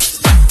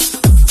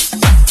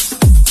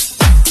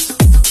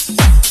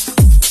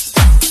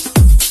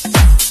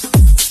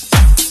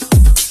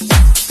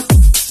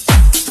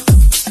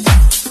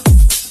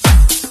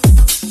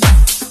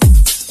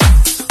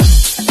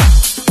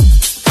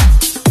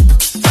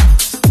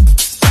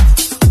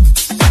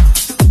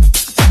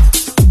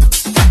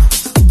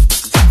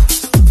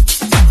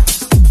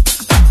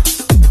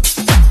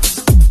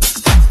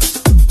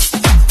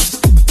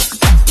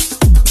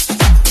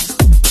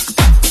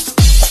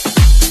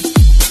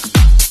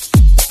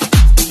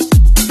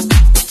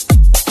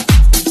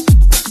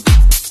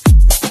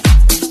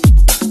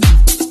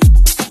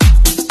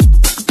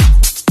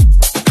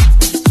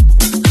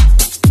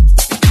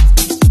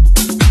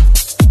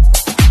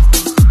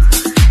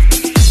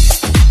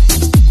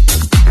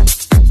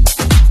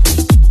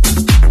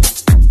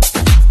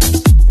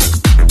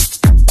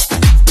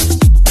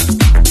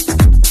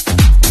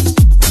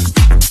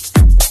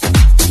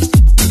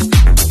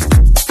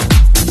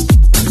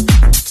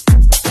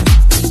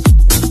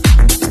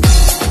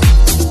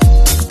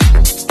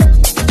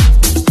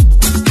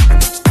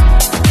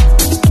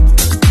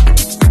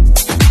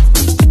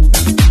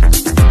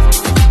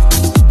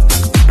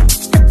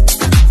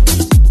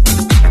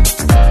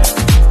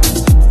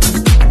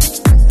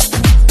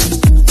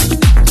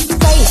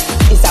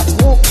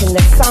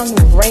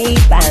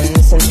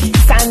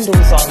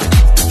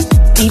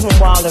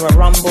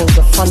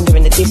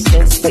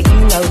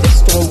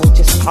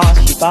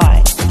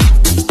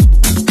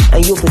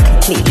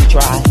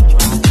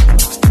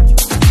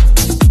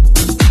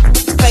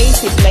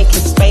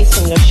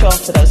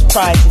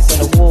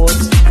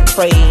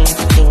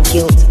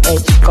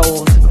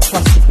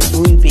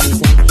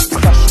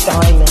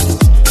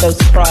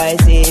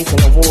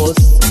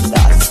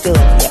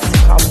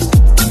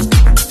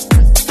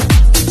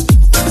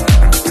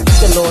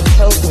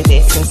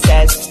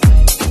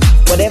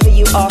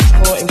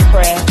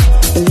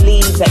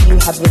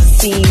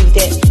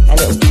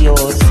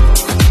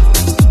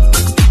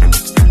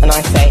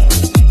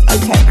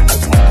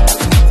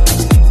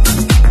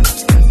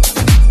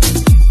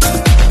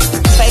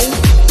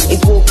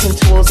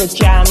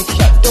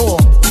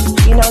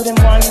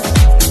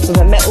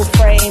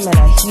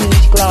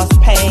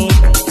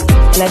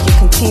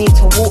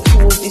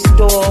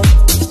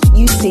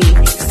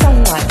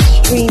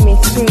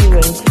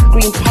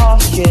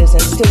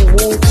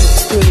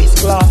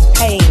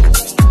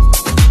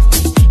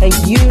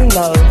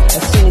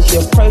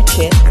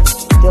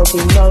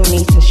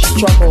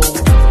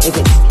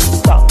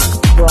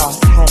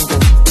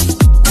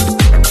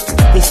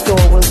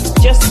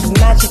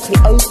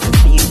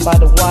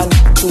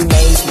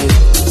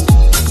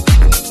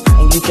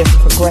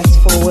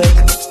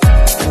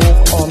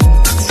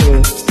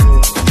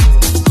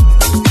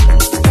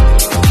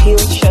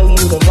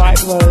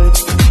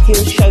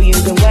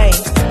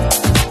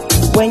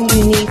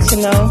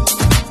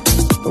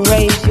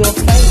 Raise your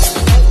faith.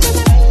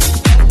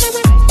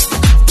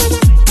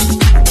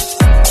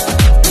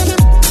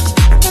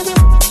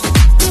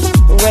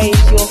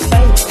 Raise your faith.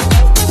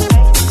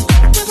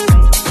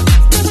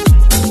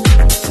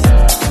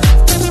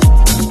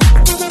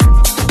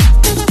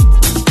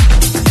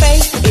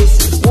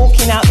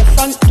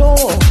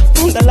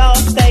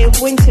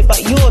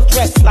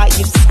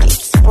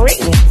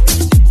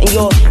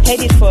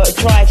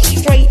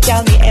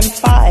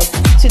 M5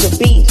 to the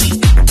beach,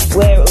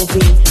 where it will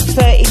be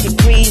 30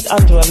 degrees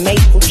under a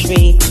maple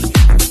tree,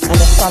 and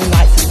the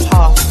sunlight's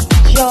path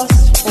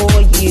just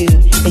for you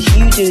as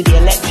you do the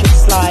electric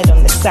slide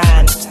on the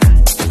sand.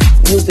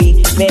 You'll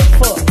be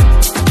barefoot,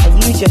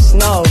 and you just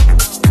know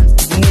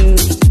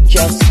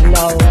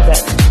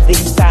that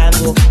this sand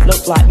will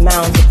look like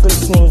mounds of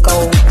glistening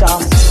gold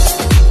dust.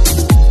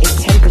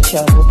 Its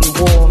temperature will be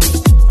warm,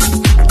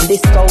 and this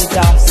gold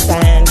dust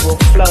sand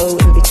will flow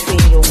in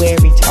between your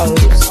weary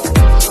toes.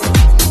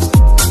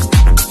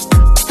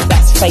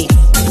 That's faith,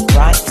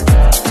 right?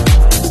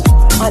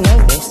 I know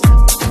this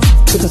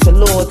because the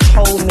Lord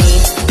told me,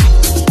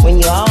 when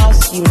you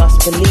ask, you must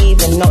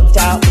believe and not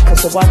doubt,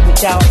 because the one who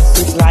doubts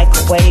is like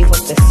a wave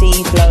of the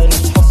sea blown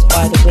and tossed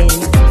by the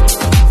wind.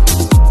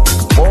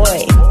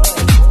 Boy,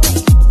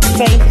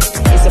 faith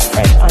is a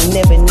friend I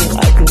never knew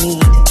I'd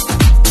need.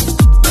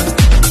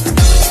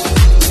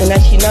 And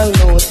as you know,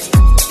 Lord,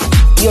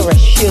 you're a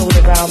shield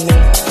around me.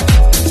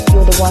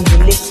 You're the one who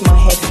lifts my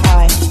head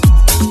high,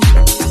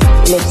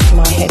 lifts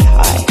my head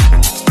high,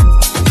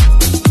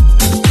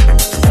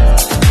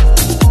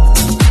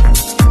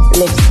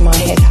 lifts my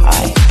head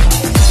high.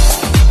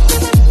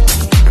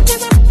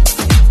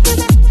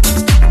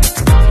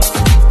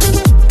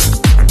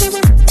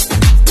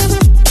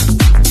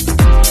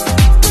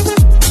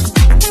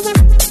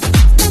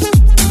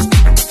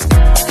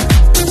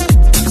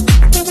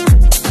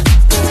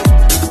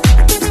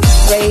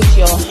 Raise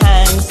your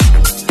hands,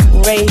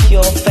 raise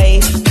your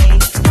faith,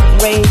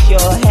 raise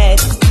your head,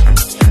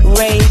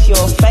 raise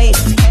your faith,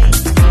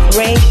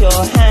 raise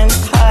your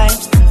hands high,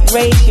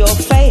 raise your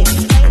faith,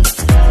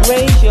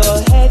 raise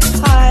your head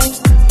high,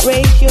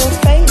 raise your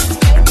faith,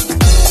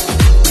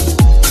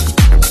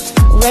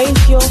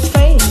 raise your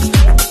faith,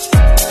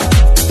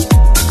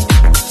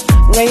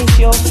 raise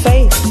your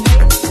faith,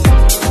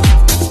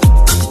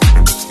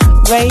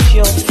 raise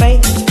your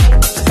faith.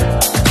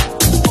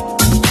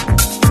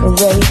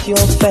 Raise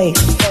your faith.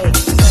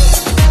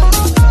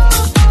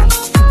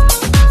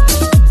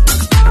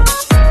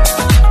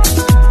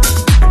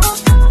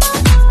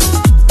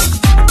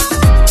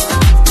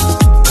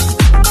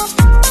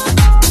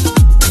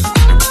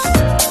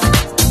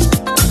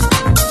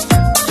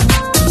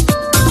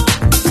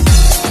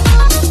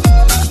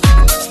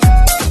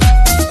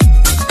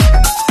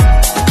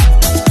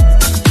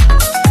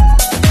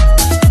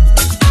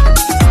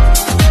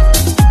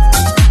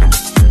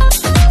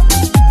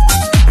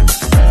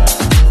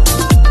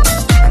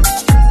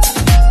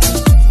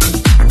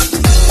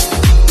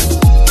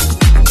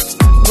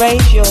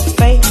 Raise your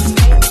faith.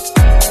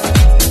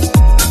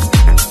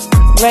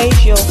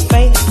 Raise your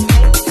faith.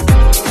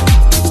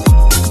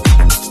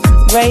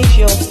 Raise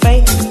your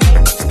faith.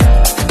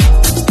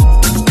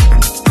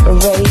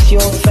 Raise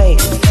your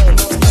faith.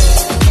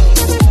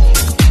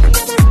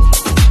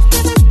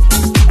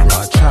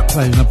 Right, chat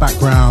playing in the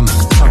background,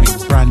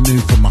 something brand new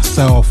for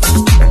myself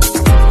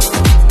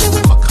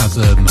and my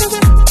cousin,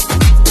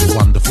 the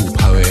wonderful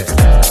poet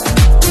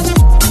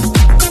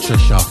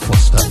Trisha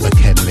Foster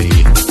McKinley.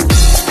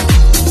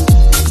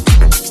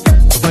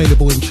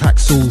 Available in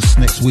Traxsource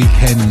next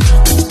weekend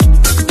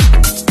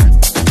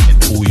in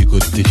all your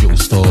good digital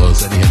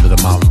stores at the end of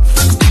the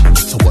month,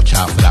 so watch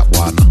out for that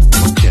one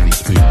on Jelly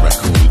Spoon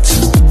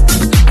Records.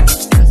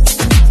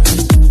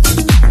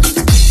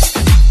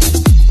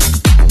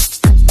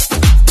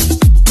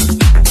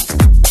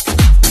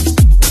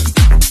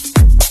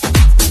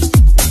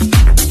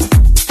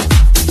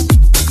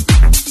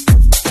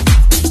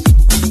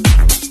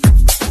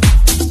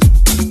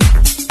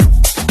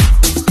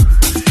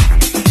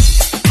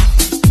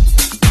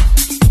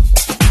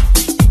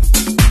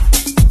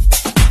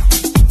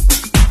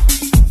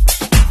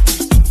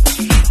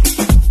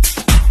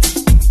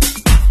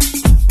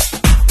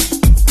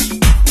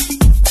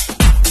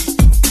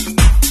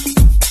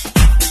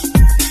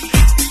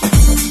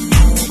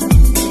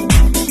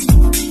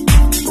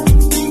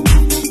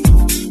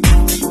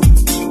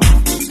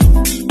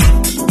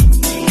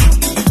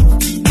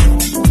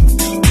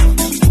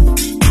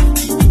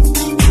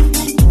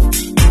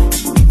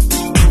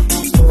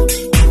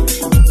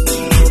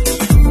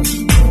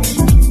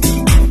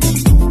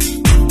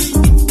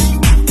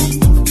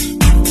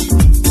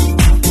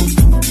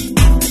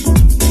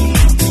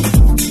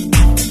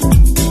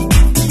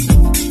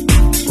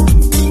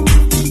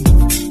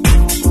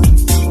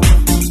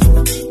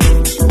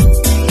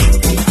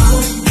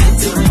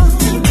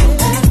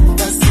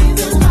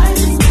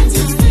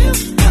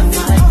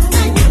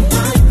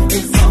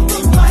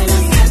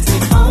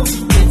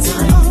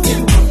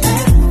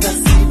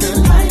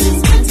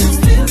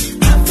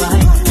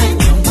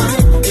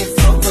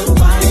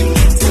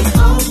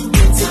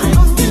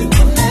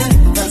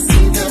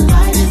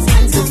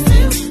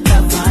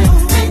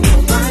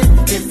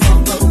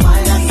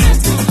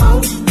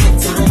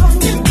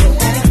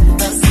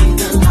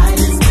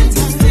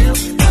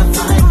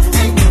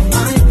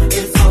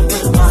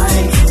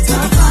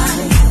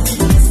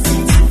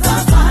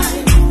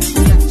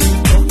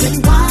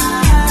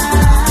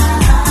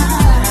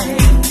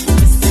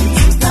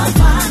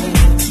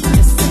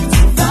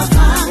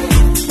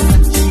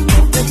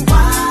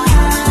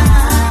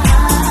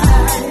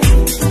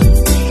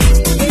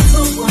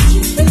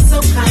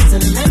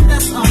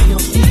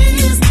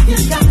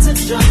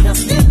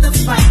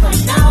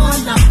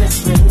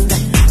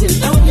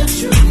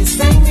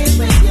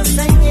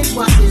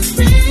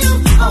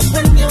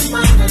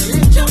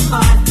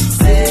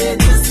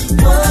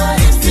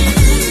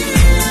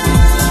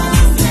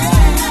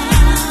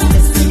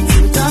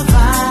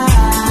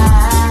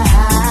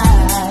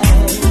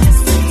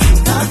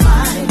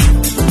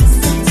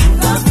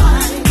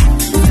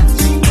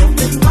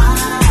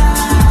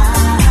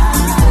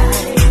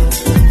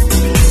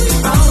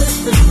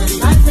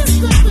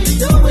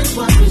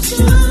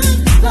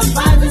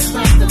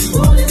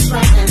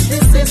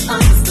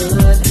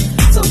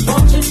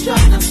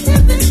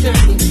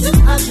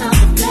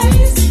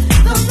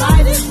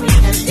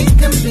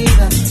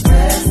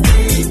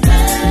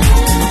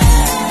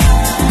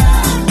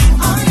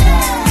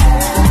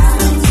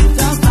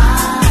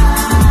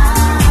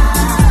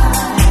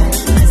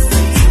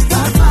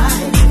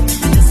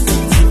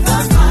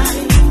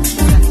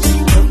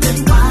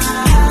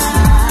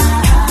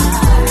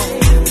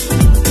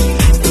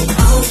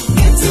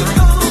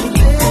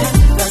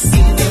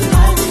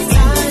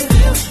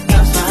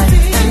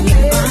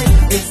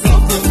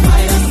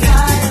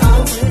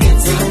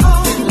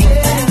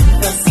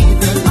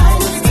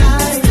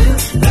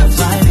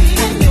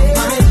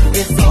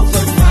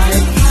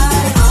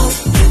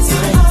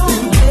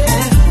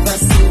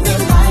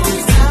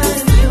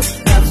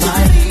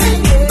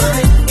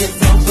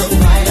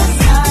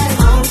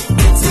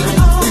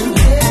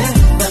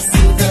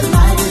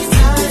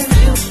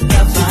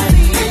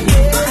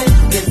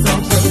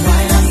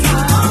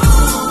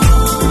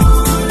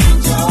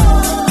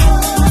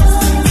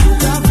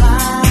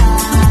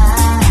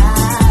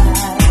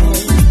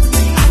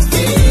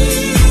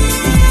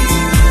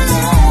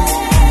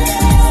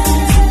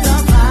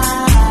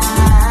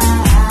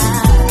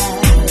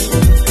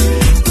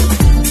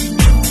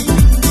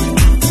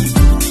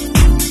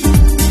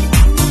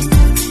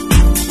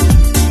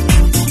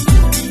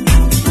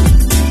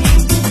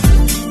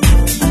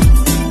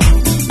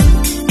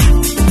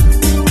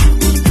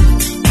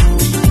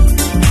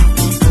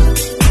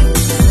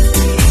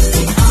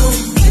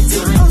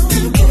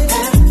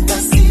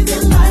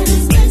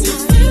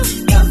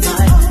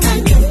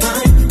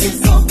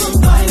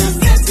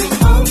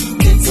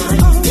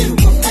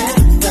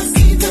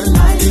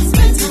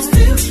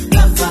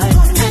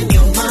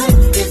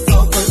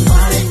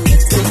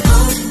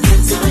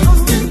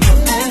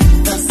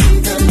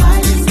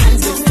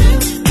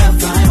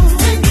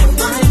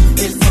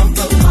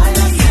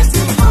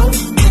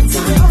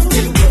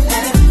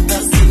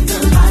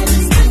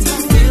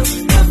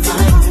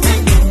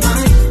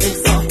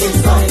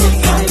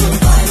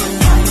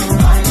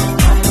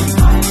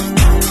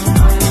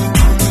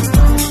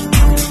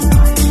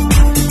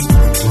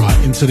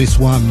 to this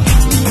one.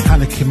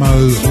 Hannah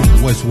Kimo,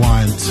 Wes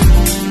Wyant.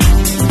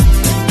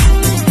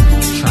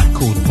 Track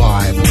called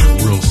Vibe.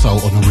 Real Soul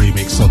on a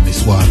remix on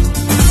this one.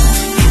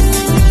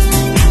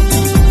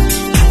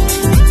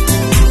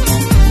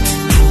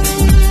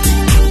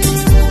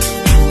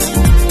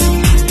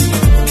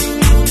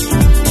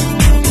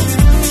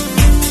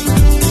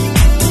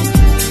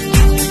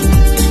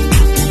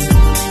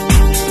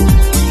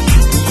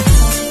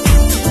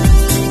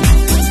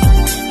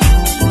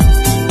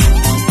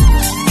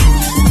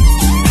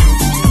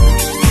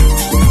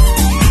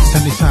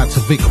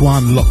 Vic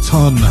One locked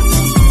on.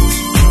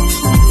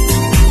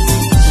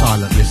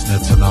 Silent listener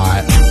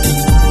tonight,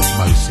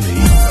 mostly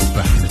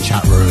back in the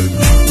chat room.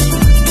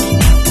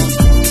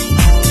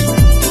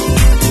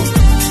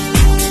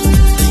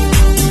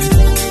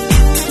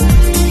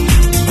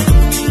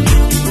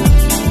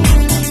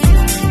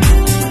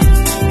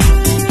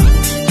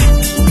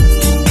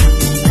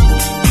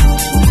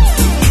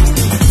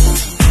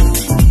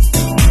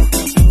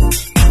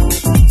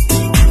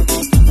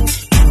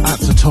 Out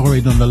to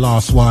Torrid on the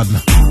last one.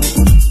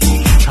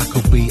 Track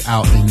will be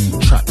out in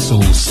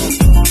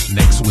Traxsource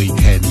next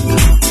weekend.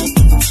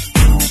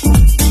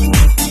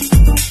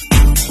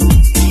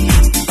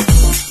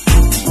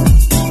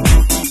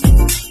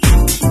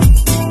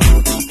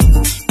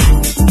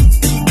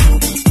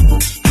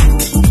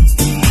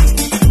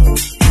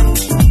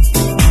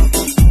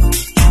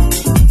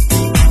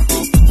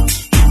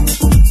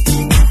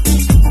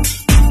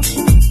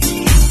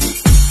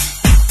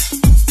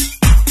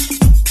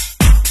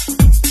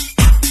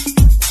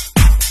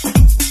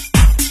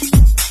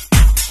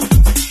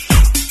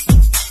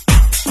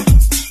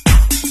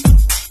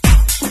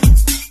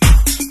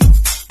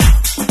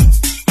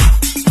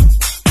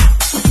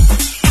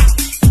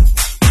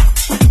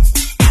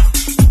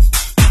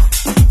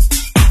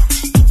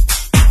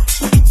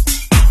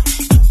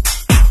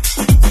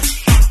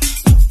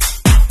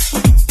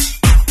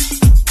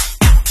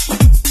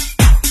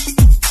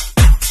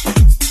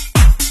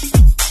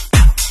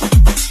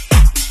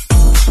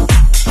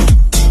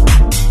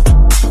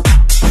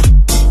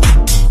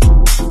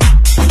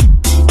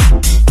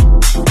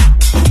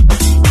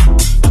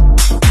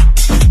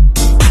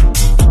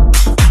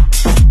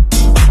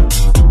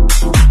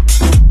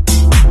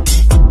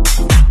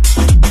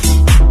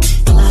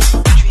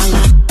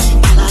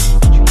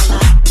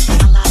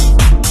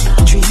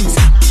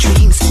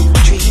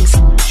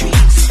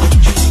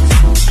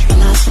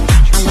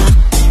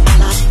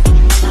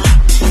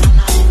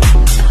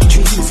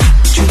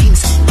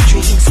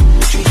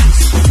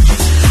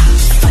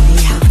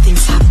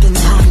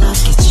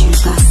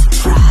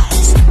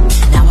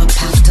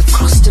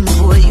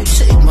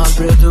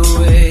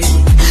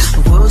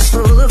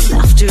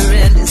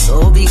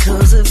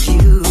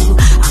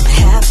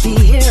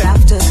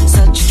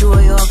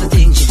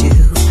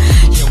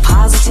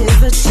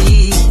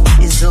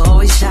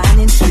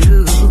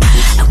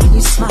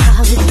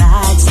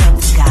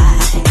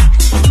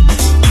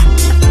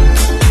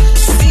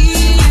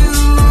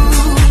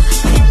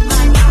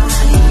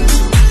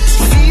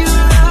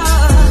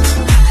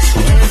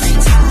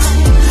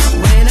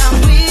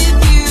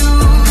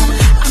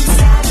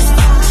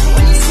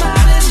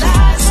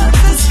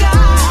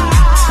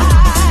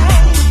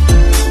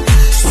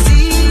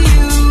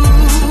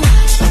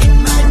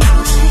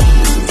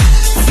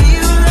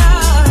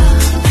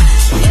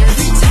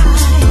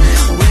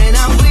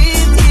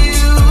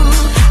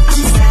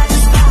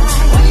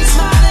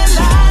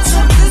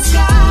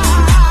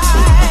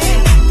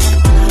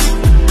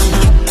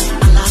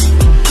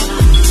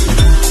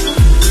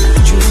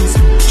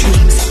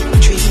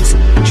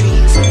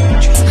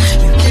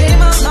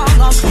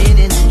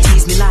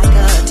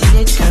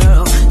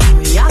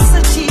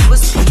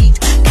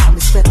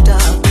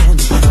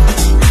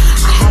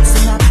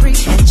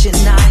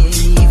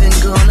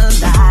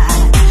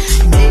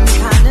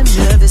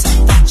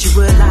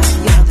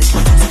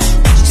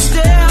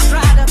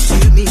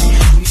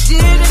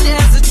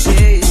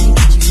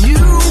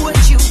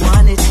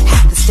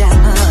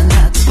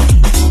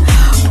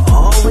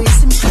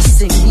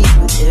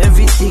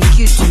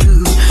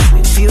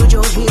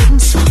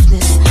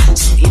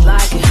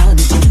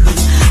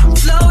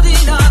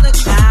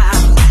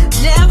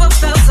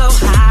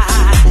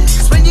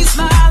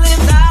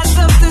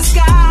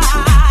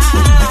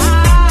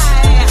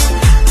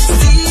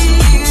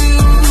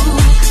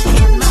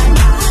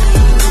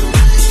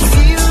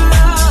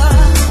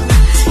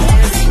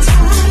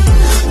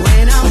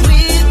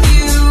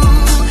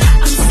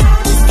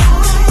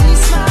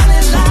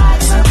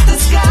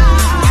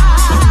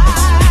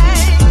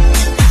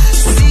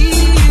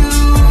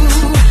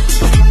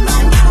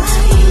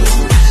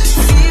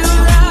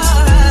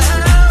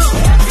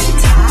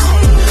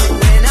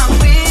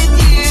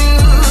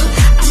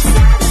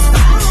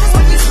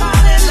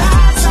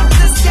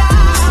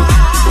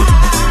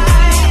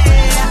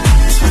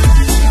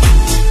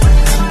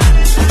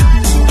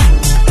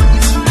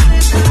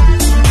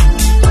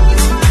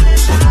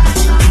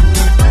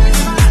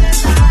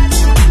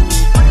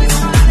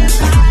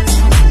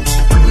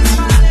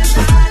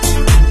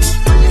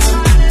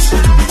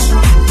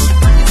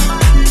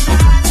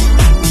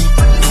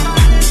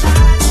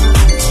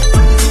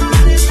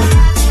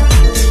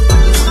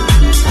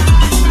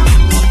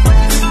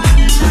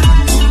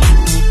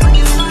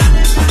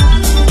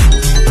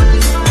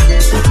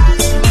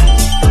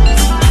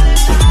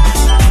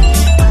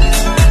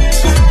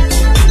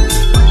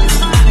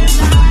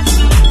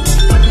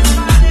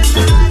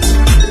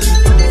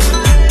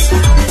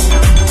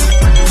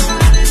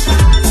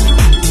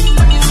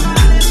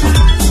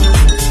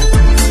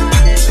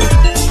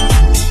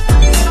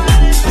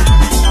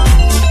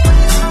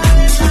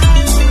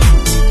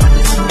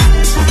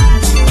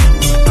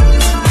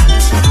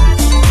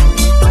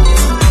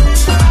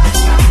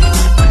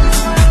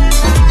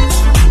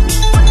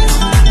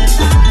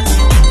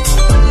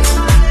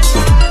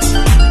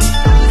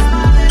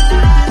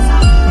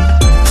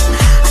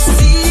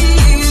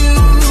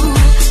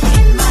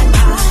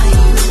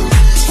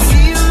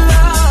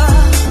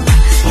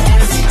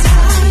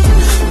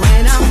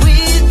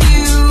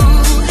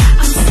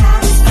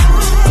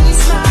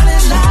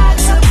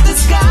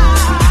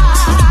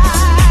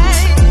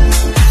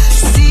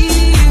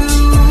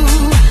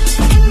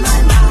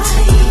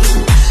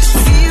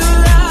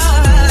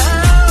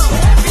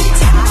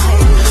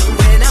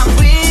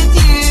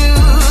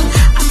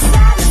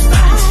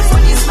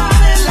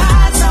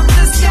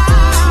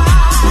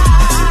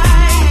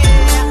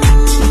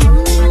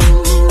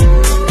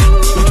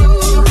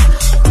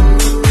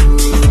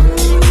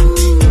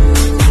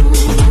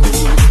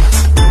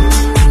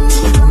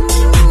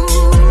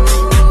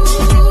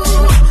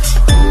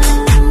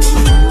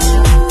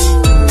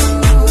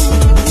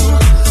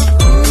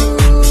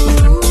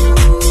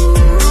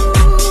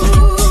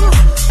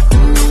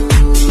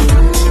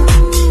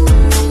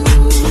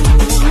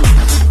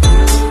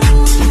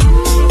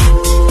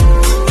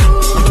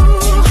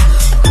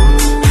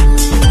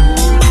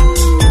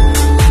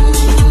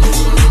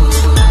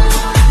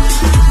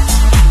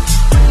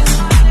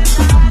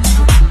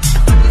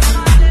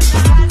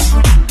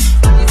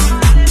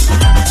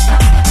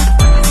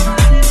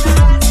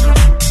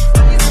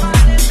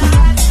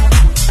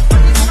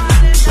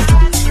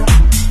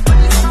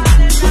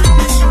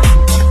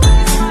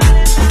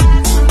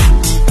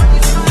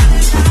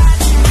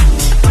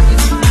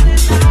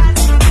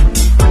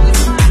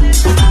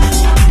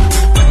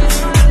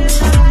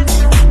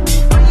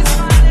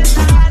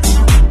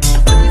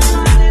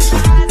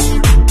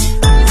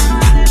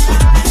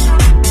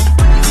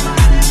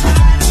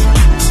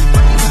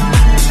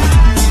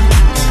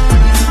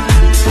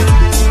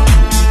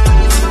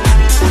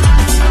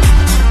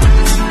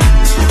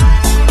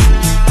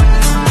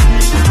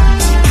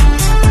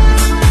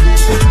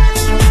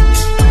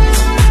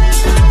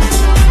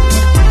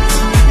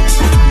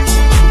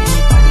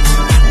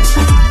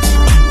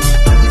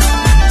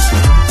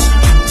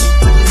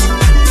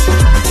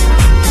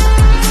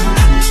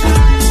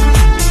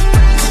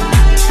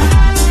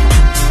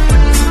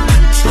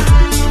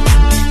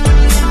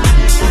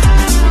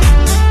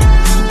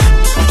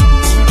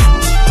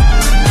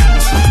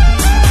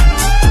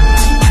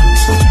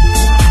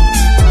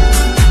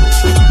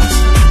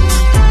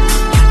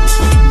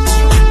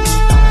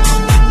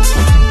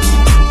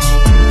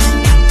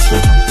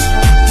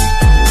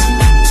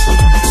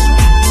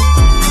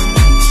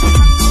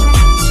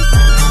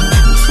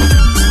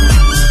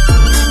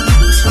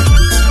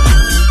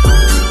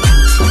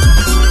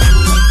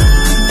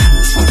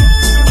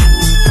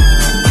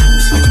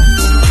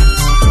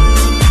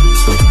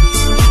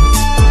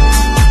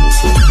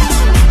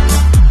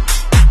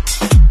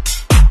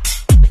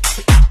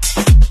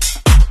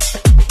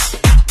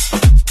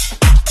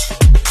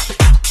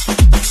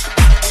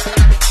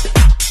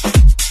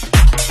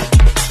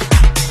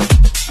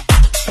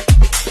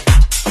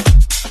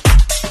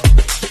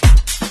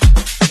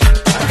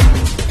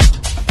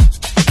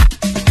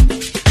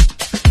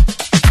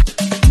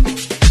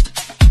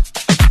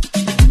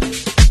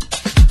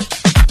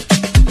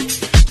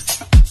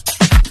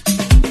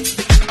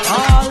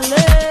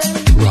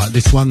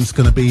 This one's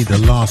going to be the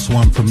last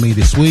one from me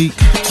this week.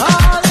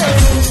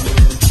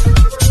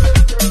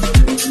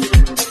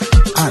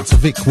 Out to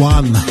Vic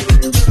One,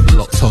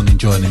 locked on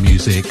enjoying the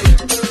music.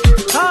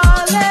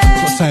 Got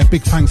to say a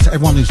big thanks to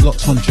everyone who's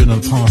locked on during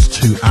the past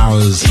 2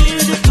 hours.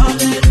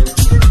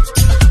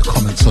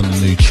 Comments on the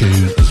new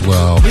tune as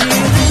well.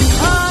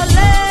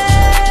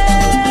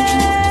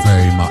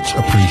 Very much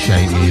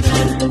appreciated.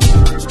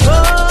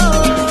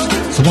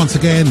 So once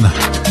again,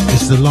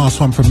 this is the last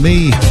one from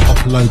me,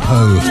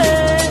 Opolopo.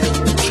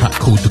 Track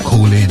called The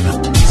Call In,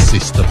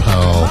 Sister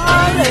Pearl.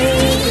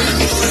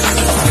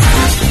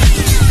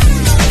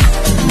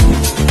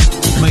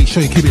 Make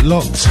sure you keep it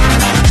locked.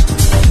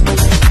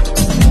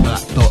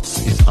 Black Dots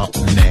is up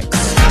next.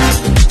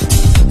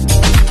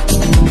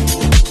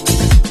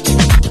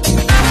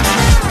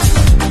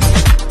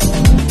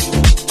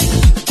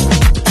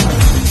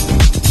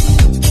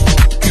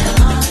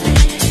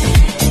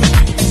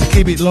 So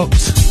keep it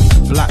locked.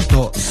 Black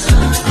Dots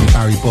and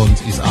Barry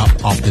Bonds is up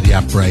after the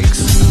ad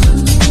breaks.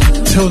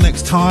 Till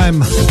next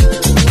time,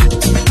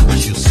 I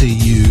shall see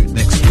you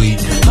next week.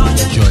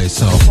 Enjoy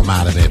yourself. I'm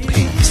out of here.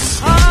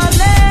 Peace.